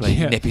or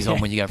nappies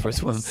on when you go for a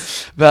swim,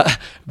 but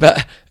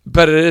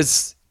it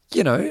is,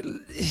 you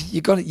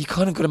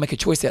kind of got to make a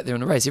choice out there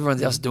in the race.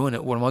 Everyone else is doing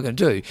it. What am I going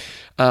to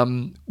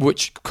do?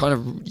 Which kind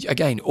of,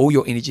 again, all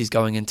your energy is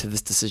going into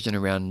this decision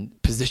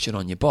around position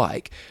on your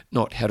bike,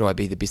 not how do I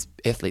be the best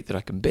athlete that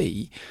I can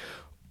be.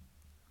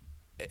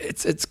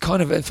 It's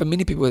kind of, for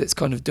many people, it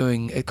kind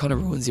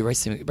of ruins their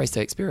race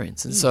day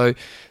experience, and so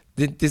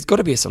there's got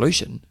to be a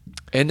solution,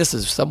 and this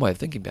is some way of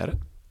thinking about it.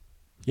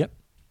 Yep.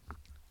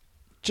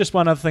 Just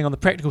one other thing on the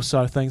practical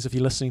side of things, if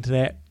you're listening to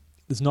that,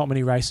 there's not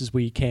many races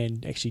where you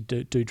can actually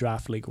do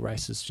draft legal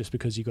races, just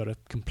because you've got to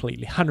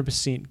completely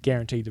 100%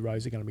 guarantee the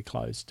roads are going to be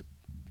closed.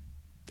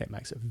 That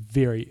makes it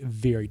very,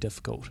 very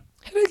difficult.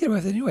 How do they get away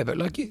with it anyway? But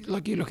like you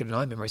look at an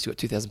Ironman race, you've got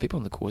 2,000 people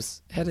on the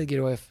course. How do they get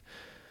away with...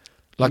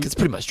 it's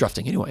pretty much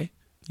drafting anyway.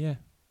 Yeah.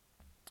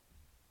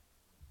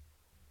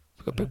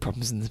 We've got big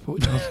problems in the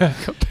sport, John.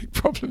 Got big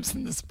problems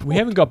in the sport. We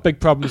haven't got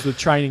big problems with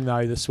training,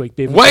 though, this week,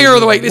 Bevan. Wanger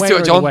of the week. Let's do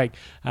it, John.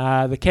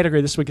 The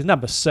category this week is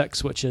number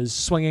 6, which is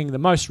swinging, the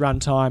most run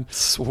time.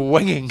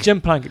 Swinging.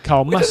 Jim Plunkett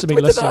Cole must have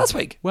been listening. Last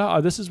week.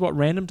 Well, this is what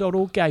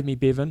random.org gave me,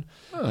 Bevan.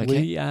 Oh,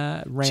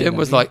 okay. Jim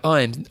was like,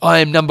 I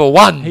am number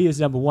 1. He is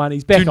number 1.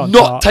 He's back on top. Do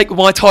not take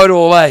my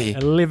title away.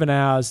 11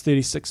 hours,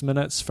 36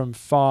 minutes from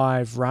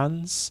 5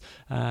 runs.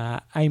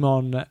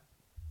 Amon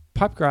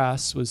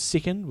Pipegrass was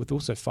second with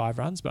also 5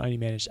 runs, but only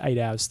managed 8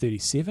 hours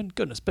 37.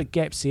 Goodness, big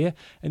gaps here.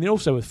 And then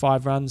also with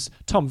 5 runs,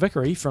 Tom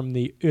Vickery from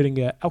the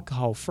Erdinger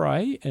Alcohol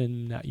Fray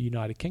in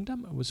United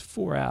Kingdom. It was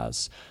 4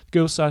 hours. The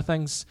girls' side of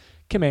things,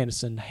 Kim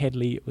Anderson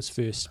Hadley was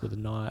first with a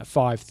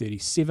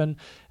 5:37.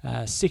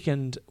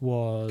 Second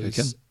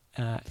was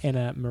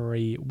Anna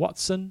Marie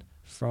Watson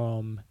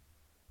from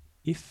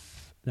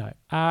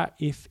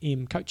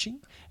RFM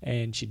Coaching,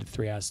 and she did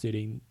 3 hours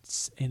 13.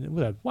 And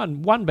with a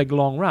one big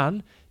long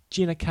run,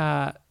 Jenna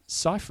Carr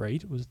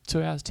Seyfried was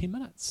 2 hours 10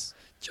 minutes.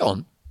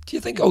 John, do you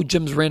think old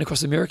Jim's ran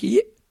across America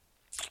yet?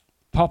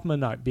 Pop him a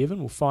note, Bevan.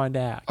 We'll find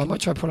out. I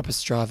might try to put up a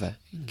Strava.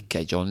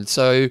 Okay, John.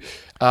 So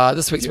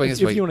this week's Wingers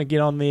Week. If you want to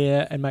get on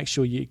there and make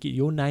sure you get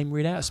your name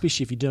read out,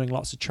 especially if you're doing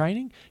lots of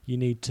training, you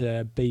need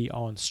to be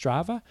on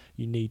Strava.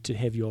 You need to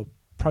have your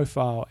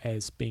profile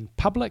as being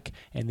public,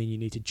 and then you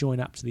need to join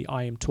up to the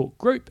IM Talk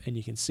group, and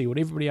you can see what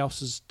everybody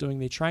else is doing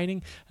their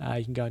training.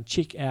 You can go and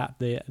check out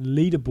the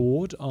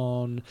leaderboard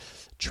on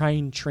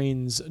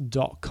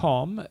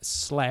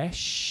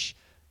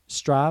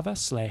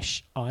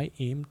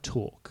traintrends.com/Strava/IM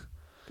Talk.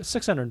 Got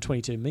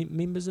 622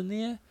 members in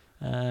there,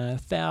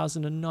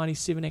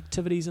 1,097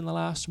 activities in the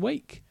last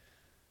week.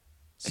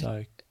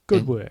 So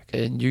good work.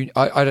 And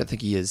I don't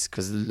think he is,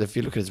 because if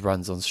you look at his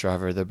runs on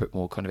Strava, they're a bit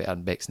more kind of out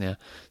and backs now.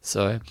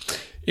 So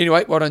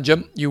anyway, well done,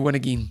 Jim. You win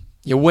again.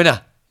 You're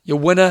winner. You're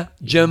winner,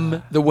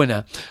 Jim, the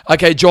winner.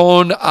 Okay,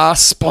 John, our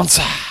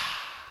sponsor.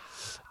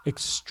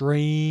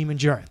 Extreme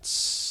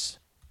Endurance.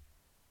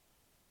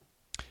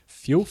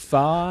 Fuel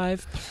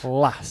 5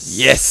 Plus.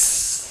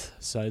 Yes.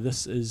 So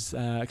this is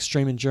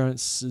Extreme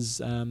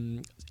Endurance's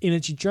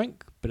energy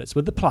drink, but it's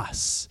with the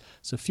plus.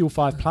 So Fuel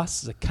 5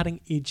 Plus is a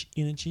cutting-edge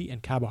energy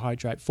and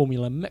carbohydrate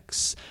formula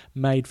mix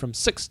made from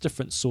 6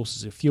 different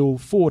sources of fuel,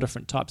 4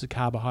 different types of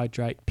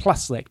carbohydrate,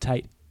 plus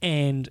lactate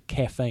and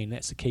caffeine.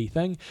 That's the key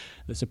thing.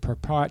 There's a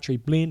proprietary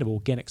blend of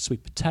organic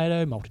sweet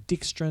potato,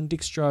 maltodextrin,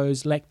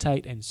 dextrose,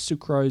 lactate, and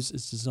sucrose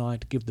is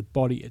designed to give the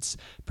body its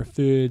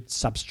preferred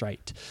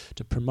substrate.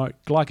 To promote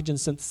glycogen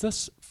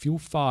synthesis, Fuel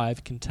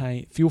 5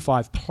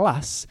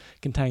 Plus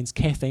contains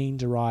caffeine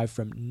derived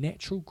from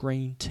natural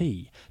green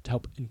tea to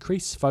help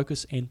increase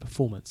focus and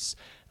performance.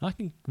 And I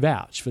can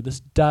vouch for this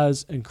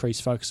does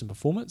increase focus and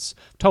performance.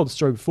 I've told the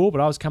story before,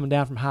 but I was coming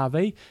down from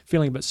Harvey,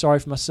 feeling a bit sorry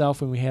for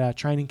myself when we had our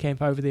training camp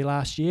over there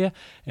last year,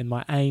 and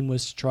my aim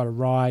was to try to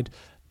ride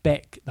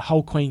back the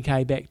whole Queen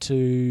K back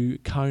to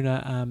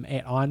Kona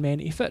at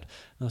Ironman effort.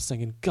 And I was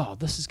thinking,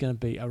 God, this is going to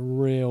be a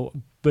real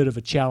bit of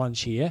a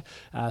challenge here.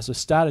 So I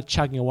started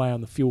chugging away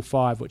on the Fuel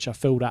 5, which I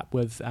filled up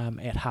with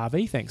at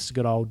Harvey, thanks to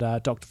good old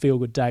Dr.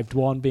 Feelgood Dave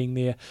Dwan being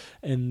there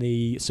in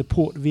the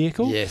support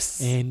vehicle.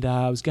 Yes. And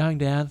I was going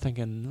down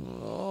thinking,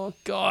 oh,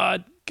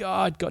 God,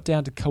 got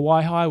down to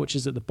Kauai, which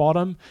is at the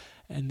bottom,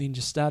 and then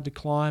just started to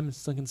climb and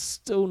thinking,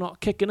 still not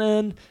kicking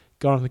in.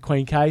 Got on the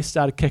Queen K,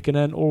 started kicking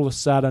in. All of a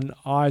sudden,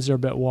 eyes are a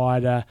bit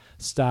wider,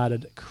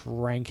 started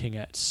cranking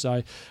it.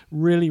 So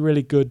really,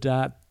 really good.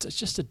 It's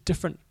just a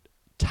different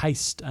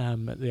taste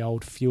at the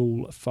old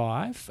Fuel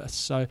 5.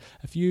 So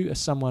if you are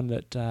someone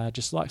that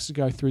just likes to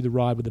go through the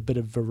ride with a bit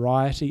of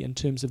variety in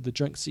terms of the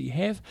drinks that you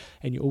have,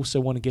 and you also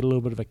want to get a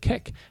little bit of a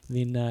kick,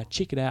 then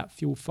check it out,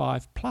 Fuel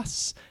 5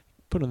 Plus.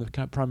 Put on the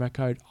promo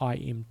code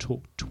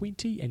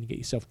IMTalk20 and you get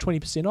yourself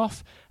 20%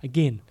 off.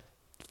 Again,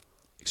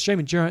 Extreme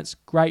Endurance,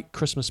 great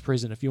Christmas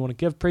present. If you want to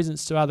give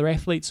presents to other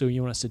athletes or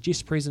you want to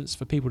suggest presents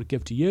for people to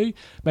give to you,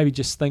 maybe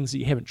just things that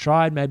you haven't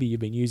tried, maybe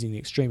you've been using the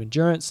Extreme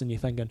Endurance and you're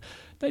thinking,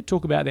 they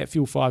talk about that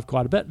Fuel 5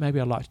 quite a bit, maybe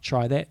I'd like to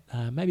try that.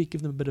 Maybe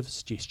give them a bit of a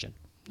suggestion.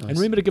 Nice. And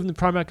remember to give them the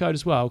promo code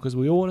as well, because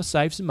we all want to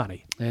save some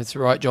money. That's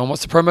right, John.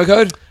 What's the promo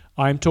code?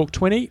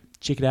 IMTalk20.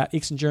 Check it out,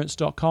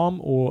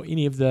 xendurance.com or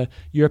any of the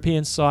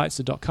European sites,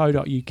 the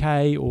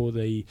 .co.uk or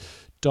the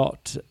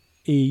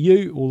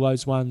 .eu, all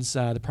those ones,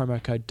 the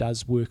promo code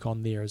does work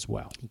on there as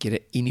well. Get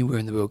it anywhere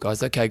in the world,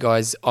 guys. Okay,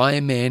 guys,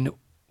 Ironman,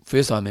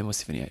 first Ironman was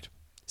 78.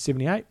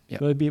 78?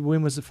 Yep.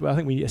 When was I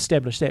think we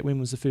established that. When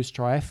was the first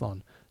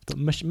triathlon? But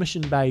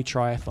Mission Bay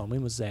Triathlon,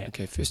 when was that?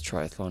 Okay, first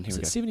triathlon, here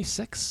we go.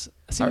 76?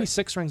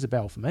 76 rings a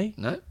bell for me.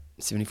 No,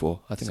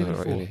 74. I think 74. I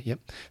got it right earlier. Yep.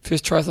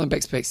 First triathlon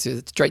back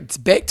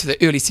to the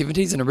early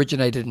 70s and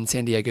originated in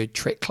San Diego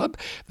Track Club.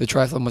 The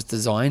triathlon was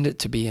designed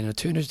to be an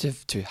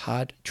alternative to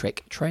hard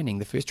track training.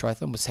 The first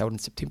triathlon was held on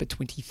September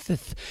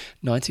 25th,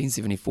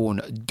 1974.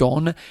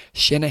 Don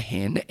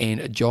Shanahan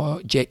and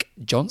Jack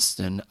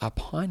Johnston are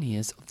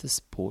pioneers of the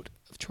sport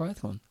of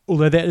triathlon.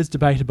 Although that is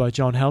debated by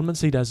John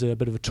Helmans. He does a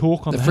bit of a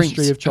talk on the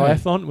history of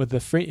triathlon with the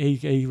French.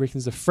 He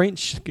reckons the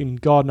French, and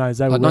God knows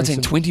they were like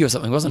 1920 or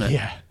something, wasn't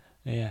it?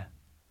 Yeah.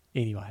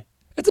 Anyway.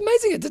 It's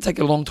amazing. It did take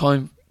a long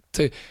time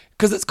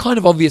because it's kind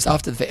of obvious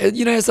after the fact.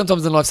 You know,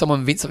 sometimes in life someone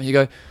invents something, you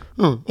go,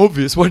 oh,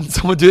 obvious. Why didn't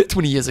someone do it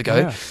 20 years ago?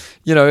 Yeah.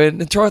 You know,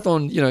 and the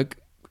triathlon, you know,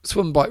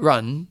 swim, bike,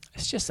 run.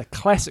 It's just a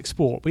classic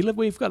sport.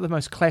 We've got the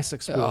most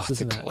classic sports,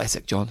 isn't it? It's a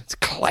classic, John. It's a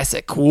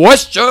classic.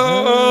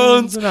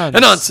 Questions and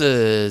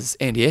answers.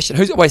 Andy Ashton.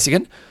 Wait a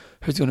second.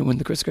 Who's going to win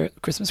the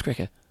Christmas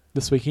cracker?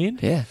 This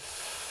weekend? Yeah.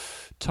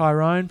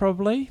 Tyrone,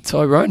 probably.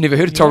 Tyrone? Never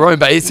heard of Tyrone,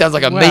 but it sounds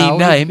like a mean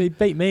name. He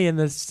beat me in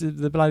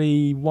the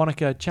bloody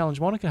Challenge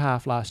Wanaka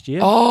half last year.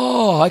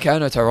 Oh, okay. I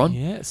know Tyrone.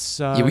 Yeah,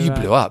 so... Yeah, well, you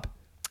blew up.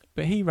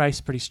 But he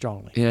raced pretty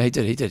strongly. Yeah, he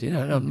did. You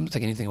know, I'm not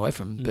taking anything away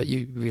from him, but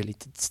you really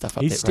did stuff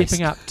up He's that race.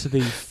 stepping up to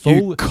the full...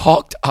 You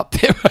cocked up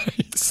that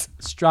race.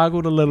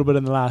 Struggled a little bit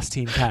in the last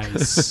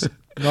 10Ks.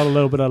 Not a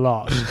little bit, a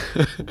lot.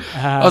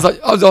 I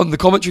was on the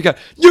commentary going,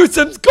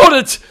 Newsom's got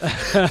it!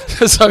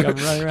 So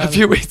a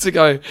few weeks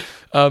ago,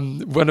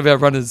 one of our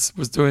runners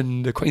was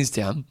doing the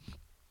Queenstown,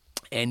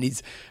 and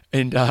he's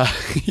doing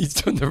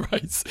the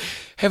race,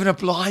 having a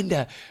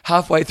blinder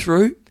halfway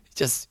through,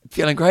 just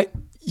feeling great,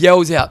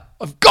 yells out,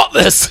 I've got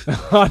this!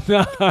 Oh,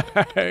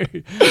 no.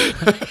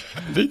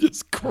 He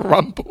just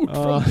crumpled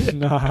from there.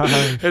 No.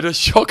 Had a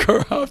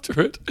shocker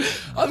after it.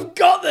 I've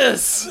got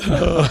this!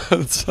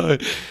 So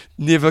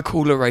never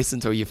call a race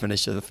until you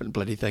finish the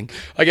bloody thing.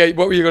 Okay,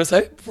 what were you going to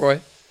say before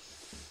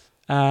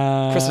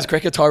Christmas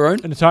cracker, Tyrone?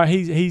 And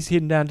he's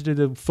heading down to do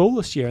the full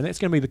this year, and that's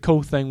going to be the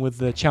cool thing with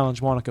the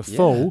Challenge Wanaka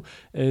full,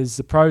 is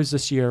the pros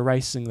this year are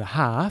racing the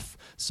half,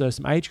 so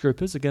some age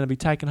groupers are going to be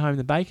taking home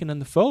the bacon in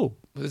the full.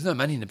 Well, there's no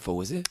money in the full,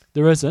 is there?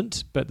 There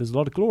isn't, but there's a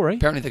lot of glory.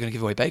 Apparently they're going to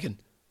give away bacon.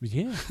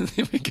 Yeah.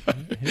 There we go.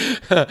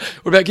 Yeah.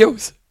 What about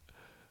girls?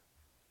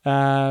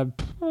 I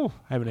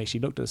haven't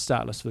actually looked at the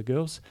start list for the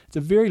girls. It's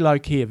a very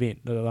low-key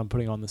event that I'm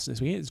putting on this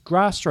weekend. It's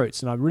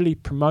grassroots, and I really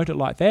promote it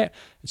like that.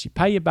 It's you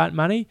pay your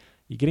money,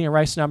 you're getting a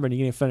race number, and you're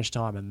getting a finish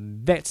time,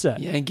 and that's it.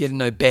 You ain't getting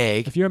no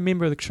bag. If you're a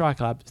member of the Tri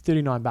Club, it's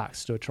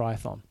 $39 to do a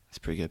triathlon. That's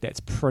pretty good. That's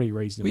pretty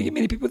reasonable. We get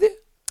many people there?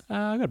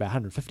 I've got about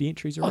 150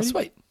 entries already. Oh,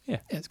 sweet. Yeah,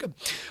 it's good.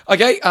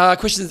 Okay,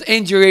 questions.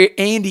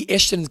 Andy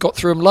Ashton's got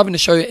through. I'm loving the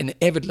show, an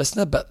avid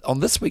listener, but on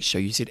this week's show,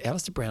 you said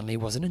Alistair Brownlee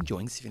wasn't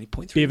enjoying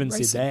 70.3. Bevan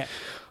said that.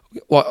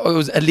 Well, it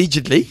was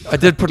allegedly. I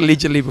did put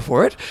allegedly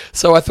before it.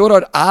 So I thought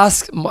I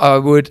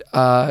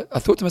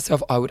thought to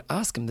myself, I would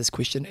ask him this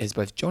question as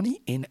both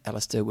Johnny and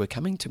Alistair were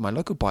coming to my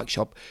local bike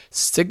shop,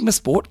 Sigma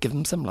Sport, give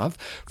them some love,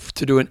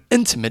 to do an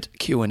intimate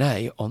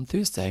Q&A on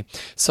Thursday.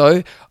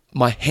 So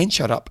my hand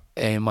shot up,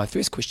 and my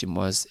first question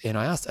was, and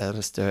I asked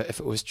Alistair if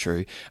it was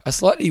true. A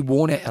slightly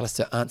worn out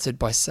Alistair answered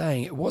by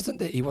saying it wasn't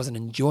that he wasn't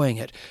enjoying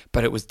it,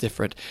 but it was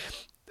different.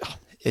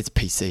 it's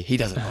PC. He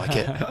doesn't like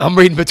it. I'm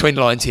reading between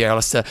the lines here,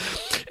 Alistair.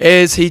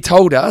 As he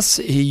told us,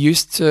 he's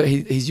used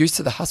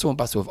to the hustle and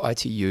bustle of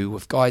ITU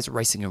with guys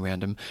racing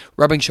around him,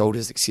 rubbing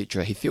shoulders,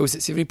 etc. He feels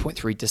at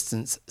 70.3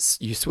 distance,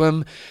 you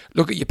swim,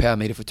 look at your power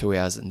meter for 2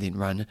 hours and then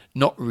run,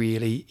 not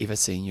really ever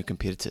seeing your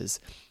competitors.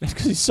 That's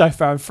because he's so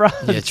far in front.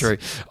 Yeah, true.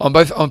 On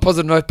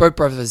positive note, both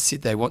brothers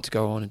said they want to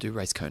go on and do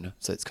Race Kona,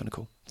 so it's kind of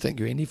cool. Thank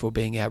you, Andy, for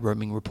being our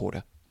roaming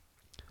reporter.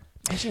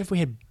 Imagine if we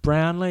had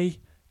Brownlee,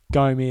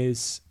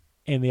 Gomez,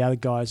 and the other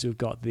guys who've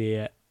got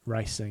there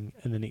racing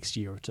in the next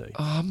year or two.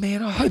 Oh,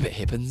 man, I hope it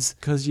happens.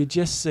 Because you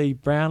just see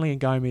Brownlee and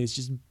Gomez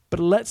just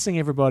blitzing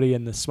everybody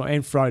in the swim,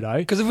 and Frodo.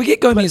 Because if we get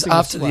Gomez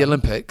after the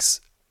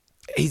Olympics,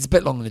 he's a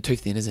bit long in the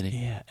tooth then, isn't he?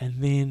 Yeah,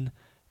 and then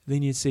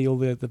you'd see all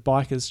the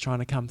bikers trying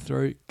to come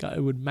through.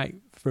 It would make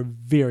for a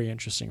very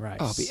interesting race.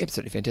 Oh, it'd be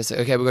absolutely fantastic.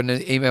 Okay, we've got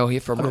an email here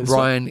from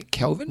Ryan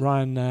Kelvin.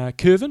 Ryan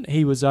Curvin.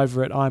 He was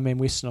over at Ironman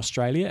Western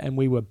Australia, and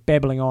we were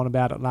babbling on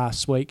about it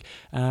last week.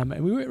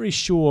 And we weren't really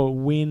sure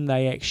when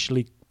they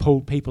actually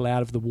pulled people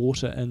out of the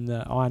water in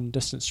the iron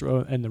distance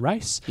in the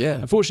race. Yeah.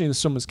 Unfortunately, the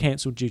swim was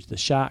cancelled due to the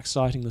sharks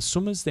sighting the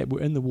swimmers that were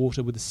in the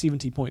water with the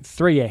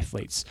 70.3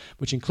 athletes,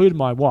 which included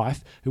my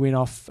wife, who went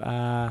off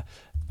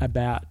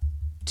about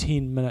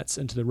 10 minutes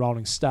into the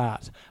rolling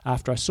start.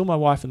 After I saw my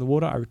wife in the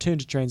water, I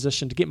returned to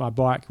transition to get my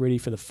bike ready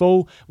for the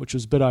full, which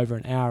was a bit over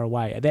an hour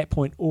away. At that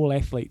point, all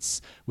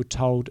athletes were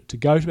told to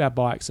go to our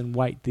bikes and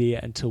wait there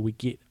until we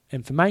get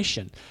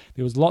information.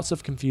 There was lots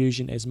of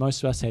confusion as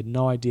most of us had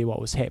no idea what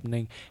was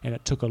happening, and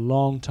it took a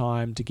long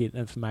time to get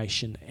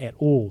information at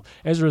all.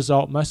 As a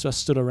result, most of us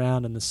stood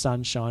around in the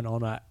sunshine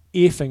on a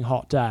effing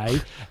hot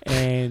day,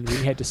 and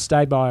we had to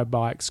stay by our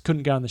bikes,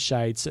 couldn't go in the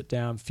shade, sit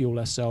down, fuel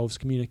ourselves.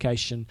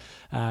 Communication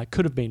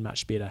could have been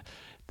much better.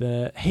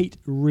 The heat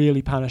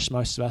really punished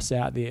most of us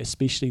out there,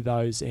 especially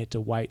those that had to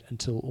wait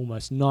until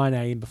almost 9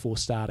 a.m. before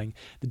starting.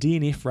 The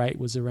DNF rate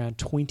was around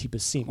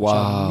 20%, which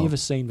I've never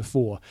seen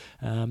before.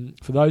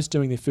 For those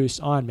doing their first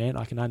Ironman,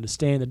 I can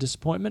understand the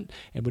disappointment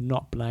and would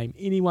not blame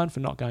anyone for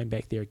not going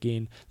back there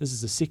again. This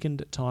is the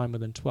second time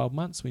within 12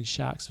 months when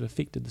sharks have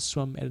affected the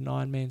swim at an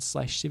Ironman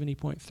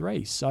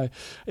 /70.3. So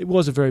it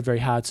was a very, very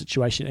hard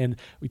situation, and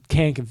we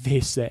can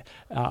confess that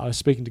I was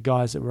speaking to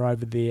guys that were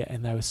over there,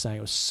 and they were saying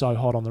it was so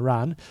hot on the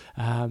run.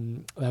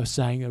 They were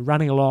saying they're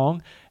running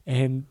along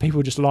and people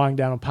were just lying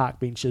down on park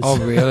benches. Oh,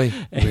 really?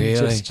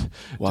 Really?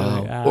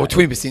 Wow. Well,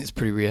 20% is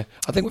pretty rare.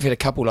 I think we've had a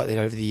couple like that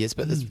over the years,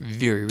 but it's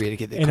very rare to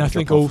get that. And I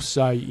think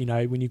also,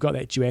 when you've got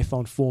that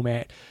duathlon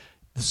format,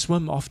 the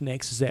swim often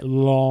acts as that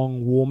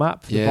long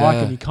warm-up for the bike,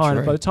 and you kind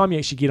of, by the time you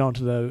actually get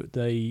onto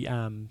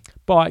the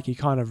bike, you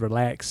kind of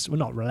relax. Well,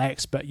 not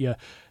relax, but you're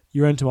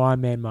into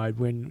Ironman mode.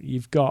 When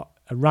you've got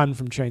a run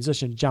from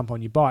transition, jump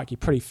on your bike, you're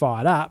pretty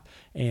fired up,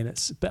 and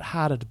it's a bit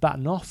harder to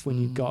button off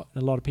when you've got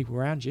a lot of people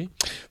around you.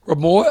 Rob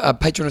Moore,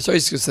 patron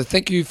associate, so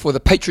thank you for the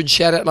patron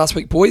shout out last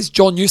week, boys.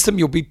 John Newsom,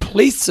 you'll be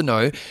pleased to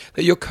know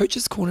that your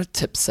Coach's Corner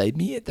tip saved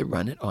me at the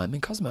run at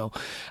Ironman Cozumel.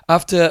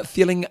 After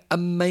feeling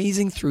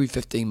amazing through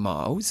 15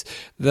 miles,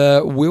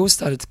 the wheels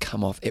started to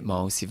come off at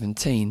mile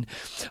 17.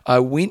 I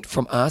went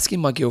from asking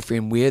my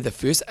girlfriend where the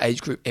first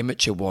age group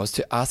amateur was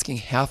to asking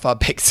how far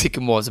back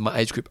second was in my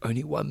age group,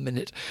 only 1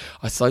 minute.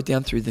 I slowed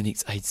down through the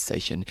next aid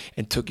station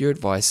and took your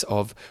advice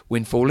of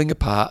when falling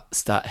apart,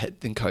 start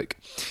hitting Coke.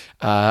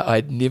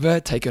 I'd never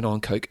taken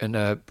on Coke in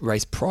a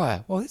race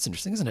prior. Well, that's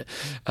interesting, isn't it?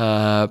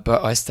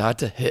 But I started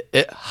to hit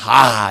it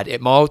hard. At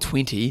mile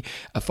 20,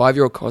 a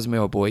 5-year-old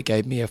Cozumel boy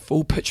gave me a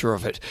full picture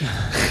of it.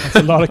 That's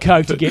a lot of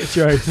Coke to get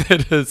through.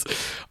 It is.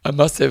 I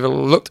must have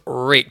looked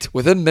wrecked.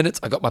 Within minutes,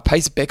 I got my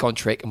pace back on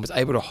track and was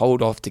able to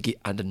hold off to get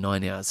under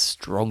 9 hours.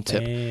 Strong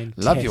tip.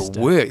 Fantastic. Love your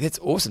work. That's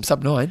awesome.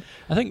 Sub 9.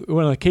 I think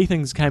one of the key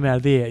things came out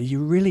of there, you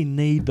really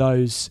need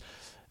those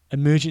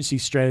emergency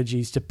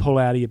strategies to pull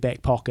out of your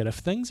back pocket if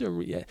things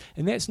are,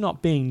 and that's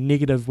not being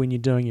negative when you're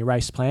doing your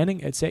race planning.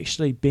 It's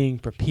actually being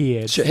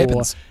prepared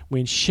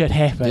when shit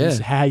happens.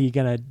 How you're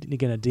gonna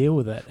deal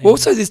with it. Well,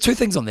 also there's two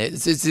things on that.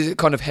 It's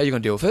kind of how you're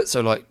gonna deal with it. So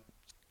like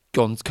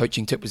Gon's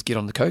coaching tip was get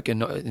on the Coke,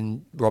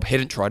 and Rob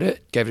hadn't tried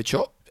it, gave it a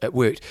shot, it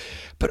worked.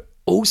 But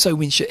also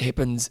when shit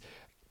happens,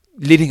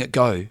 letting it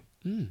go.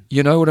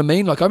 You know what I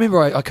mean? Like I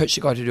remember I coached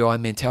a guy to do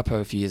Ironman Taupo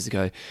a few years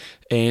ago,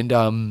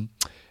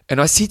 and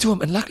I said to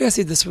him, and luckily I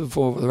said this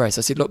before the race,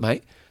 I said, look,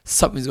 mate,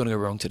 something's going to go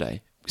wrong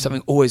today.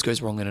 Something always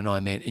goes wrong in an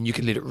Ironman, and you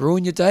can let it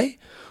ruin your day,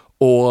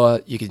 or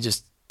you can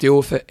just deal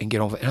with it and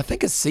get on with it. And I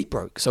think his seat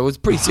broke, so it was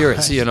pretty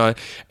serious, and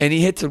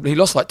he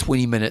lost like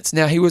 20 minutes.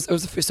 Now, it was the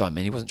first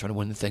Ironman, he wasn't trying to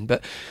win the thing,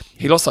 but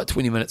he lost like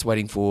 20 minutes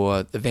waiting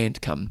for the van to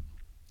come.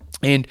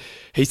 And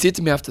he said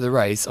to me after the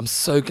race, I'm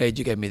so glad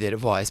you gave me that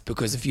advice,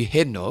 because if you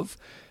hadn't have,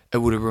 it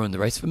would have ruined the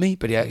race for me.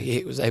 But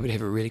he was able to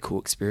have a really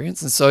cool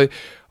experience. And so,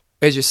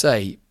 as you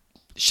say,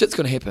 shit's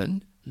going to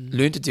happen.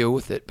 Learn to deal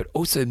with it, but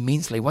also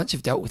mentally, once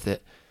you've dealt with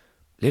it,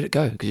 let it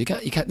go, because you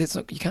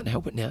can't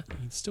help it now. You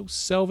can still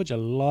salvage a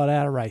lot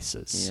out of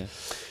races.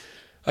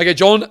 Yeah. Okay,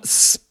 John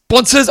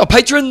Sponsors or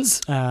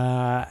patrons.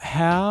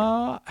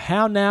 How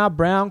now,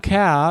 brown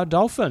cow,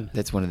 dolphin.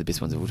 That's one of the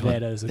best ones of all time.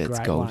 That is a That's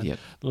great gold, one. Yep.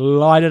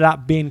 Light it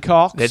up, Ben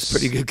Cox. That's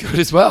pretty good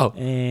as well.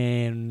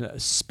 And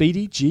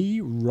Speedy G.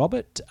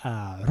 Robert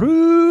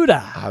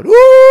Aruda.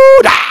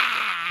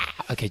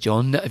 Okay,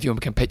 John, if you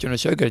want to become Patreon on the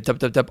show, go to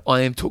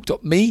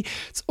www.iamtalk.me.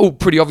 It's all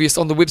pretty obvious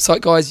on the website,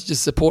 guys. You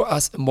just support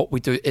us and what we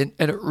do, and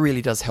it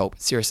really does help.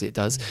 Seriously, it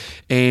does.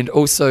 And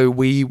also,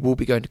 we will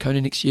be going to Kona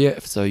next year,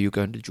 so you're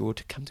going to draw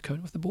to come to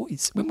Kona with the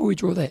boys. When will we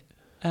draw that?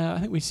 I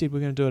think we said we're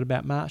going to do it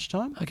about March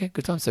time. Okay,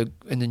 good time. So,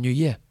 in the new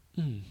year.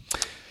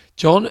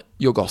 John,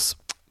 your goss.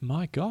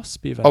 My goss,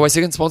 Bevan. Oh, wait a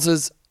second.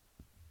 Sponsors.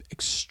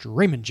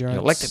 Extreme Endurance.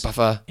 Your Lactic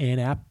Buffer. And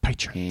our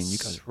patrons. And you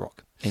guys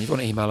rock. And if you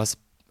want to email us,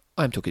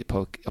 I'm talking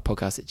a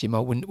podcast at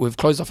Gmail. We've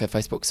closed off our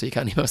Facebook, so you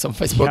can't email us on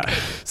Facebook. Yeah.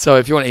 So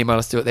if you want to email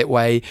us, do it that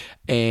way.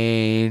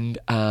 And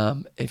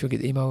if you'll get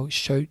the email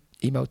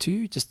to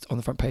you, just on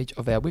the front page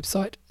of our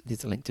website,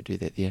 there's a link to do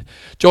that there.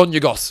 John,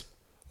 your goss.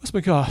 What's my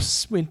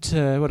goss? Went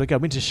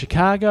to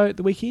Chicago at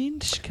the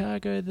weekend.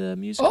 Chicago, the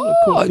musical.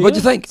 Oh, what'd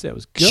you think? That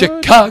was good.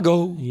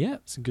 Chicago. Yeah,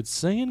 some good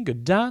singing,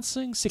 good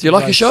dancing. Do you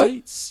like your show?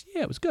 Seats.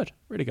 Yeah, it was good.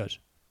 Really good.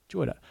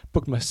 Enjoyed it.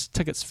 Booked my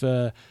tickets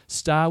for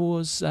Star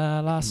Wars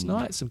last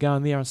night, so I'm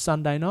going there on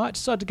Sunday night.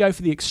 Decided to go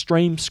for the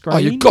extreme screen. Oh,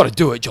 you've got to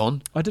do it,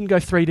 John. I didn't go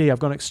 3D. I've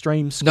gone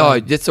extreme screen. No,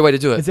 that's the way to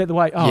do it. Is that the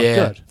way? Oh,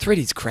 yeah. Good.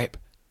 3D's crap.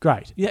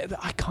 Great. Yeah,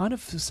 I kind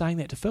of was saying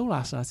that to Phil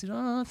last night. I said,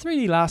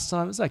 3D last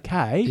time, it was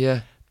okay.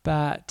 Yeah.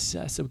 But,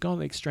 so we're going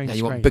the extreme screen.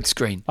 Now you want big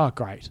screen. Oh,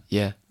 great.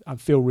 Yeah. I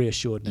feel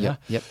reassured now.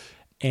 Yep.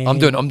 And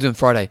I'm doing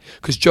Friday.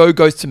 Because Joe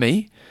goes to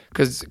me,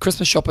 because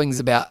Christmas shopping's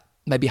about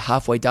maybe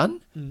halfway done,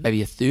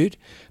 maybe a third,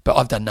 but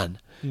I've done none.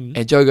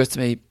 And Joe goes to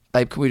me,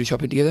 babe, can we do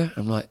shopping together?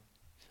 I'm like,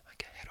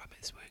 okay, how do I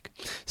make this work?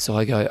 So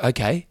I go,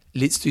 okay,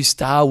 let's do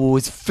Star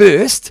Wars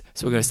first.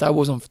 So we're going to Star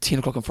Wars on 10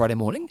 o'clock on Friday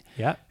morning.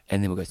 Yeah.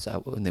 And then we'll go to Star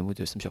Wars, and then we'll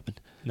do some shopping.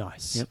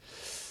 Nice. Yep.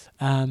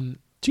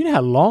 Do you know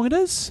how long it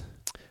is?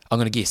 I'm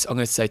going to guess. I'm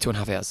going to say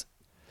 2.5 hours.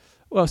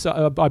 Well,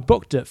 so I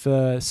booked it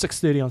for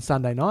 6:30 on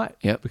Sunday night.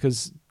 Yep.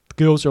 Because the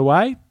girls are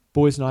away,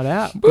 boys' night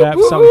out, go out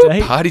for something to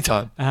eat. Party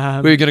time. Where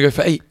are you going to go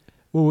for eat?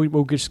 Well,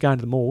 we'll just go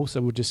into the mall, so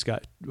we'll just go.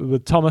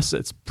 With Thomas,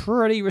 it's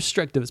pretty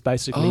restrictive. It's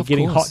basically of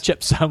getting course. hot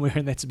chips somewhere,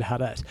 and that's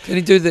about it. Can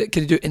you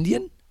do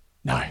Indian?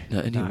 No. No,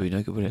 Indian would be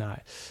no good, would it?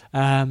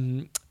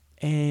 No.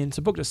 And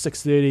so booked at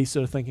 6:30,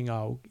 sort of thinking,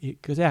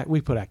 because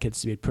we put our kids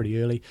to bed pretty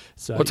early.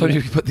 So what time do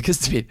you put the kids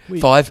to bed?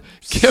 5?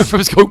 Get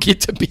from school, get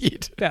to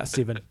bed. About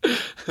 7.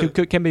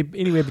 Can be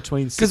anywhere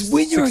between 6. Because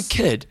when you're a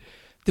kid,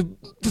 the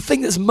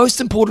thing that's most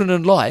important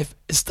in life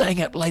is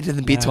staying up later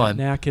than bedtime.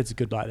 Now kids are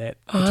good like that.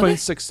 Between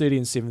 6:30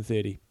 and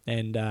 7:30,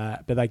 and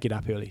but they get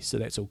up early, so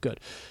that's all good.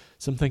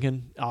 So I'm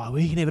thinking,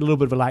 we can have a little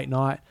bit of a late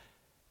night.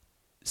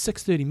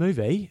 6:30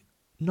 movie,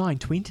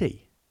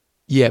 9:20.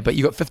 Yeah, but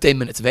you got 15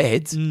 minutes of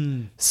ads.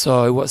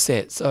 So what's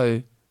that?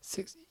 So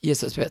 6. Yes,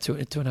 so it's about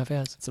 2.5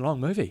 hours. It's a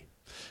long movie.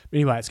 But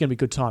anyway, it's going to be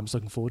good times.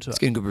 Looking forward to it. It's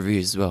getting good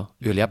reviews as well.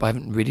 Early up, I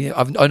haven't read it.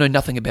 I know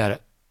nothing about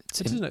it.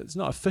 It's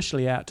not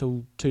officially out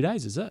till 2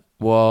 days, is it?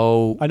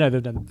 Well, I know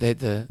they've done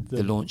the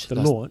launch. The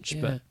launch,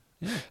 yeah. but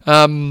yeah.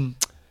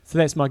 So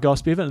that's my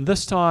gossip, Evan. And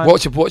this time,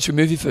 what's your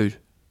movie food?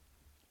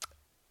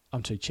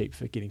 I'm too cheap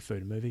for getting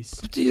food in movies.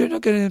 You're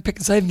not going to Pick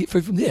and Save and get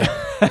food from there.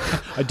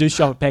 I do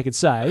shop at Pack and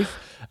Save.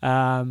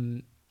 I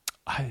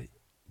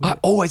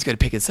always go to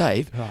Pick and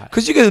Save Right.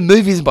 because you go to the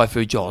movies and buy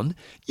food, John.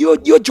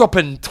 You're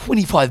dropping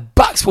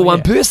 $25 for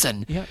one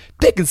person. Yep.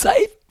 Pick and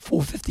Save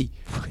 $4.50.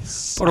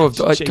 Bottle of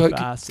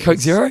Coke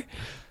Zero.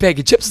 Bag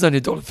of chips is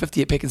only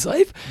 $1.50 at Pick and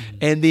Save,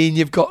 and then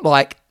you've got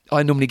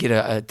I normally get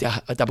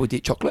a double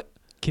deck chocolate.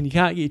 You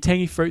can't get your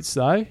tangy fruits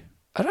though.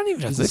 I don't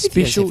even know. There's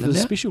a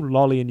special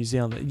lolly in New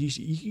Zealand.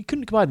 You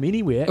couldn't buy them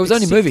anywhere. It was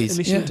only movies.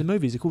 Unless you went to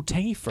movies. They're called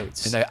tangy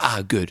fruits. And they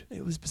are good.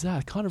 It was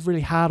bizarre. Kind of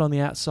really hard on the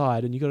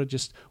outside, and you got to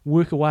just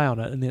work away on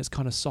it, and then it's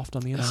kind of soft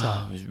on the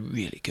inside. Oh, it was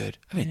really good.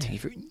 I haven't had tangy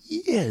fruit in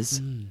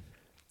years.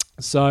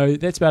 So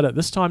that's about it.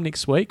 This time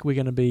next week, we're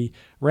going to be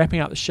wrapping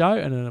up the show,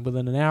 and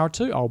within an hour or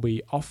two, I'll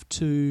be off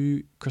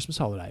to Christmas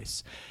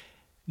holidays.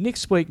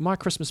 Next week, my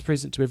Christmas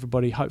present to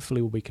everybody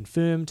hopefully will be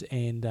confirmed.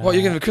 And what,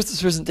 you're going to have a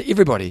Christmas present to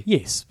everybody?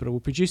 Yes, but we're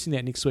producing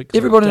that next week.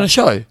 Everybody on the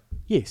show?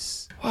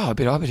 Yes. Wow, I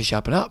better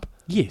sharpen up.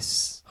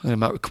 Yes. I'm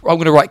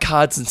going to write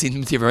cards and send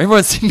them to everyone.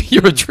 Everyone send me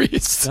your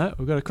address. No,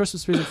 we've got a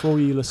Christmas present for all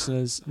you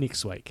listeners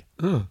next week.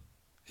 Oh.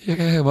 Yeah,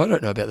 okay, well, I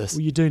don't know about this.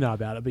 Well, you do know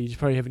about it, but you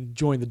probably haven't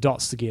joined the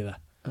dots together.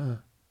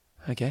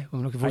 Okay, well,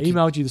 I'm looking I forward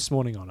emailed you this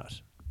morning on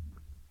it.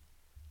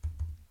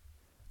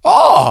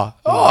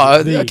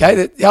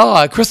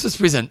 Okay. Christmas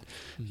present.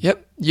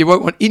 Yep, you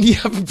won't want any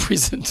other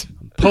present.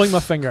 I'm pulling my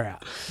finger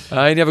out.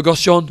 Any other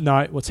goss, John?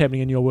 No, what's happening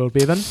in your world,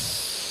 Bevan?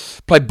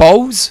 Play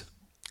bowls?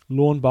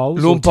 Lawn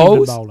bowls? Lawn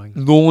bowls?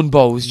 Lawn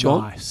bowls,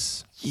 John.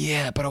 Nice.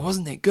 Yeah, but it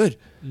wasn't that good.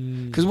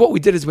 Because what we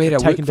did is we had our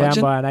taken work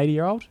function. down by an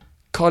 80-year-old?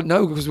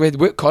 No, because we had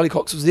work. Kylie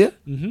Cox was there.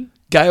 Mm-hmm.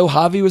 Gail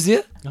Harvey was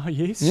there. Oh,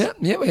 yes. Yeah,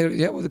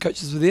 all the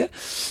coaches were there.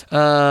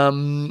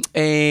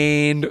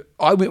 And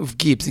I went with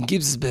Gibbs, and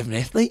Gibbs is a bit of an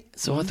athlete,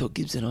 so I thought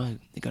Gibbs and I,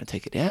 they're going to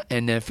take it out.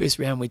 And first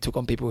round, we took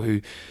on people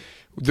who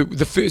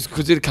the first, because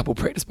we did a couple of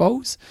practice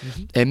bowls,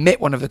 and met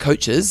one of the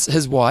coaches,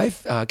 his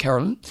wife,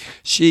 Carolyn.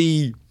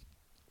 She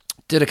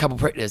did a couple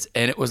of practice,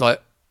 and it was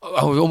like,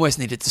 I almost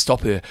needed to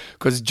stop her,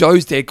 because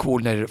Joe's dad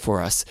coordinated it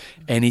for us,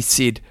 and he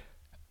said,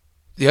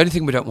 the only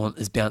thing we don't want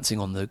is bouncing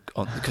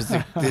because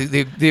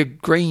their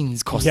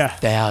greens cost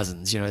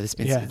thousands. They're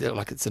expensive.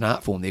 Like, it's an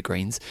art form, their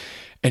greens.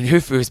 And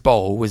her first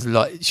bowl was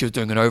like, she was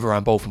doing an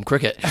overarm bowl from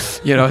cricket,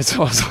 So I was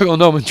like, oh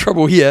no, I'm in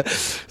trouble here.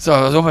 So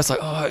I was almost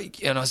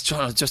like, and I was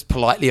trying to just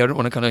politely, I don't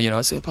want to kind of,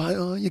 I said,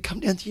 you come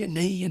down to your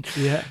knee. And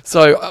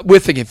so we're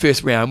thinking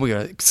first round, we're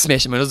going to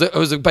smash them. It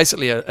was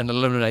basically an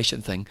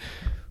elimination thing.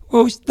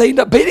 Well, they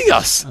ended up beating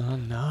us. Oh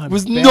no!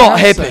 Was not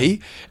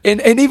happy,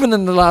 and even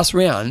in the last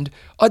round,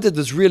 I did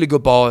this really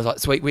good bowl. I was like,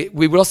 sweet,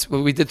 we lost.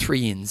 We did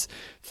 3 ends.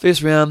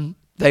 First round,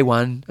 they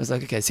won. I was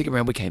like, okay. Second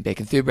round, we came back,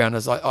 and third round, I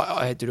was like,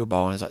 I had to do a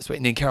bowl, and I was like, sweet.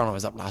 And then Caroline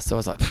was up last, so I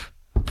was like,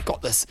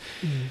 got this.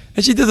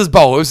 And she did this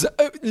bowl. It was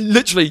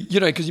literally,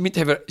 because you meant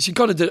to have it. She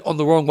kind of did it on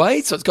the wrong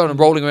way, so it's kind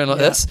of rolling around like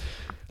this.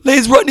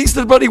 Lee's right next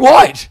to the bloody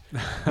white.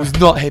 Was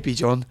not happy,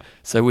 John.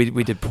 So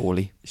we did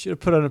poorly. You should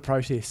have put on a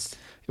protest.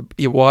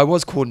 Yeah, well, I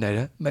was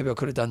coordinator. Maybe I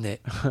could have done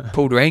that.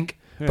 Pulled rank.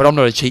 But I'm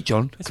not a cheat,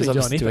 John. Because I'm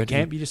John, at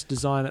camp, you just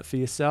design it for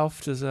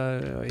yourself.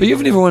 But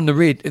you've never won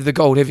the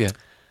gold, have you?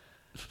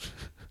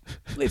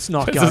 Let's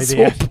not go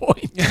there.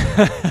 Point.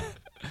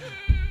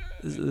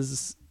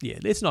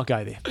 Let's not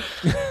go there.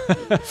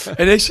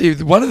 And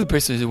actually, one of the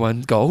persons who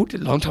won gold a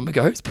long time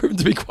ago has proven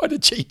to be quite a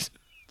cheat.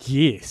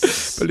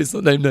 Yes. But let's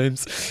not name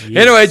names.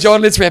 Yes. Anyway,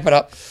 John, let's wrap it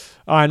up.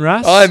 I'm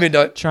Russ. I'm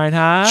Endo. Train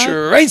hard.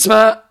 Train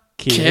smart.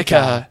 Kia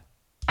kaha.